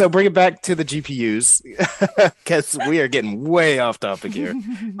 that in. so bring it back to the GPUs because we are getting way off topic here.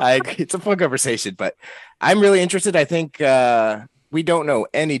 It's a fun conversation, but I'm really interested. I think we don't know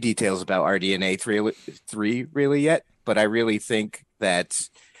any details about RDNA 3 really yet, but I really think that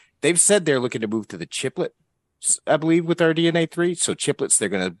they've said they're looking to move to the chiplet, I believe, with RDNA 3. So chiplets, they're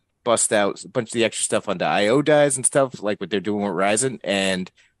going to bust out a bunch of the extra stuff onto IO dies and stuff like what they're doing with Ryzen. And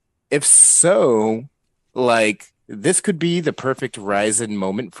if so, like this could be the perfect Ryzen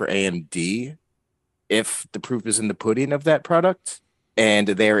moment for AMD if the proof is in the pudding of that product and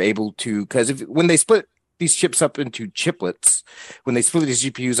they're able to, because when they split these chips up into chiplets, when they split these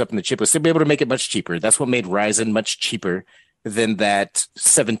GPUs up into chiplets, they'll be able to make it much cheaper. That's what made Ryzen much cheaper than that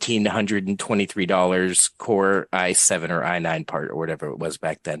 $1,723 Core i7 or i9 part or whatever it was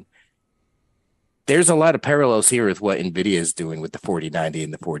back then. There's a lot of parallels here with what NVIDIA is doing with the 4090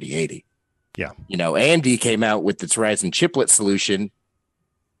 and the 4080. Yeah. You know, AMD came out with its Ryzen chiplet solution,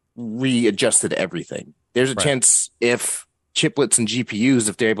 readjusted everything. There's a chance if chiplets and GPUs,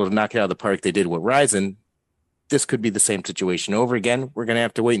 if they're able to knock it out of the park they did with Ryzen, this could be the same situation over again. We're going to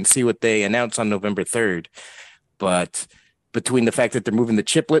have to wait and see what they announce on November 3rd. But between the fact that they're moving the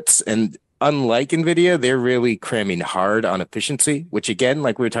chiplets and unlike NVIDIA, they're really cramming hard on efficiency, which again,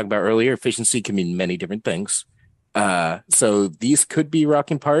 like we were talking about earlier, efficiency can mean many different things. So these could be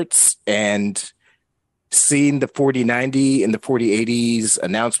rocking parts, and seeing the 4090 and the 4080s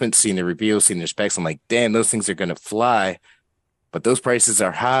announcements, seeing the reveals, seeing their specs, I'm like, damn, those things are going to fly. But those prices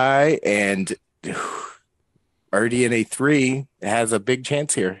are high, and RDNA 3 has a big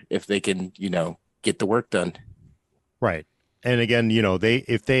chance here if they can, get the work done. Right. And again,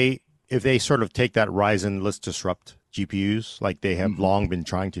 if they sort of take that Ryzen, let's disrupt GPUs like they have long been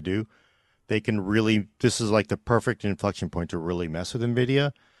trying to do, they can really, this is like the perfect inflection point to really mess with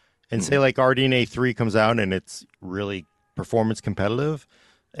NVIDIA and say like RDNA 3 comes out and it's really performance competitive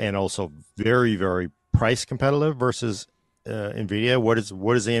and also very, very price competitive versus NVIDIA. What does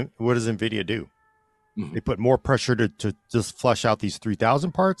NVIDIA do? They put more pressure to just flush out these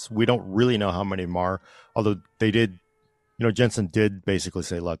 3,000 parts. We don't really know how many of them are, although they did, Jensen did basically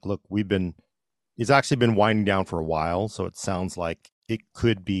say, look, it's actually been winding down for a while. So it sounds like it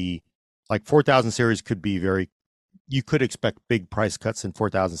could be like 4,000 series could be you could expect big price cuts in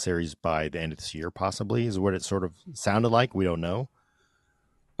 4,000 series by the end of this year, possibly is what it sort of sounded like. We don't know,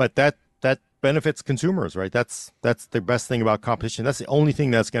 but that benefits consumers, right? That's the best thing about competition. That's the only thing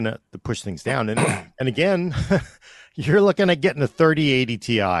that's going to push things down. And again, you're looking at getting a 3080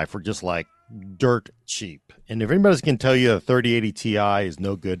 Ti for just like dirt cheap. And if anybody can tell you a 3080 Ti is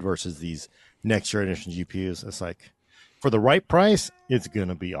no good versus these next generation GPUs, it's like for the right price, it's going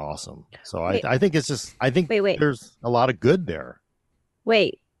to be awesome. So I think it's just, wait. There's a lot of good there.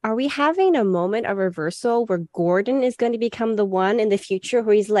 Wait, are we having a moment of reversal where Gordon is going to become the one in the future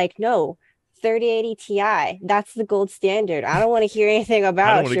where he's like, no, 3080 Ti, that's the gold standard. I don't want to hear anything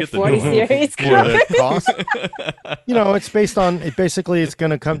about your 40 series. It's based on it. Basically, it's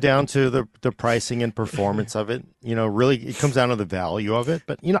going to come down to the pricing and performance of it. Really, it comes down to the value of it.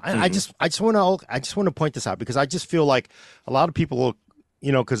 But I just want to point this out because I just feel like a lot of people will,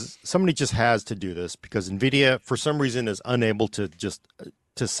 because somebody just has to do this because NVIDIA for some reason is unable to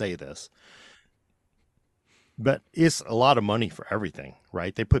say this. But it's a lot of money for everything,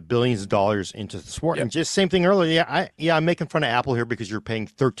 right? They put billions of dollars into the sport. Yep. And just same thing earlier. I'm making fun of Apple here because you're paying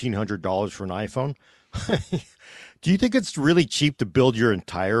 $1,300 for an iPhone. Do you think it's really cheap to build your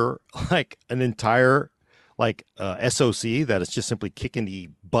entire SoC that is just simply kicking the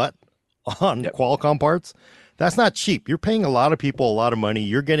butt on Qualcomm parts? That's not cheap. You're paying a lot of people a lot of money.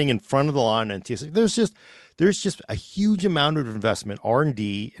 You're getting in front of the line, and there's just a huge amount of investment,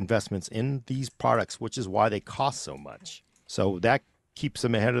 R&D investments in these products, which is why they cost so much. So that keeps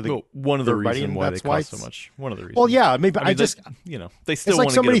them ahead of the one of the reasons why they cost so much. One of the reasons. Well, yeah, maybe they still. It's like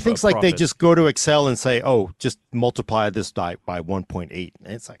somebody thinks like they just go to Excel and say, "Oh, just multiply this by 1.8."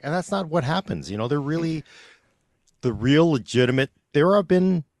 And it's like, and that's not what happens. They're really the real legitimate.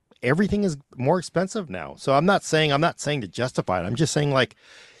 Everything is more expensive now. So I'm not saying to justify it. I'm just saying like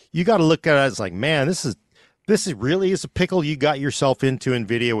you got to look at it as like, man, this is really a pickle you got yourself into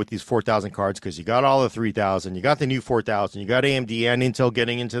NVIDIA with these 4,000 cards because you got all the 3,000, you got the new 4,000, you got AMD and Intel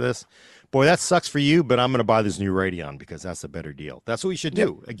getting into this. Boy, that sucks for you, but I'm going to buy this new Radeon because that's a better deal. That's what we should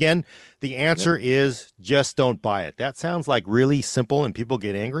do. Again, the answer is just don't buy it. That sounds like really simple and people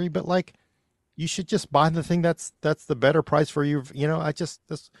get angry, but like you should just buy the thing that's the better price for you. You're I not gonna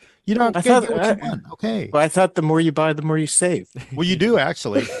thought, get what you want. Okay. well, I thought the more you buy, the more you save. Well, you do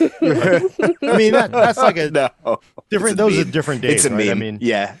actually. Like, I mean that's like a No, it's a different. Those are meme. different It's days, a right? I meme. mean,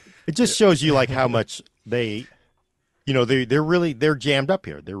 Yeah. it just shows you like how much they're jammed up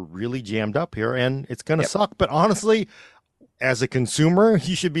here. They're really jammed up here, and it's gonna Yep. suck. But honestly, as a consumer,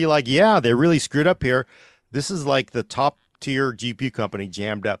 you should be like, yeah, they really screwed up here. This is like the top tier GPU company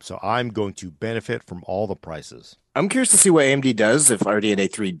jammed up, so I'm going to benefit from all the prices. I'm curious to see what AMD does if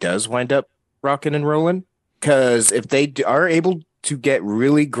RDNA 3 does wind up rocking and rolling. Because if they are able to get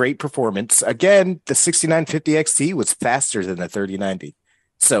really great performance, again, the 6950 XT was faster than the 3090.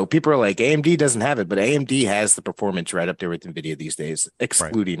 So people are like, AMD doesn't have it, but AMD has the performance right up there with NVIDIA these days,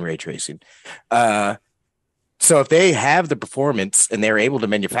 excluding ray tracing. So if they have the performance and they're able to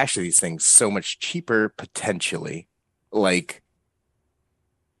manufacture these things so much cheaper, potentially, like,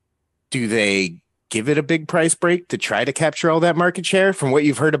 do they give it a big price break to try to capture all that market share? From what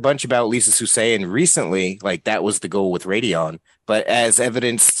you've heard a bunch about Lisa Hussein recently, like that was the goal with Radeon. But as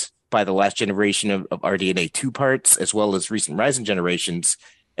evidenced by the last generation of RDNA 2 parts, as well as recent Ryzen generations,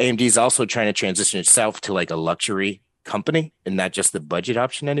 AMD is also trying to transition itself to like a luxury company and not just the budget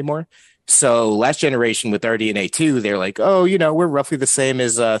option anymore. So last generation with RDNA 2, they're like, oh, we're roughly the same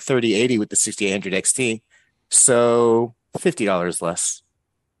as 3080 with the 6800 XT. So $50 less.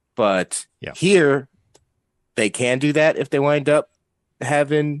 But here, they can do that if they wind up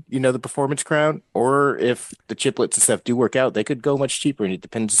having, the performance crown, or if the chiplets and stuff do work out, they could go much cheaper. And it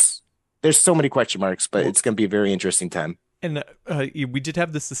depends. There's so many question marks, but it's going to be a very interesting time. And we did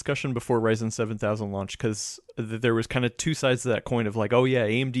have this discussion before Ryzen 7000 launched, because there was kind of two sides to that coin of like, oh yeah,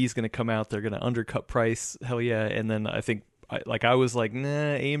 AMD is going to come out, they're going to undercut price, hell yeah. And then I think I was like,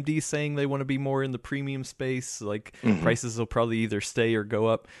 nah, AMD saying they want to be more in the premium space, like prices will probably either stay or go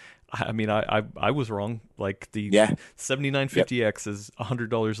up. I mean, I was wrong. Like the 7950X is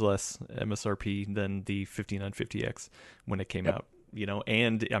 $100 less MSRP than the 5950X when it came out,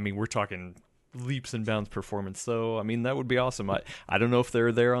 and I mean, we're talking leaps and bounds performance. So, I mean, that would be awesome. I don't know if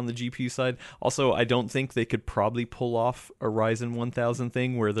they're there on the GPU side. Also, I don't think they could probably pull off a Ryzen 1000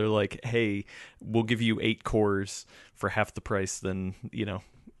 thing where they're like, hey, we'll give you 8 cores for half the price than,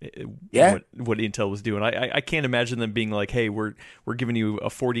 what Intel was doing. I can't imagine them being like, hey, we're giving you a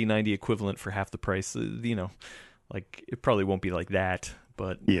 4090 equivalent for half the price. Like it probably won't be like that.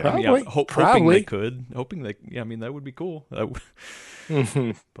 But hoping they could. I mean, that would be cool. But,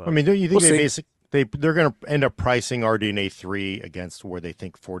 I mean, don't you think they're going to end up pricing RDNA 3 against where they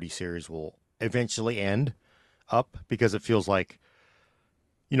think 40 series will eventually end up? Because it feels like,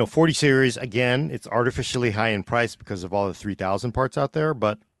 40 series, again, it's artificially high in price because of all the 3000 parts out there.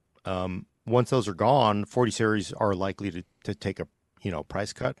 But once those are gone, 40 series are likely to take a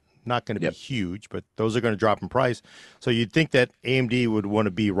price cut. Not going to be huge, but those are going to drop in price. So you'd think that AMD would want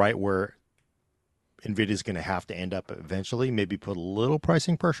to be right where NVIDIA is going to have to end up eventually, maybe put a little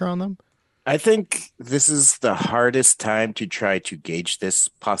pricing pressure on them. I think this is the hardest time to try to gauge this,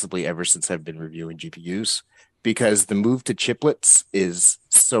 possibly ever since I've been reviewing GPUs, because the move to chiplets is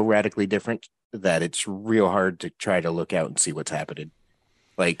so radically different that it's real hard to try to look out and see what's happening.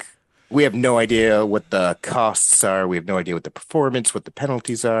 Like, we have no idea what the costs are. We have no idea what the performance, what the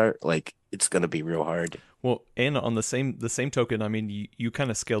penalties are. Like, it's going to be real hard. Well, and on the same token, I mean, you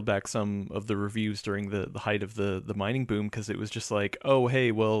kind of scaled back some of the reviews during the height of the mining boom, because it was just like, oh,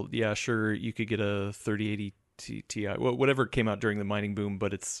 hey, well, yeah, sure, you could get a 3080 Ti, whatever came out during the mining boom,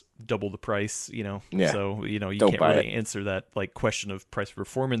 but it's double the price, Yeah. So, you can't really answer that like question of price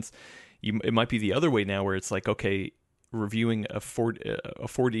performance. It might be the other way now, where it's like, okay, reviewing a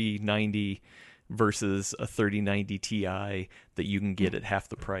 4090 versus a 3090 Ti that you can get at half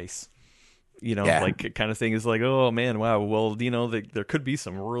the price. Like kind of thing is like, oh man, wow. Well, there could be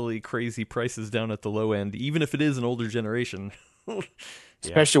some really crazy prices down at the low end, even if it is an older generation.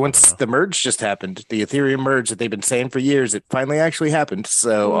 Especially once the merge just happened, the Ethereum merge that they've been saying for years, it finally actually happened.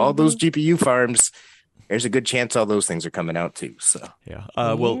 So all those GPU farms, there's a good chance all those things are coming out too. So yeah.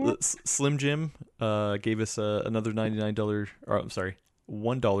 Well, Slim Jim gave us another $99. Or I'm sorry,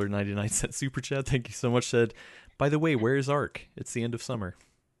 $1.99 super chat. Thank you so much. Said, by the way, where is Ark? It's the end of summer.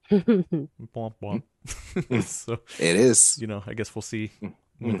 Womp womp. So it is. I guess we'll see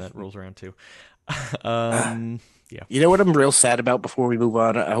when that rolls around too. Yeah. You know what I'm real sad about before we move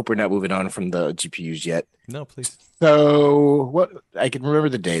on? I hope we're not moving on from the GPUs yet. No, please. So what I can remember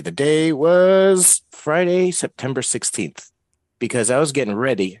the day. The day was Friday, September 16th, because I was getting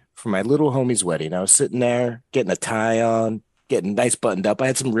ready for my little homie's wedding. I was sitting there getting a tie on, getting nice buttoned up. I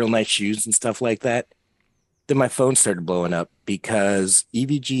had some real nice shoes and stuff like that. then my phone started blowing up because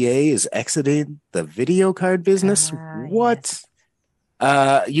EVGA is exiting the video card business. What?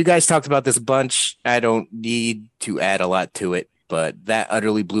 Yes. You guys talked about this a bunch. I don't need to add a lot to it, but that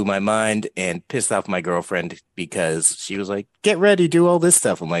utterly blew my mind and pissed off my girlfriend because she was like, "Get ready, do all this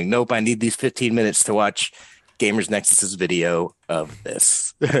stuff." I'm like, "Nope, I need these 15 minutes to watch Gamers Nexus's video of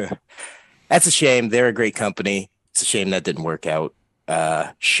this." That's a shame. They're a great company. It's a shame that didn't work out.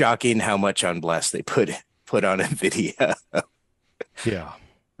 Shocking how much on blast they put on Nvidia. Yeah,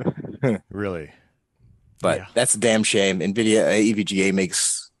 really. But Yeah. that's a damn shame. NVIDIA EVGA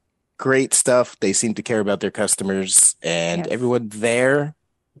makes great stuff. They seem to care about their customers, and Yes. everyone there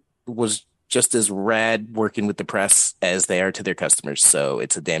was just as rad working with the press as they are to their customers. So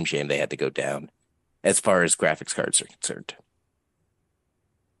it's a damn shame they had to go down as far as graphics cards are concerned.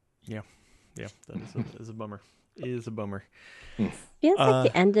 Yeah, that is a bummer. It is a bummer. Feels like Uh,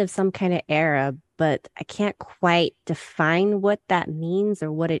 the end of some kind of era, but I can't quite define what that means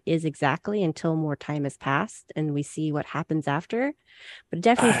or what it is exactly until more time has passed and we see what happens after. But it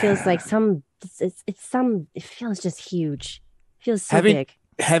definitely feels like it feels just huge. It feels so having big.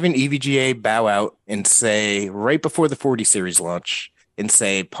 having EVGA bow out and say right before the 40 series launch and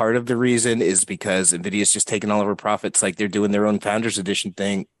say part of the reason is because Nvidia's just taking all of our profits like they're doing their own founders edition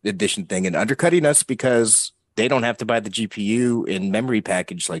thing and undercutting us because they don't have to buy the GPU and memory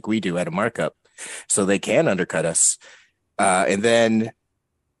package like we do at a markup. So they can undercut us. And then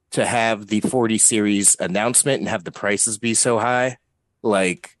to have the 40 series announcement and have the prices be so high,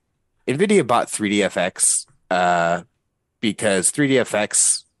 like Nvidia bought 3DFX because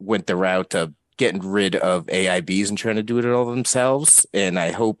 3DFX went the route of getting rid of AIBs and trying to do it all themselves. And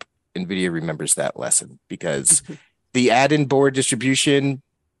I hope NVIDIA remembers that lesson because the add-in board distribution,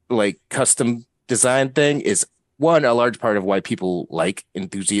 like custom design thing is one, a large part of why people like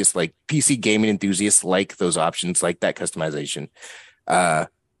enthusiasts, like PC gaming enthusiasts like those options, like that customization. Uh,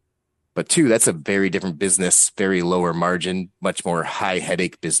 but two, that's a very different business, very lower margin, much more high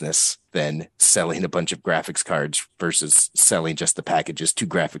headache business than selling a bunch of graphics cards versus selling just the packages to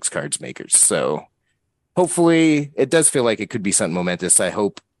graphics cards makers. So hopefully it does feel like it could be something momentous. I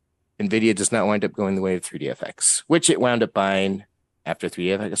hope NVIDIA does not wind up going the way of 3DFX, which it wound up buying after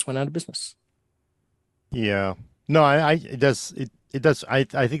 3DFX went out of business. Yeah. No, it does. It does. I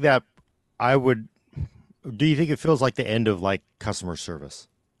think that I would. Do you think it feels like the end of like customer service?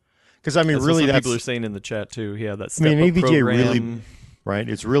 Because I mean, that's what really, some that's. people are saying in the chat too. Yeah, that I mean, step up AVGA really, program. right?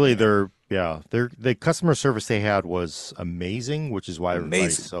 It's really their the customer service they had was amazing, which is why everybody's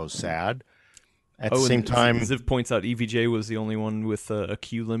Amazing. so sad. At the Oh, same and time, Ziv points out EVJ was the only one with a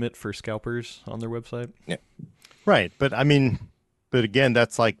queue limit for scalpers on their website. Yeah. right? But I mean, but again,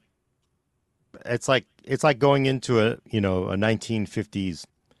 that's like it's like going into a 1950s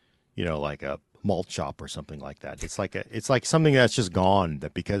like a malt shop or something like that. It's like something that's just gone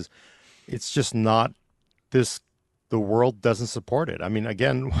that because it's just not this the world doesn't support it. I mean,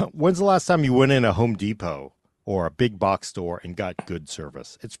 again, when's the last time you went in a Home Depot or a big box store and got good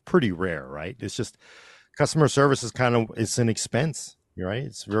service? It's pretty rare, right? It's just customer service is it's an expense, right?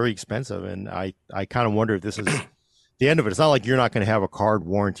 It's very expensive, and I kind of wonder if this is the end of it. It's not like you're not going to have a card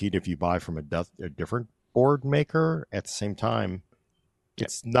warranted if you buy from a different board maker. At the same time,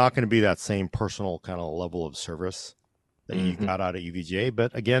 it's not going to be that same personal kind of level of service that you Mhm. got out of EVGA.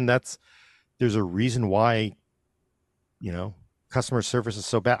 But again, there's a reason why customer service is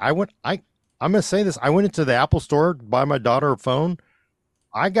so bad. I'm going to say this. I went into the Apple store to buy my daughter a phone.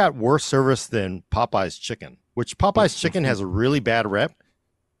 I got worse service than Popeye's Chicken, which Popeye's Chicken has a really bad rep.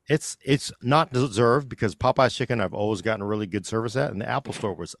 It's not deserved because Popeye's Chicken I've always gotten really good service at, and the Apple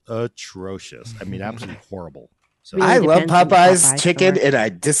store was atrocious. I mean, absolutely horrible. So Really I love depends on the Popeye's Popeye chicken, store. and I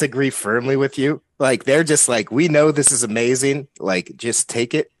disagree firmly with you. Like they're just like, we know this is amazing. Like, just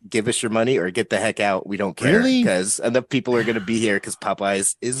take it, give us your money, or get the heck out. We don't care really, because enough people are going to be here because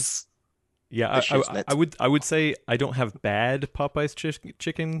Popeyes is Yeah, the shiznit. I would say I don't have bad Popeye's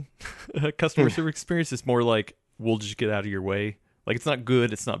chicken customer service experience. It's more like we'll just get out of your way. Like it's not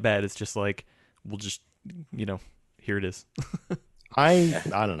good, it's not bad. It's just like we'll just here it is. I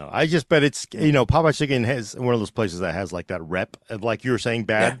don't know. I just bet it's Popeye's Chicken has one of those places that has like that rep, like you were saying,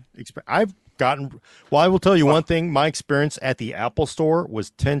 bad. I've gotten. Well, I will tell you one thing. My experience at the Apple store was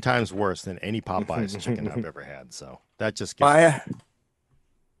 10 times worse than any Popeye's chicken I've ever had. So that just gives.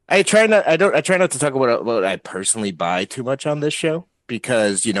 I try not. I try not to talk about what I personally buy too much on this show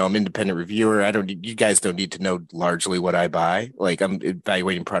because I'm an independent reviewer. I don't. You guys don't need to know largely what I buy. Like I'm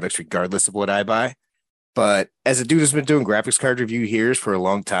evaluating products regardless of what I buy. But as a dude who's been doing graphics card review here for a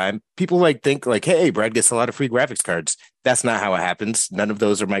long time, people think like, hey, Brad gets a lot of free graphics cards. That's not how it happens. None of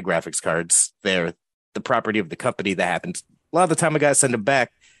those are my graphics cards. They're the property of the company that happens. A lot of the time I got to send them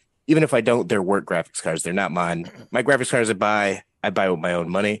back. Even if I don't, they're work graphics cards. They're not mine. My graphics cards I buy with my own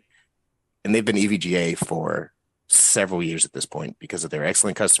money. And they've been EVGA for several years at this point because of their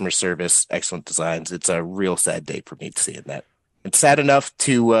excellent customer service, excellent designs. It's a real sad day for me to see that. It's sad enough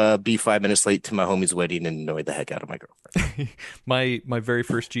to be 5 minutes late to my homie's wedding and annoy the heck out of my girlfriend. My very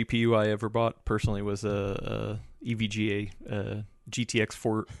first GPU I ever bought personally was a EVGA GTX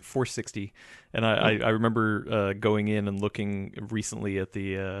 460, and I remember going in and looking recently at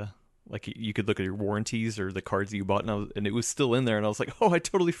the like you could look at your warranties or the cards that you bought, and it was still in there, and I was like, oh, I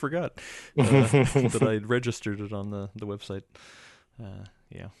totally forgot that I had registered it on the website.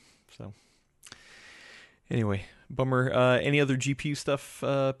 Yeah, so anyway, bummer. Any other GPU stuff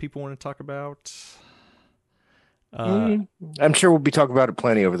people want to talk about? I'm sure we'll be talking about it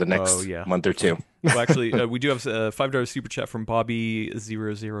plenty over the next month or two. Well, actually, we do have a $5 super chat from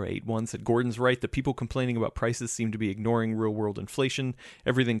Bobby0081. Said, Gordon's right. The people complaining about prices seem to be ignoring real-world inflation.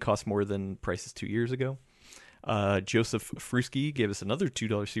 Everything costs more than prices 2 years ago. Joseph Fruski gave us another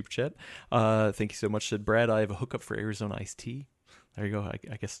 $2 super chat. Thank you so much. Said, Brad, I have a hookup for Arizona iced tea. There you go.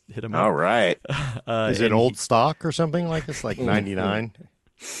 I guess hit him up. All right. Is it old stock or something like this? Like 99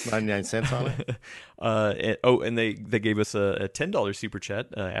 cents on it? And they gave us a $10 super chat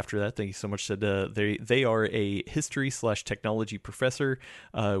after that. Thank you so much. Said they are a history/technology professor.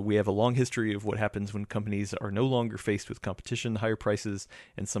 We have a long history of what happens when companies are no longer faced with competition, higher prices,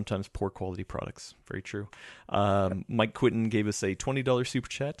 and sometimes poor quality products. Very true. Mike Quinton gave us a $20 super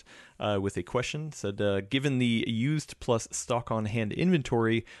chat with a question. Said, given the used plus stock on hand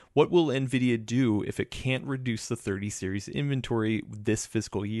inventory, what will NVIDIA do if it can't reduce the 30 series inventory this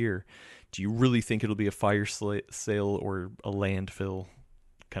fiscal year? Do you really think it'll be a fire sale or a landfill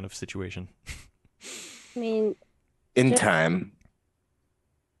kind of situation? I mean, in time.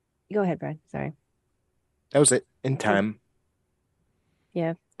 Go ahead, Brad. Sorry. That was it. In time.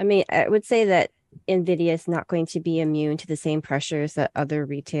 Yeah. I mean, I would say that NVIDIA is not going to be immune to the same pressures that other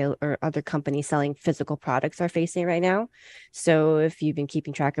retail or other companies selling physical products are facing right now. So if you've been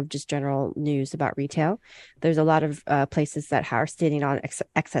keeping track of just general news about retail, there's a lot of places that are sitting on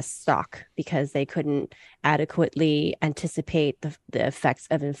excess stock because they couldn't adequately anticipate the effects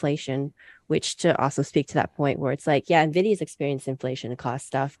of inflation, which to also speak to that point where it's like, yeah, NVIDIA's experienced inflation and cost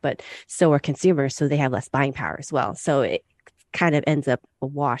stuff, but so are consumers. So they have less buying power as well. So it kind of ends up a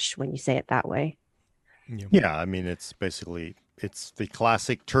wash when you say it that way. Yeah, I mean, it's basically the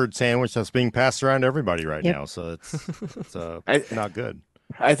classic turd sandwich that's being passed around to everybody right now. So it's not good.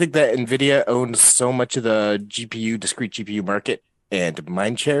 I think that NVIDIA owns so much of the discrete GPU market and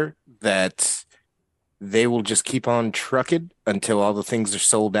mindshare that they will just keep on trucking until all the things are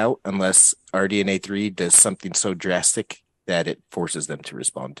sold out, unless RDNA 3 does something so drastic that it forces them to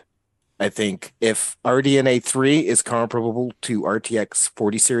respond. I think if RDNA 3 is comparable to RTX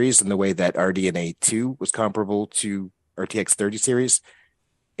 40 series in the way that RDNA 2 was comparable to RTX 30 series,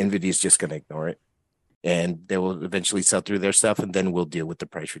 NVIDIA is just going to ignore it. And they will eventually sell through their stuff, and then we'll deal with the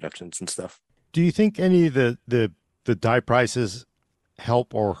price reductions and stuff. Do you think any of the die prices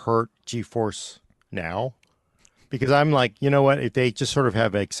help or hurt GeForce now? Because I'm like, you know what, if they just sort of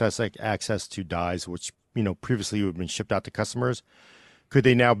have access to dies, which, previously would have been shipped out to customers, could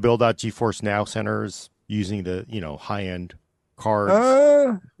they now build out GeForce Now centers using the, high-end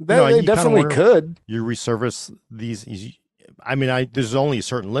cards? They definitely could. You reservice these. I mean, there's only a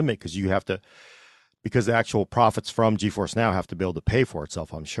certain limit because you have to, because the actual profits from GeForce Now have to be able to pay for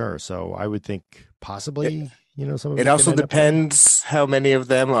itself, I'm sure. So I would think possibly, some of it also depends how many of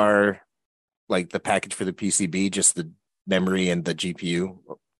them are like the package for the PCB, just the memory and the GPU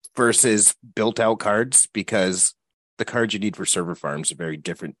versus built out cards, because the cards you need for server farms are very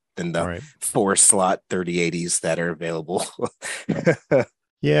different than the 4-slot 3080s that are available.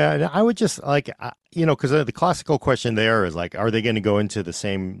 Yeah, and I would just because the classical question there is like, are they going to go into the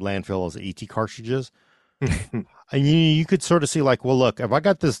same landfill as ET cartridges? And you could sort of see like, well, look, if I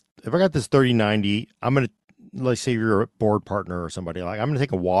got this 3090, I'm going to, let's say you're a board partner or somebody, like I'm going to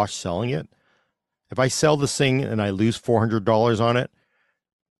take a wash selling it. If I sell this thing and I lose $400 on it,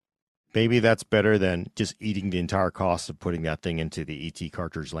 maybe that's better than just eating the entire cost of putting that thing into the ET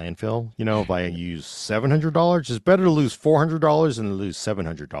cartridge landfill. If I use $700, it's better to lose $400 than to lose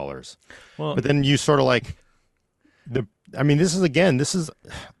 $700. Well, but then you sort of like this is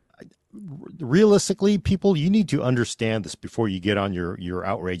realistically, people, you need to understand this before you get on your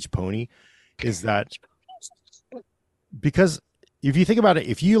outrage pony, is that because if you think about it,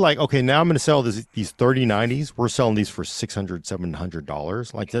 if you like, okay, now I'm going to sell these 3090s, we're selling these for $600,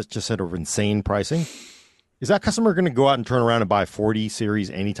 $700. Like that's just sort of insane pricing. Is that customer going to go out and turn around and buy 40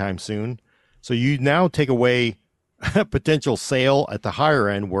 series anytime soon? So you now take away a potential sale at the higher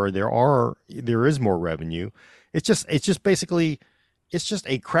end where there is more revenue. It's just basically it's just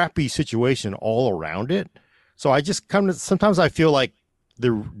a crappy situation all around it. So I just come to sometimes I feel like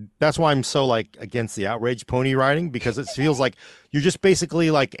that's why I'm so like against the outrage pony riding, because it feels like you're just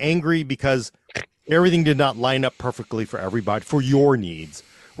basically like angry because everything did not line up perfectly for everybody for your needs.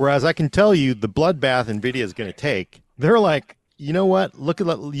 Whereas I can tell you the bloodbath Nvidia is going to take, they're like, you know what?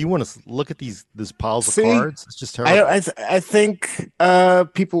 You want to look at these piles of See, cards? It's just terrible. I think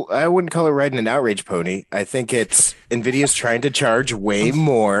people, I wouldn't call it riding an outrage pony. I think it's Nvidia's trying to charge way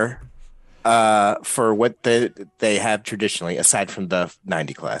more for what they have traditionally, aside from the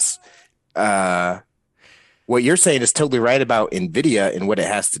 90 class. What you're saying is totally right about Nvidia and what it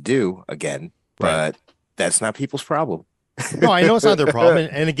has to do again, Right. but that's not people's problem. No, I know it's not their problem.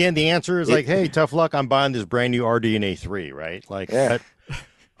 And again, the answer is like, hey, tough luck. I'm buying this brand new RDNA 3, right? Like Yeah. that.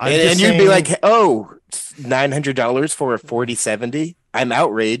 I'm And, just and you'd be saying, like, oh, $900 for a 4070. I'm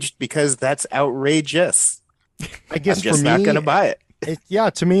outraged because that's outrageous. I I'm guess for just not going me, to buy it. yeah,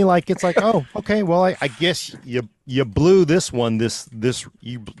 to me, like it's like, oh, okay, well, I guess you blew this one, this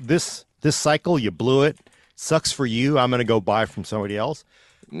cycle, you blew it. Sucks for you. I'm gonna go buy from somebody else.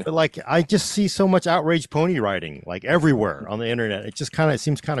 But like, I just see so much outrage pony riding like everywhere on the internet. It just kind of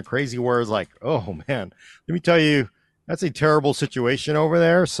seems kind of crazy. Where it's like, oh man, let me tell you, that's a terrible situation over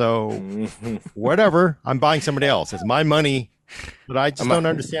there. So whatever, I'm buying somebody else. It's my money. But I just don't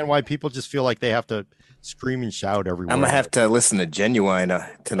understand why people just feel like they have to scream and shout everywhere. I'm going to have to listen to Genuine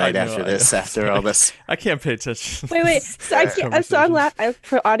tonight after this, after all this. I can't pay attention. Wait. So I can't. So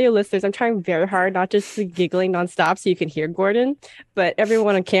for audio listeners, I'm trying very hard not just to giggling nonstop so you can hear Gordon, but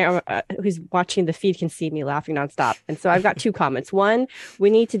everyone on camera who's watching the feed can see me laughing nonstop. And so I've got two comments. One,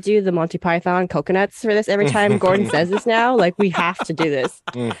 we need to do the Monty Python coconuts for this every time Gordon says this now. Like we have to do this.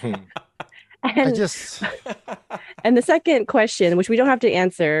 And and the second question, which we don't have to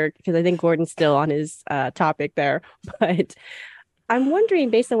answer because I think Gordon's still on his topic there, but I'm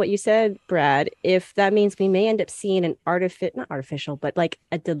wondering, based on what you said, Brad, if that means we may end up seeing an not artificial, but like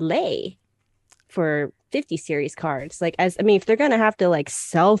a delay for 50 series cards. Like, if they're going to have to like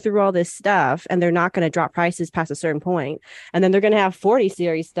sell through all this stuff and they're not going to drop prices past a certain point, and then they're going to have 40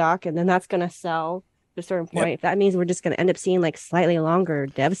 series stock, and then that's going to sell to a certain point. Yep. That means we're just going to end up seeing like slightly longer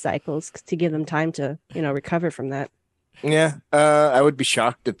dev cycles to give them time to, recover from that. Yeah. I would be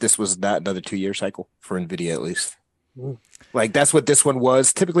shocked if this was not another 2-year cycle for Nvidia, at least. Like that's what this one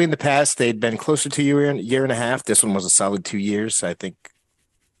was. Typically in the past, they'd been closer to a year and a half. This one was a solid 2 years. I think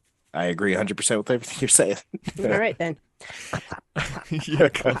I agree 100% with everything you're saying. All right, then. Yeah,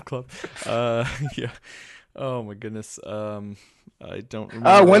 club. Yeah. Oh my goodness. I don't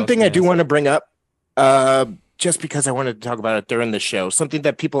remember. One thing I do want to bring up, just because I wanted to talk about it during the show, something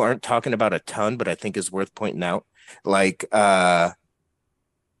that people aren't talking about a ton, but I think is worth pointing out. Like RDNA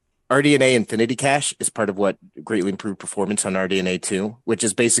Infinity Cache is part of what greatly improved performance on RDNA 2, which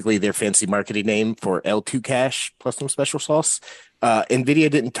is basically their fancy marketing name for L2 cache plus some special sauce. NVIDIA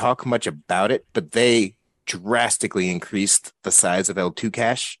didn't talk much about it, but they drastically increased the size of L2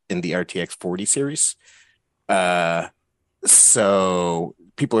 cache in the RTX 40 series. So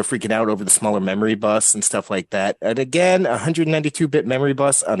people are freaking out over the smaller memory bus and stuff like that. And again, 192-bit memory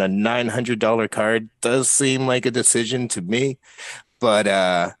bus on a $900 card does seem like a decision to me. But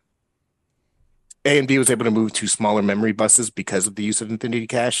AMD was able to move to smaller memory buses because of the use of Infinity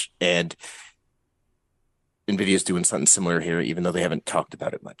Cache, and NVIDIA is doing something similar here, even though they haven't talked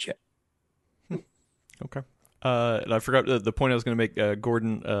about it much yet. Okay. And I forgot the point I was going to make,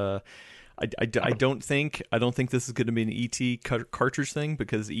 Gordon. I don't think this is going to be an ET cartridge thing,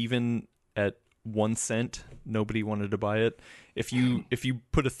 because even at 1 cent, nobody wanted to buy it. If you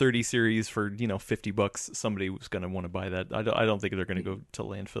put a 30 series for $50, somebody was going to want to buy that. I don't think they're going to go to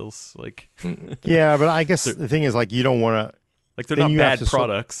landfills. Like, yeah, but I guess the thing is, like, you don't want to. Like, they're not bad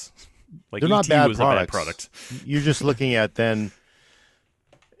products. Like, they're not ET bad was products. A bad product. You're just looking at then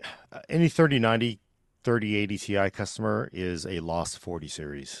any 3090, 3080 Ti customer is a lost 40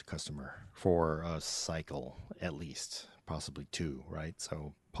 series customer for a cycle, at least, possibly 2, right?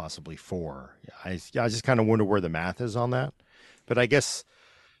 So possibly 4. I just kind of wonder where the math is on that. But I guess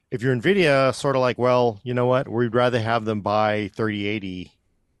if you're NVIDIA, sort of like, well, you know what? We'd rather have them buy 3080,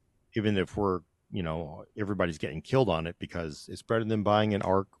 even if we're, everybody's getting killed on it, because it's better than buying an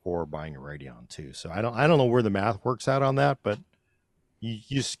Arc or buying a Radeon too. So I don't know where the math works out on that, but you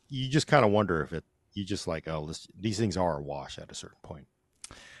just kind of wonder if you just like, oh, these things are a wash at a certain point.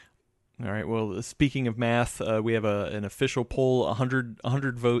 All right. Well, speaking of math, we have an official poll,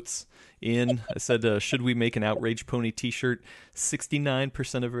 100 votes in. I said, should we make an Outrage Pony T-shirt?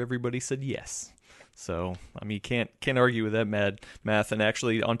 69% of everybody said yes. So, I mean, you can't argue with that math. And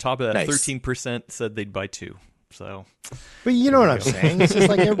actually, on top of that, Nice. 13% said they'd buy 2. So, But you know what I'm saying? It's just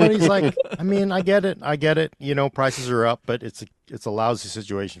like everybody's like, I mean, I get it. You know, prices are up, but it's a lousy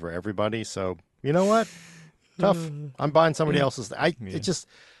situation for everybody. So you know what? Tough. I'm buying somebody else's. It just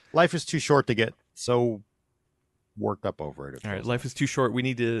life is too short to get so worked up over it. All right, life is too short. We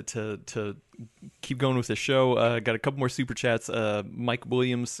need to keep going with the show. Got a couple more super chats. Mike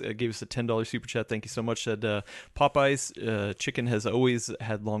Williams gave us a $10 super chat. Thank you so much. Said Popeyes chicken has always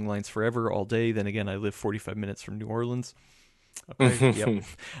had long lines forever, all day. Then again, I live 45 minutes from New Orleans. Okay, yep.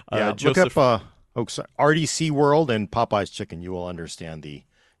 Yeah, Joseph, look up RDC World and Popeye's chicken. You will understand the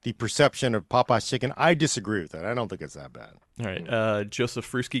perception of Popeye's chicken. I disagree with that. I don't think it's that bad. All right. Joseph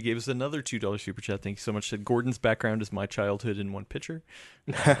Fruski gave us another $2 super chat. Thank you so much. Said Gordon's background is my childhood in one picture.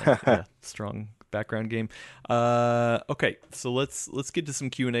 Yeah, strong background game. Okay, so let's get to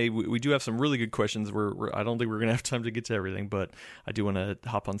some Q&A. We do have some really good questions. I don't think we're gonna have time to get to everything, but I do want to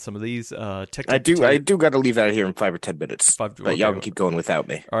hop on some of these. I do got to leave out of here in 5 or 10 minutes. But y'all can keep going without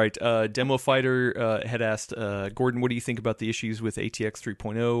me. All right. Demo Fighter had asked Gordon, what do you think about the issues with ATX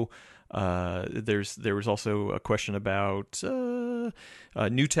 3.0? There was also a question about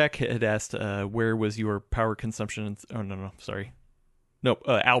New Tech had asked where was your power consumption?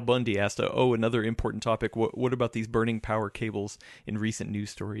 Al Bundy asked, another important topic. What about these burning power cables in recent news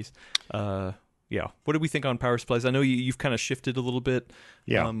stories? Yeah. What do we think on power supplies? I know you've kind of shifted a little bit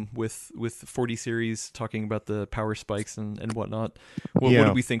with 40 series, talking about the power spikes and whatnot. What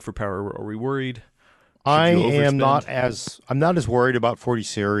do we think for power? Are we worried? I'm not as worried about 40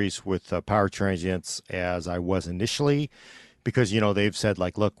 series with power transients as I was initially, because they've said,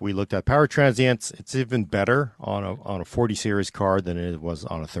 like, look, we looked at power transients. It's even better on a 40 series card than it was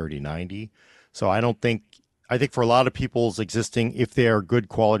on a 3090. So I think for a lot of people's existing, if they are good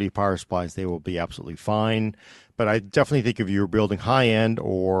quality power supplies, they will be absolutely fine. But I definitely think if you're building high end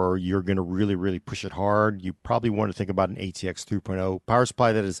or you're going to really, really push it hard, you probably want to think about an ATX 3.0 power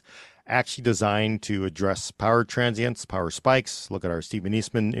supply that is actually designed to address power transients, power spikes. Look at our Stephen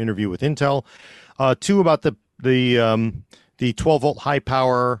Eastman interview with Intel. Two, about the 12 volt high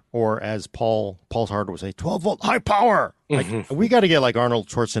power, or as Paul Hardware would say, 12 volt high power. Like, we got to get like Arnold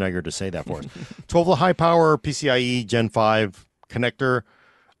Schwarzenegger to say that for us. 12 volt high power PCIe Gen 5 connector.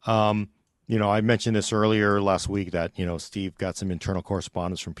 I mentioned this earlier last week that, Steve got some internal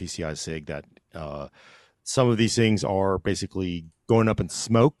correspondence from PCI SIG that some of these things are basically going up in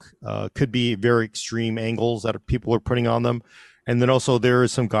smoke. Could be very extreme angles that people are putting on them. And then also there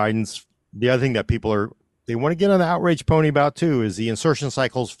is some guidance. The other thing that they want to get on the Outrage Pony about too is the insertion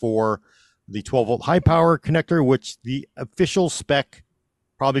cycles for the 12 volt high power connector, which the official spec,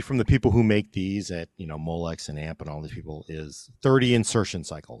 probably from the people who make these at, Molex and Amp and all these people, is 30 insertion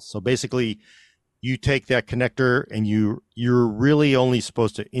cycles. So basically you take that connector and you're really only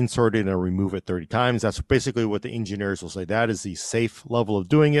supposed to insert it and remove it 30 times. That's basically what the engineers will say. That is the safe level of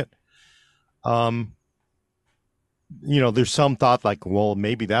doing it. There's some thought like, well,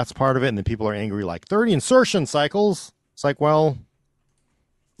 maybe that's part of it. And then people are angry, like 30 insertion cycles. It's like, well,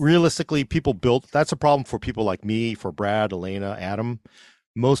 realistically, that's a problem for people like me, for Brad, Elena, Adam.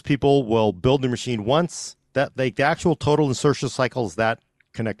 Most people will build the machine once. That the actual total insertion cycles that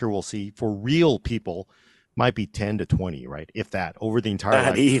connector will see for real people might be 10 to 20, right? If that, over the entire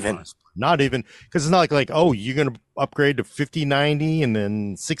life. Not even, because it's not like, oh, you're going to upgrade to 5090 and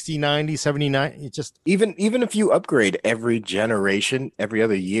then 6090, 7090. It just, even if you upgrade every generation, every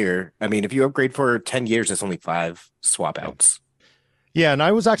other year, I mean, if you upgrade for 10 years, that's only 5 swap outs. Yeah, and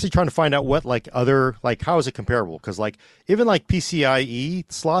I was actually trying to find out what how is it comparable? Because even PCIe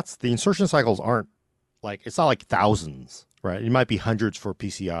slots, the insertion cycles aren't it's not like thousands, right? It might be hundreds for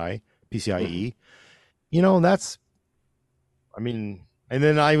PCIe. And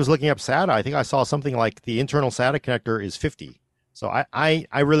then I was looking up SATA. I think I saw something like the internal SATA connector is 50. So I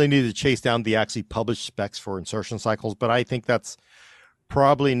really needed to chase down the actually published specs for insertion cycles, but I think that's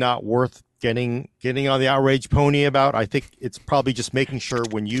probably not worth getting on the Outrage Pony about. I think it's probably just making sure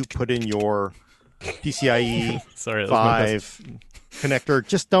when you put in your PCIe 5 connector,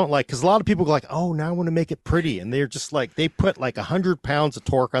 just don't because a lot of people go oh, now I want to make it pretty. And they're just they put 100 pounds of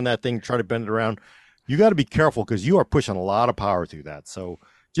torque on that thing to try to bend it around. You got to be careful because you are pushing a lot of power through that. So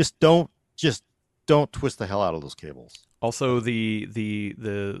just don't twist the hell out of those cables. Also, the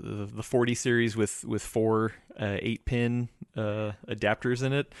 40 series with 4 8-pin adapters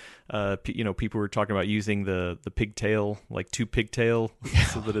in it. People were talking about using the pigtail, like two pigtail,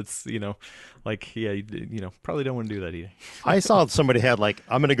 so that it's probably don't want to do that either. I saw somebody had like,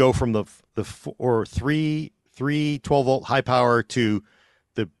 I'm going to go from the three 12-volt high power to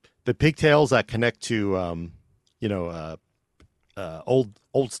the pigtails that connect to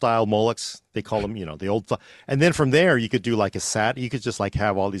old style Molex. They call them, the old. And then from there, you could do like a SAT. You could just like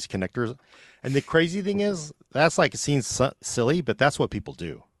have all these connectors. And the crazy thing is, that's like, it seems silly, but that's what people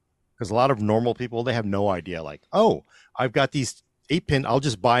do. Because a lot of normal people, they have no idea. Like, oh, I've got these 8-pin. I'll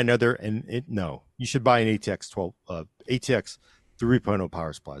just buy another. No, you should buy an ATX 3.0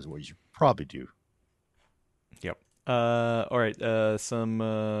 power supply is what you should probably do. Yep. All right. Some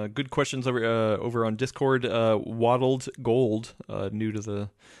good questions over on Discord. Waddled Gold, new to the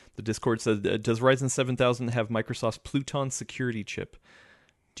Discord, says, does Ryzen 7000 have Microsoft's Pluton security chip?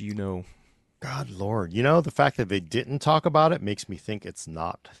 Do you know? God Lord, the fact that they didn't talk about it makes me think it's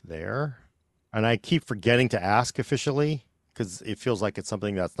not there. And I keep forgetting to ask officially because it feels like it's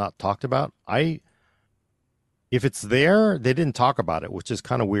something that's not talked about. If it's there, they didn't talk about it, which is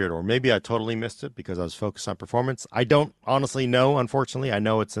kind of weird. Or maybe I totally missed it because I was focused on performance. I don't honestly know, unfortunately. I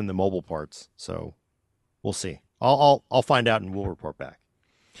know it's in the mobile parts. So we'll see. I'll find out and we'll report back.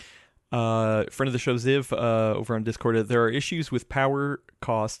 Friend of the show, Ziv, over on Discord, there are issues with power,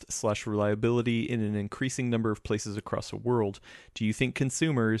 cost / reliability in an increasing number of places across the world. Do you think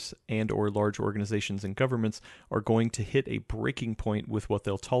consumers and or large organizations and governments are going to hit a breaking point with what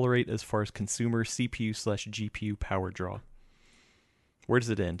they'll tolerate as far as consumer CPU / GPU power draw? Where does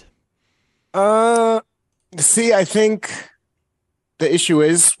it end? See, I think the issue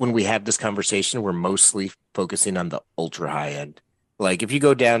is when we have this conversation, we're mostly focusing on the ultra high end. Like if you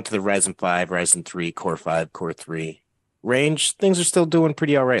go down to the Ryzen 5, Ryzen 3, Core 5, Core 3 range, things are still doing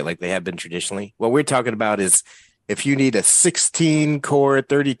pretty all right, like they have been traditionally. What we're talking about is if you need a 16-core,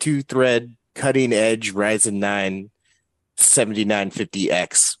 32-thread, cutting-edge Ryzen 9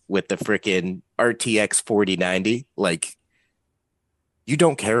 7950X with the freaking RTX 4090, like you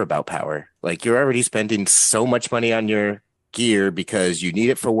don't care about power. Like you're already spending so much money on your gear because you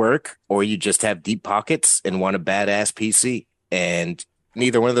need it for work or you just have deep pockets and want a badass PC. And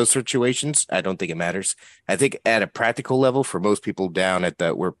neither one of those situations, I don't think it matters. I think at a practical level, for most people down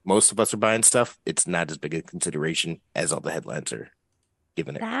at where most of us are buying stuff, it's not as big a consideration as all the headlines are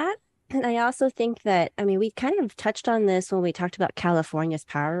giving it. That, and I also think that, we kind of touched on this when we talked about California's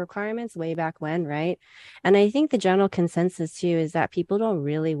power requirements way back when, right? And I think the general consensus too is that people don't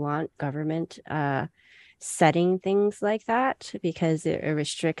really want government setting things like that because it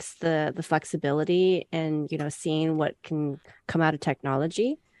restricts the flexibility and seeing what can come out of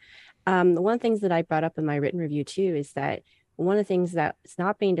technology. One of the things that I brought up in my written review too is that one of the things that's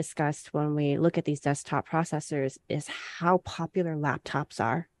not being discussed when we look at these desktop processors is how popular laptops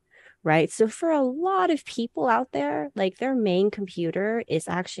are. Right. So for a lot of people out there, like their main computer is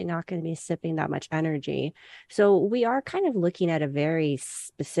actually not going to be sipping that much energy. So we are kind of looking at a very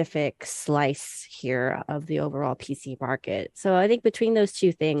specific slice here of the overall PC market. So I think between those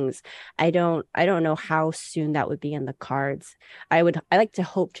two things, I don't know how soon that would be in the cards. I like to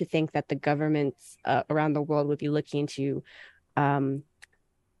hope to think that the governments around the world would be looking to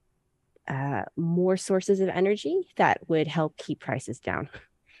more sources of energy that would help keep prices down.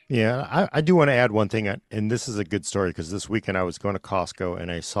 Yeah, I do want to add one thing, and this is a good story because this weekend I was going to Costco and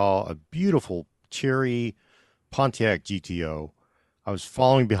I saw a beautiful cherry Pontiac GTO. I was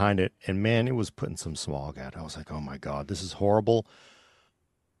following behind it, and man, it was putting some smog out. I was like, oh my God, this is horrible.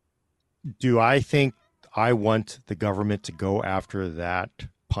 Do I think I want the government to go after that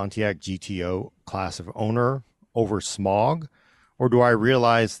Pontiac GTO class of owner over smog? Or do I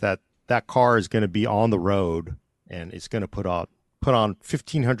realize that that car is going to be on the road and it's going to put on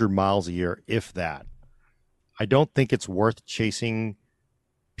 1,500 miles a year, if that? I don't think it's worth chasing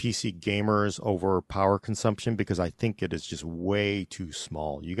PC gamers over power consumption because I think it is just way too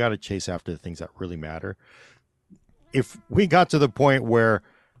small. You got to chase after the things that really matter. If we got to the point where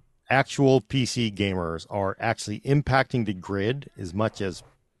actual PC gamers are actually impacting the grid as much as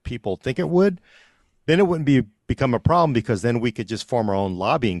people think it would, then it wouldn't become a problem because then we could just form our own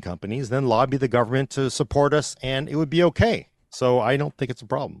lobbying companies, then lobby the government to support us, and it would be okay. So I don't think it's a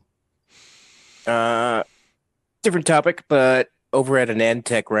problem. Different topic, but over at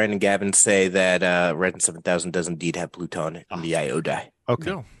AnandTech, Ryan and Gavin say that Ryzen 7000 does indeed have Pluton in the I/O die.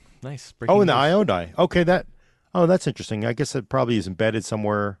 Okay. Oh, nice. In the I/O die. Okay, that's interesting. I guess it probably is embedded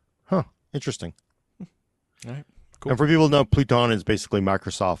somewhere. Huh. Interesting. All right. Cool. And for people to know, Pluton is basically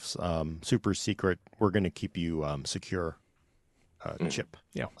Microsoft's super secret, we're going to keep you secure chip.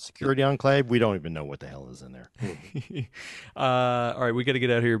 Yeah. Security enclave. We don't even know what the hell is in there. All right, we got to get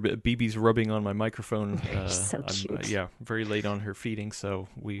out of here. BB's rubbing on my microphone. So cute. Yeah, very late on her feeding, so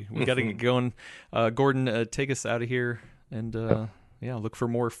we got to get going. Gordon, take us out of here, and look for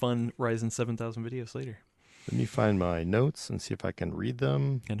more fun Ryzen 7000 videos later. Let me find my notes and see if I can read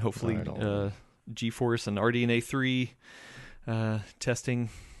them. And hopefully GeForce and RDNA 3 testing.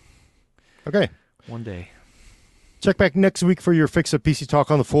 Okay. One day. Check back next week for your fix of PC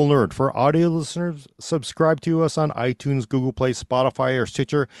Talk on the Full Nerd. For audio listeners, subscribe to us on iTunes, Google Play, Spotify, or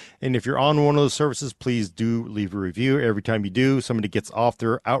Stitcher. And if you're on one of those services, please do leave a review. Every time you do, somebody gets off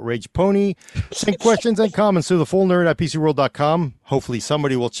their outrage pony. Send questions and comments to thefullnerd@pcworld.com. Hopefully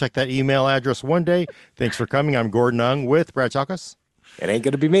somebody will check that email address one day. Thanks for coming. I'm Gordon Ung with Brad Chalkas. It ain't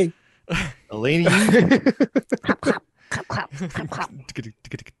going to be me. Eleni. Clap, clap, clap, clap.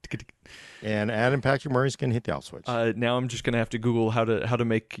 And Adam Patrick Murray's going to hit the off switch. Now I'm just going to have to Google how to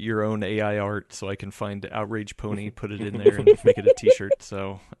make your own AI art so I can find Outrage Pony, put it in there, and make it a t-shirt.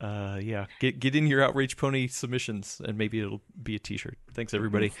 So, get in your Outrage Pony submissions, and maybe it'll be a t-shirt. Thanks,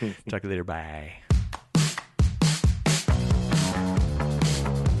 everybody. Talk to you later. Bye.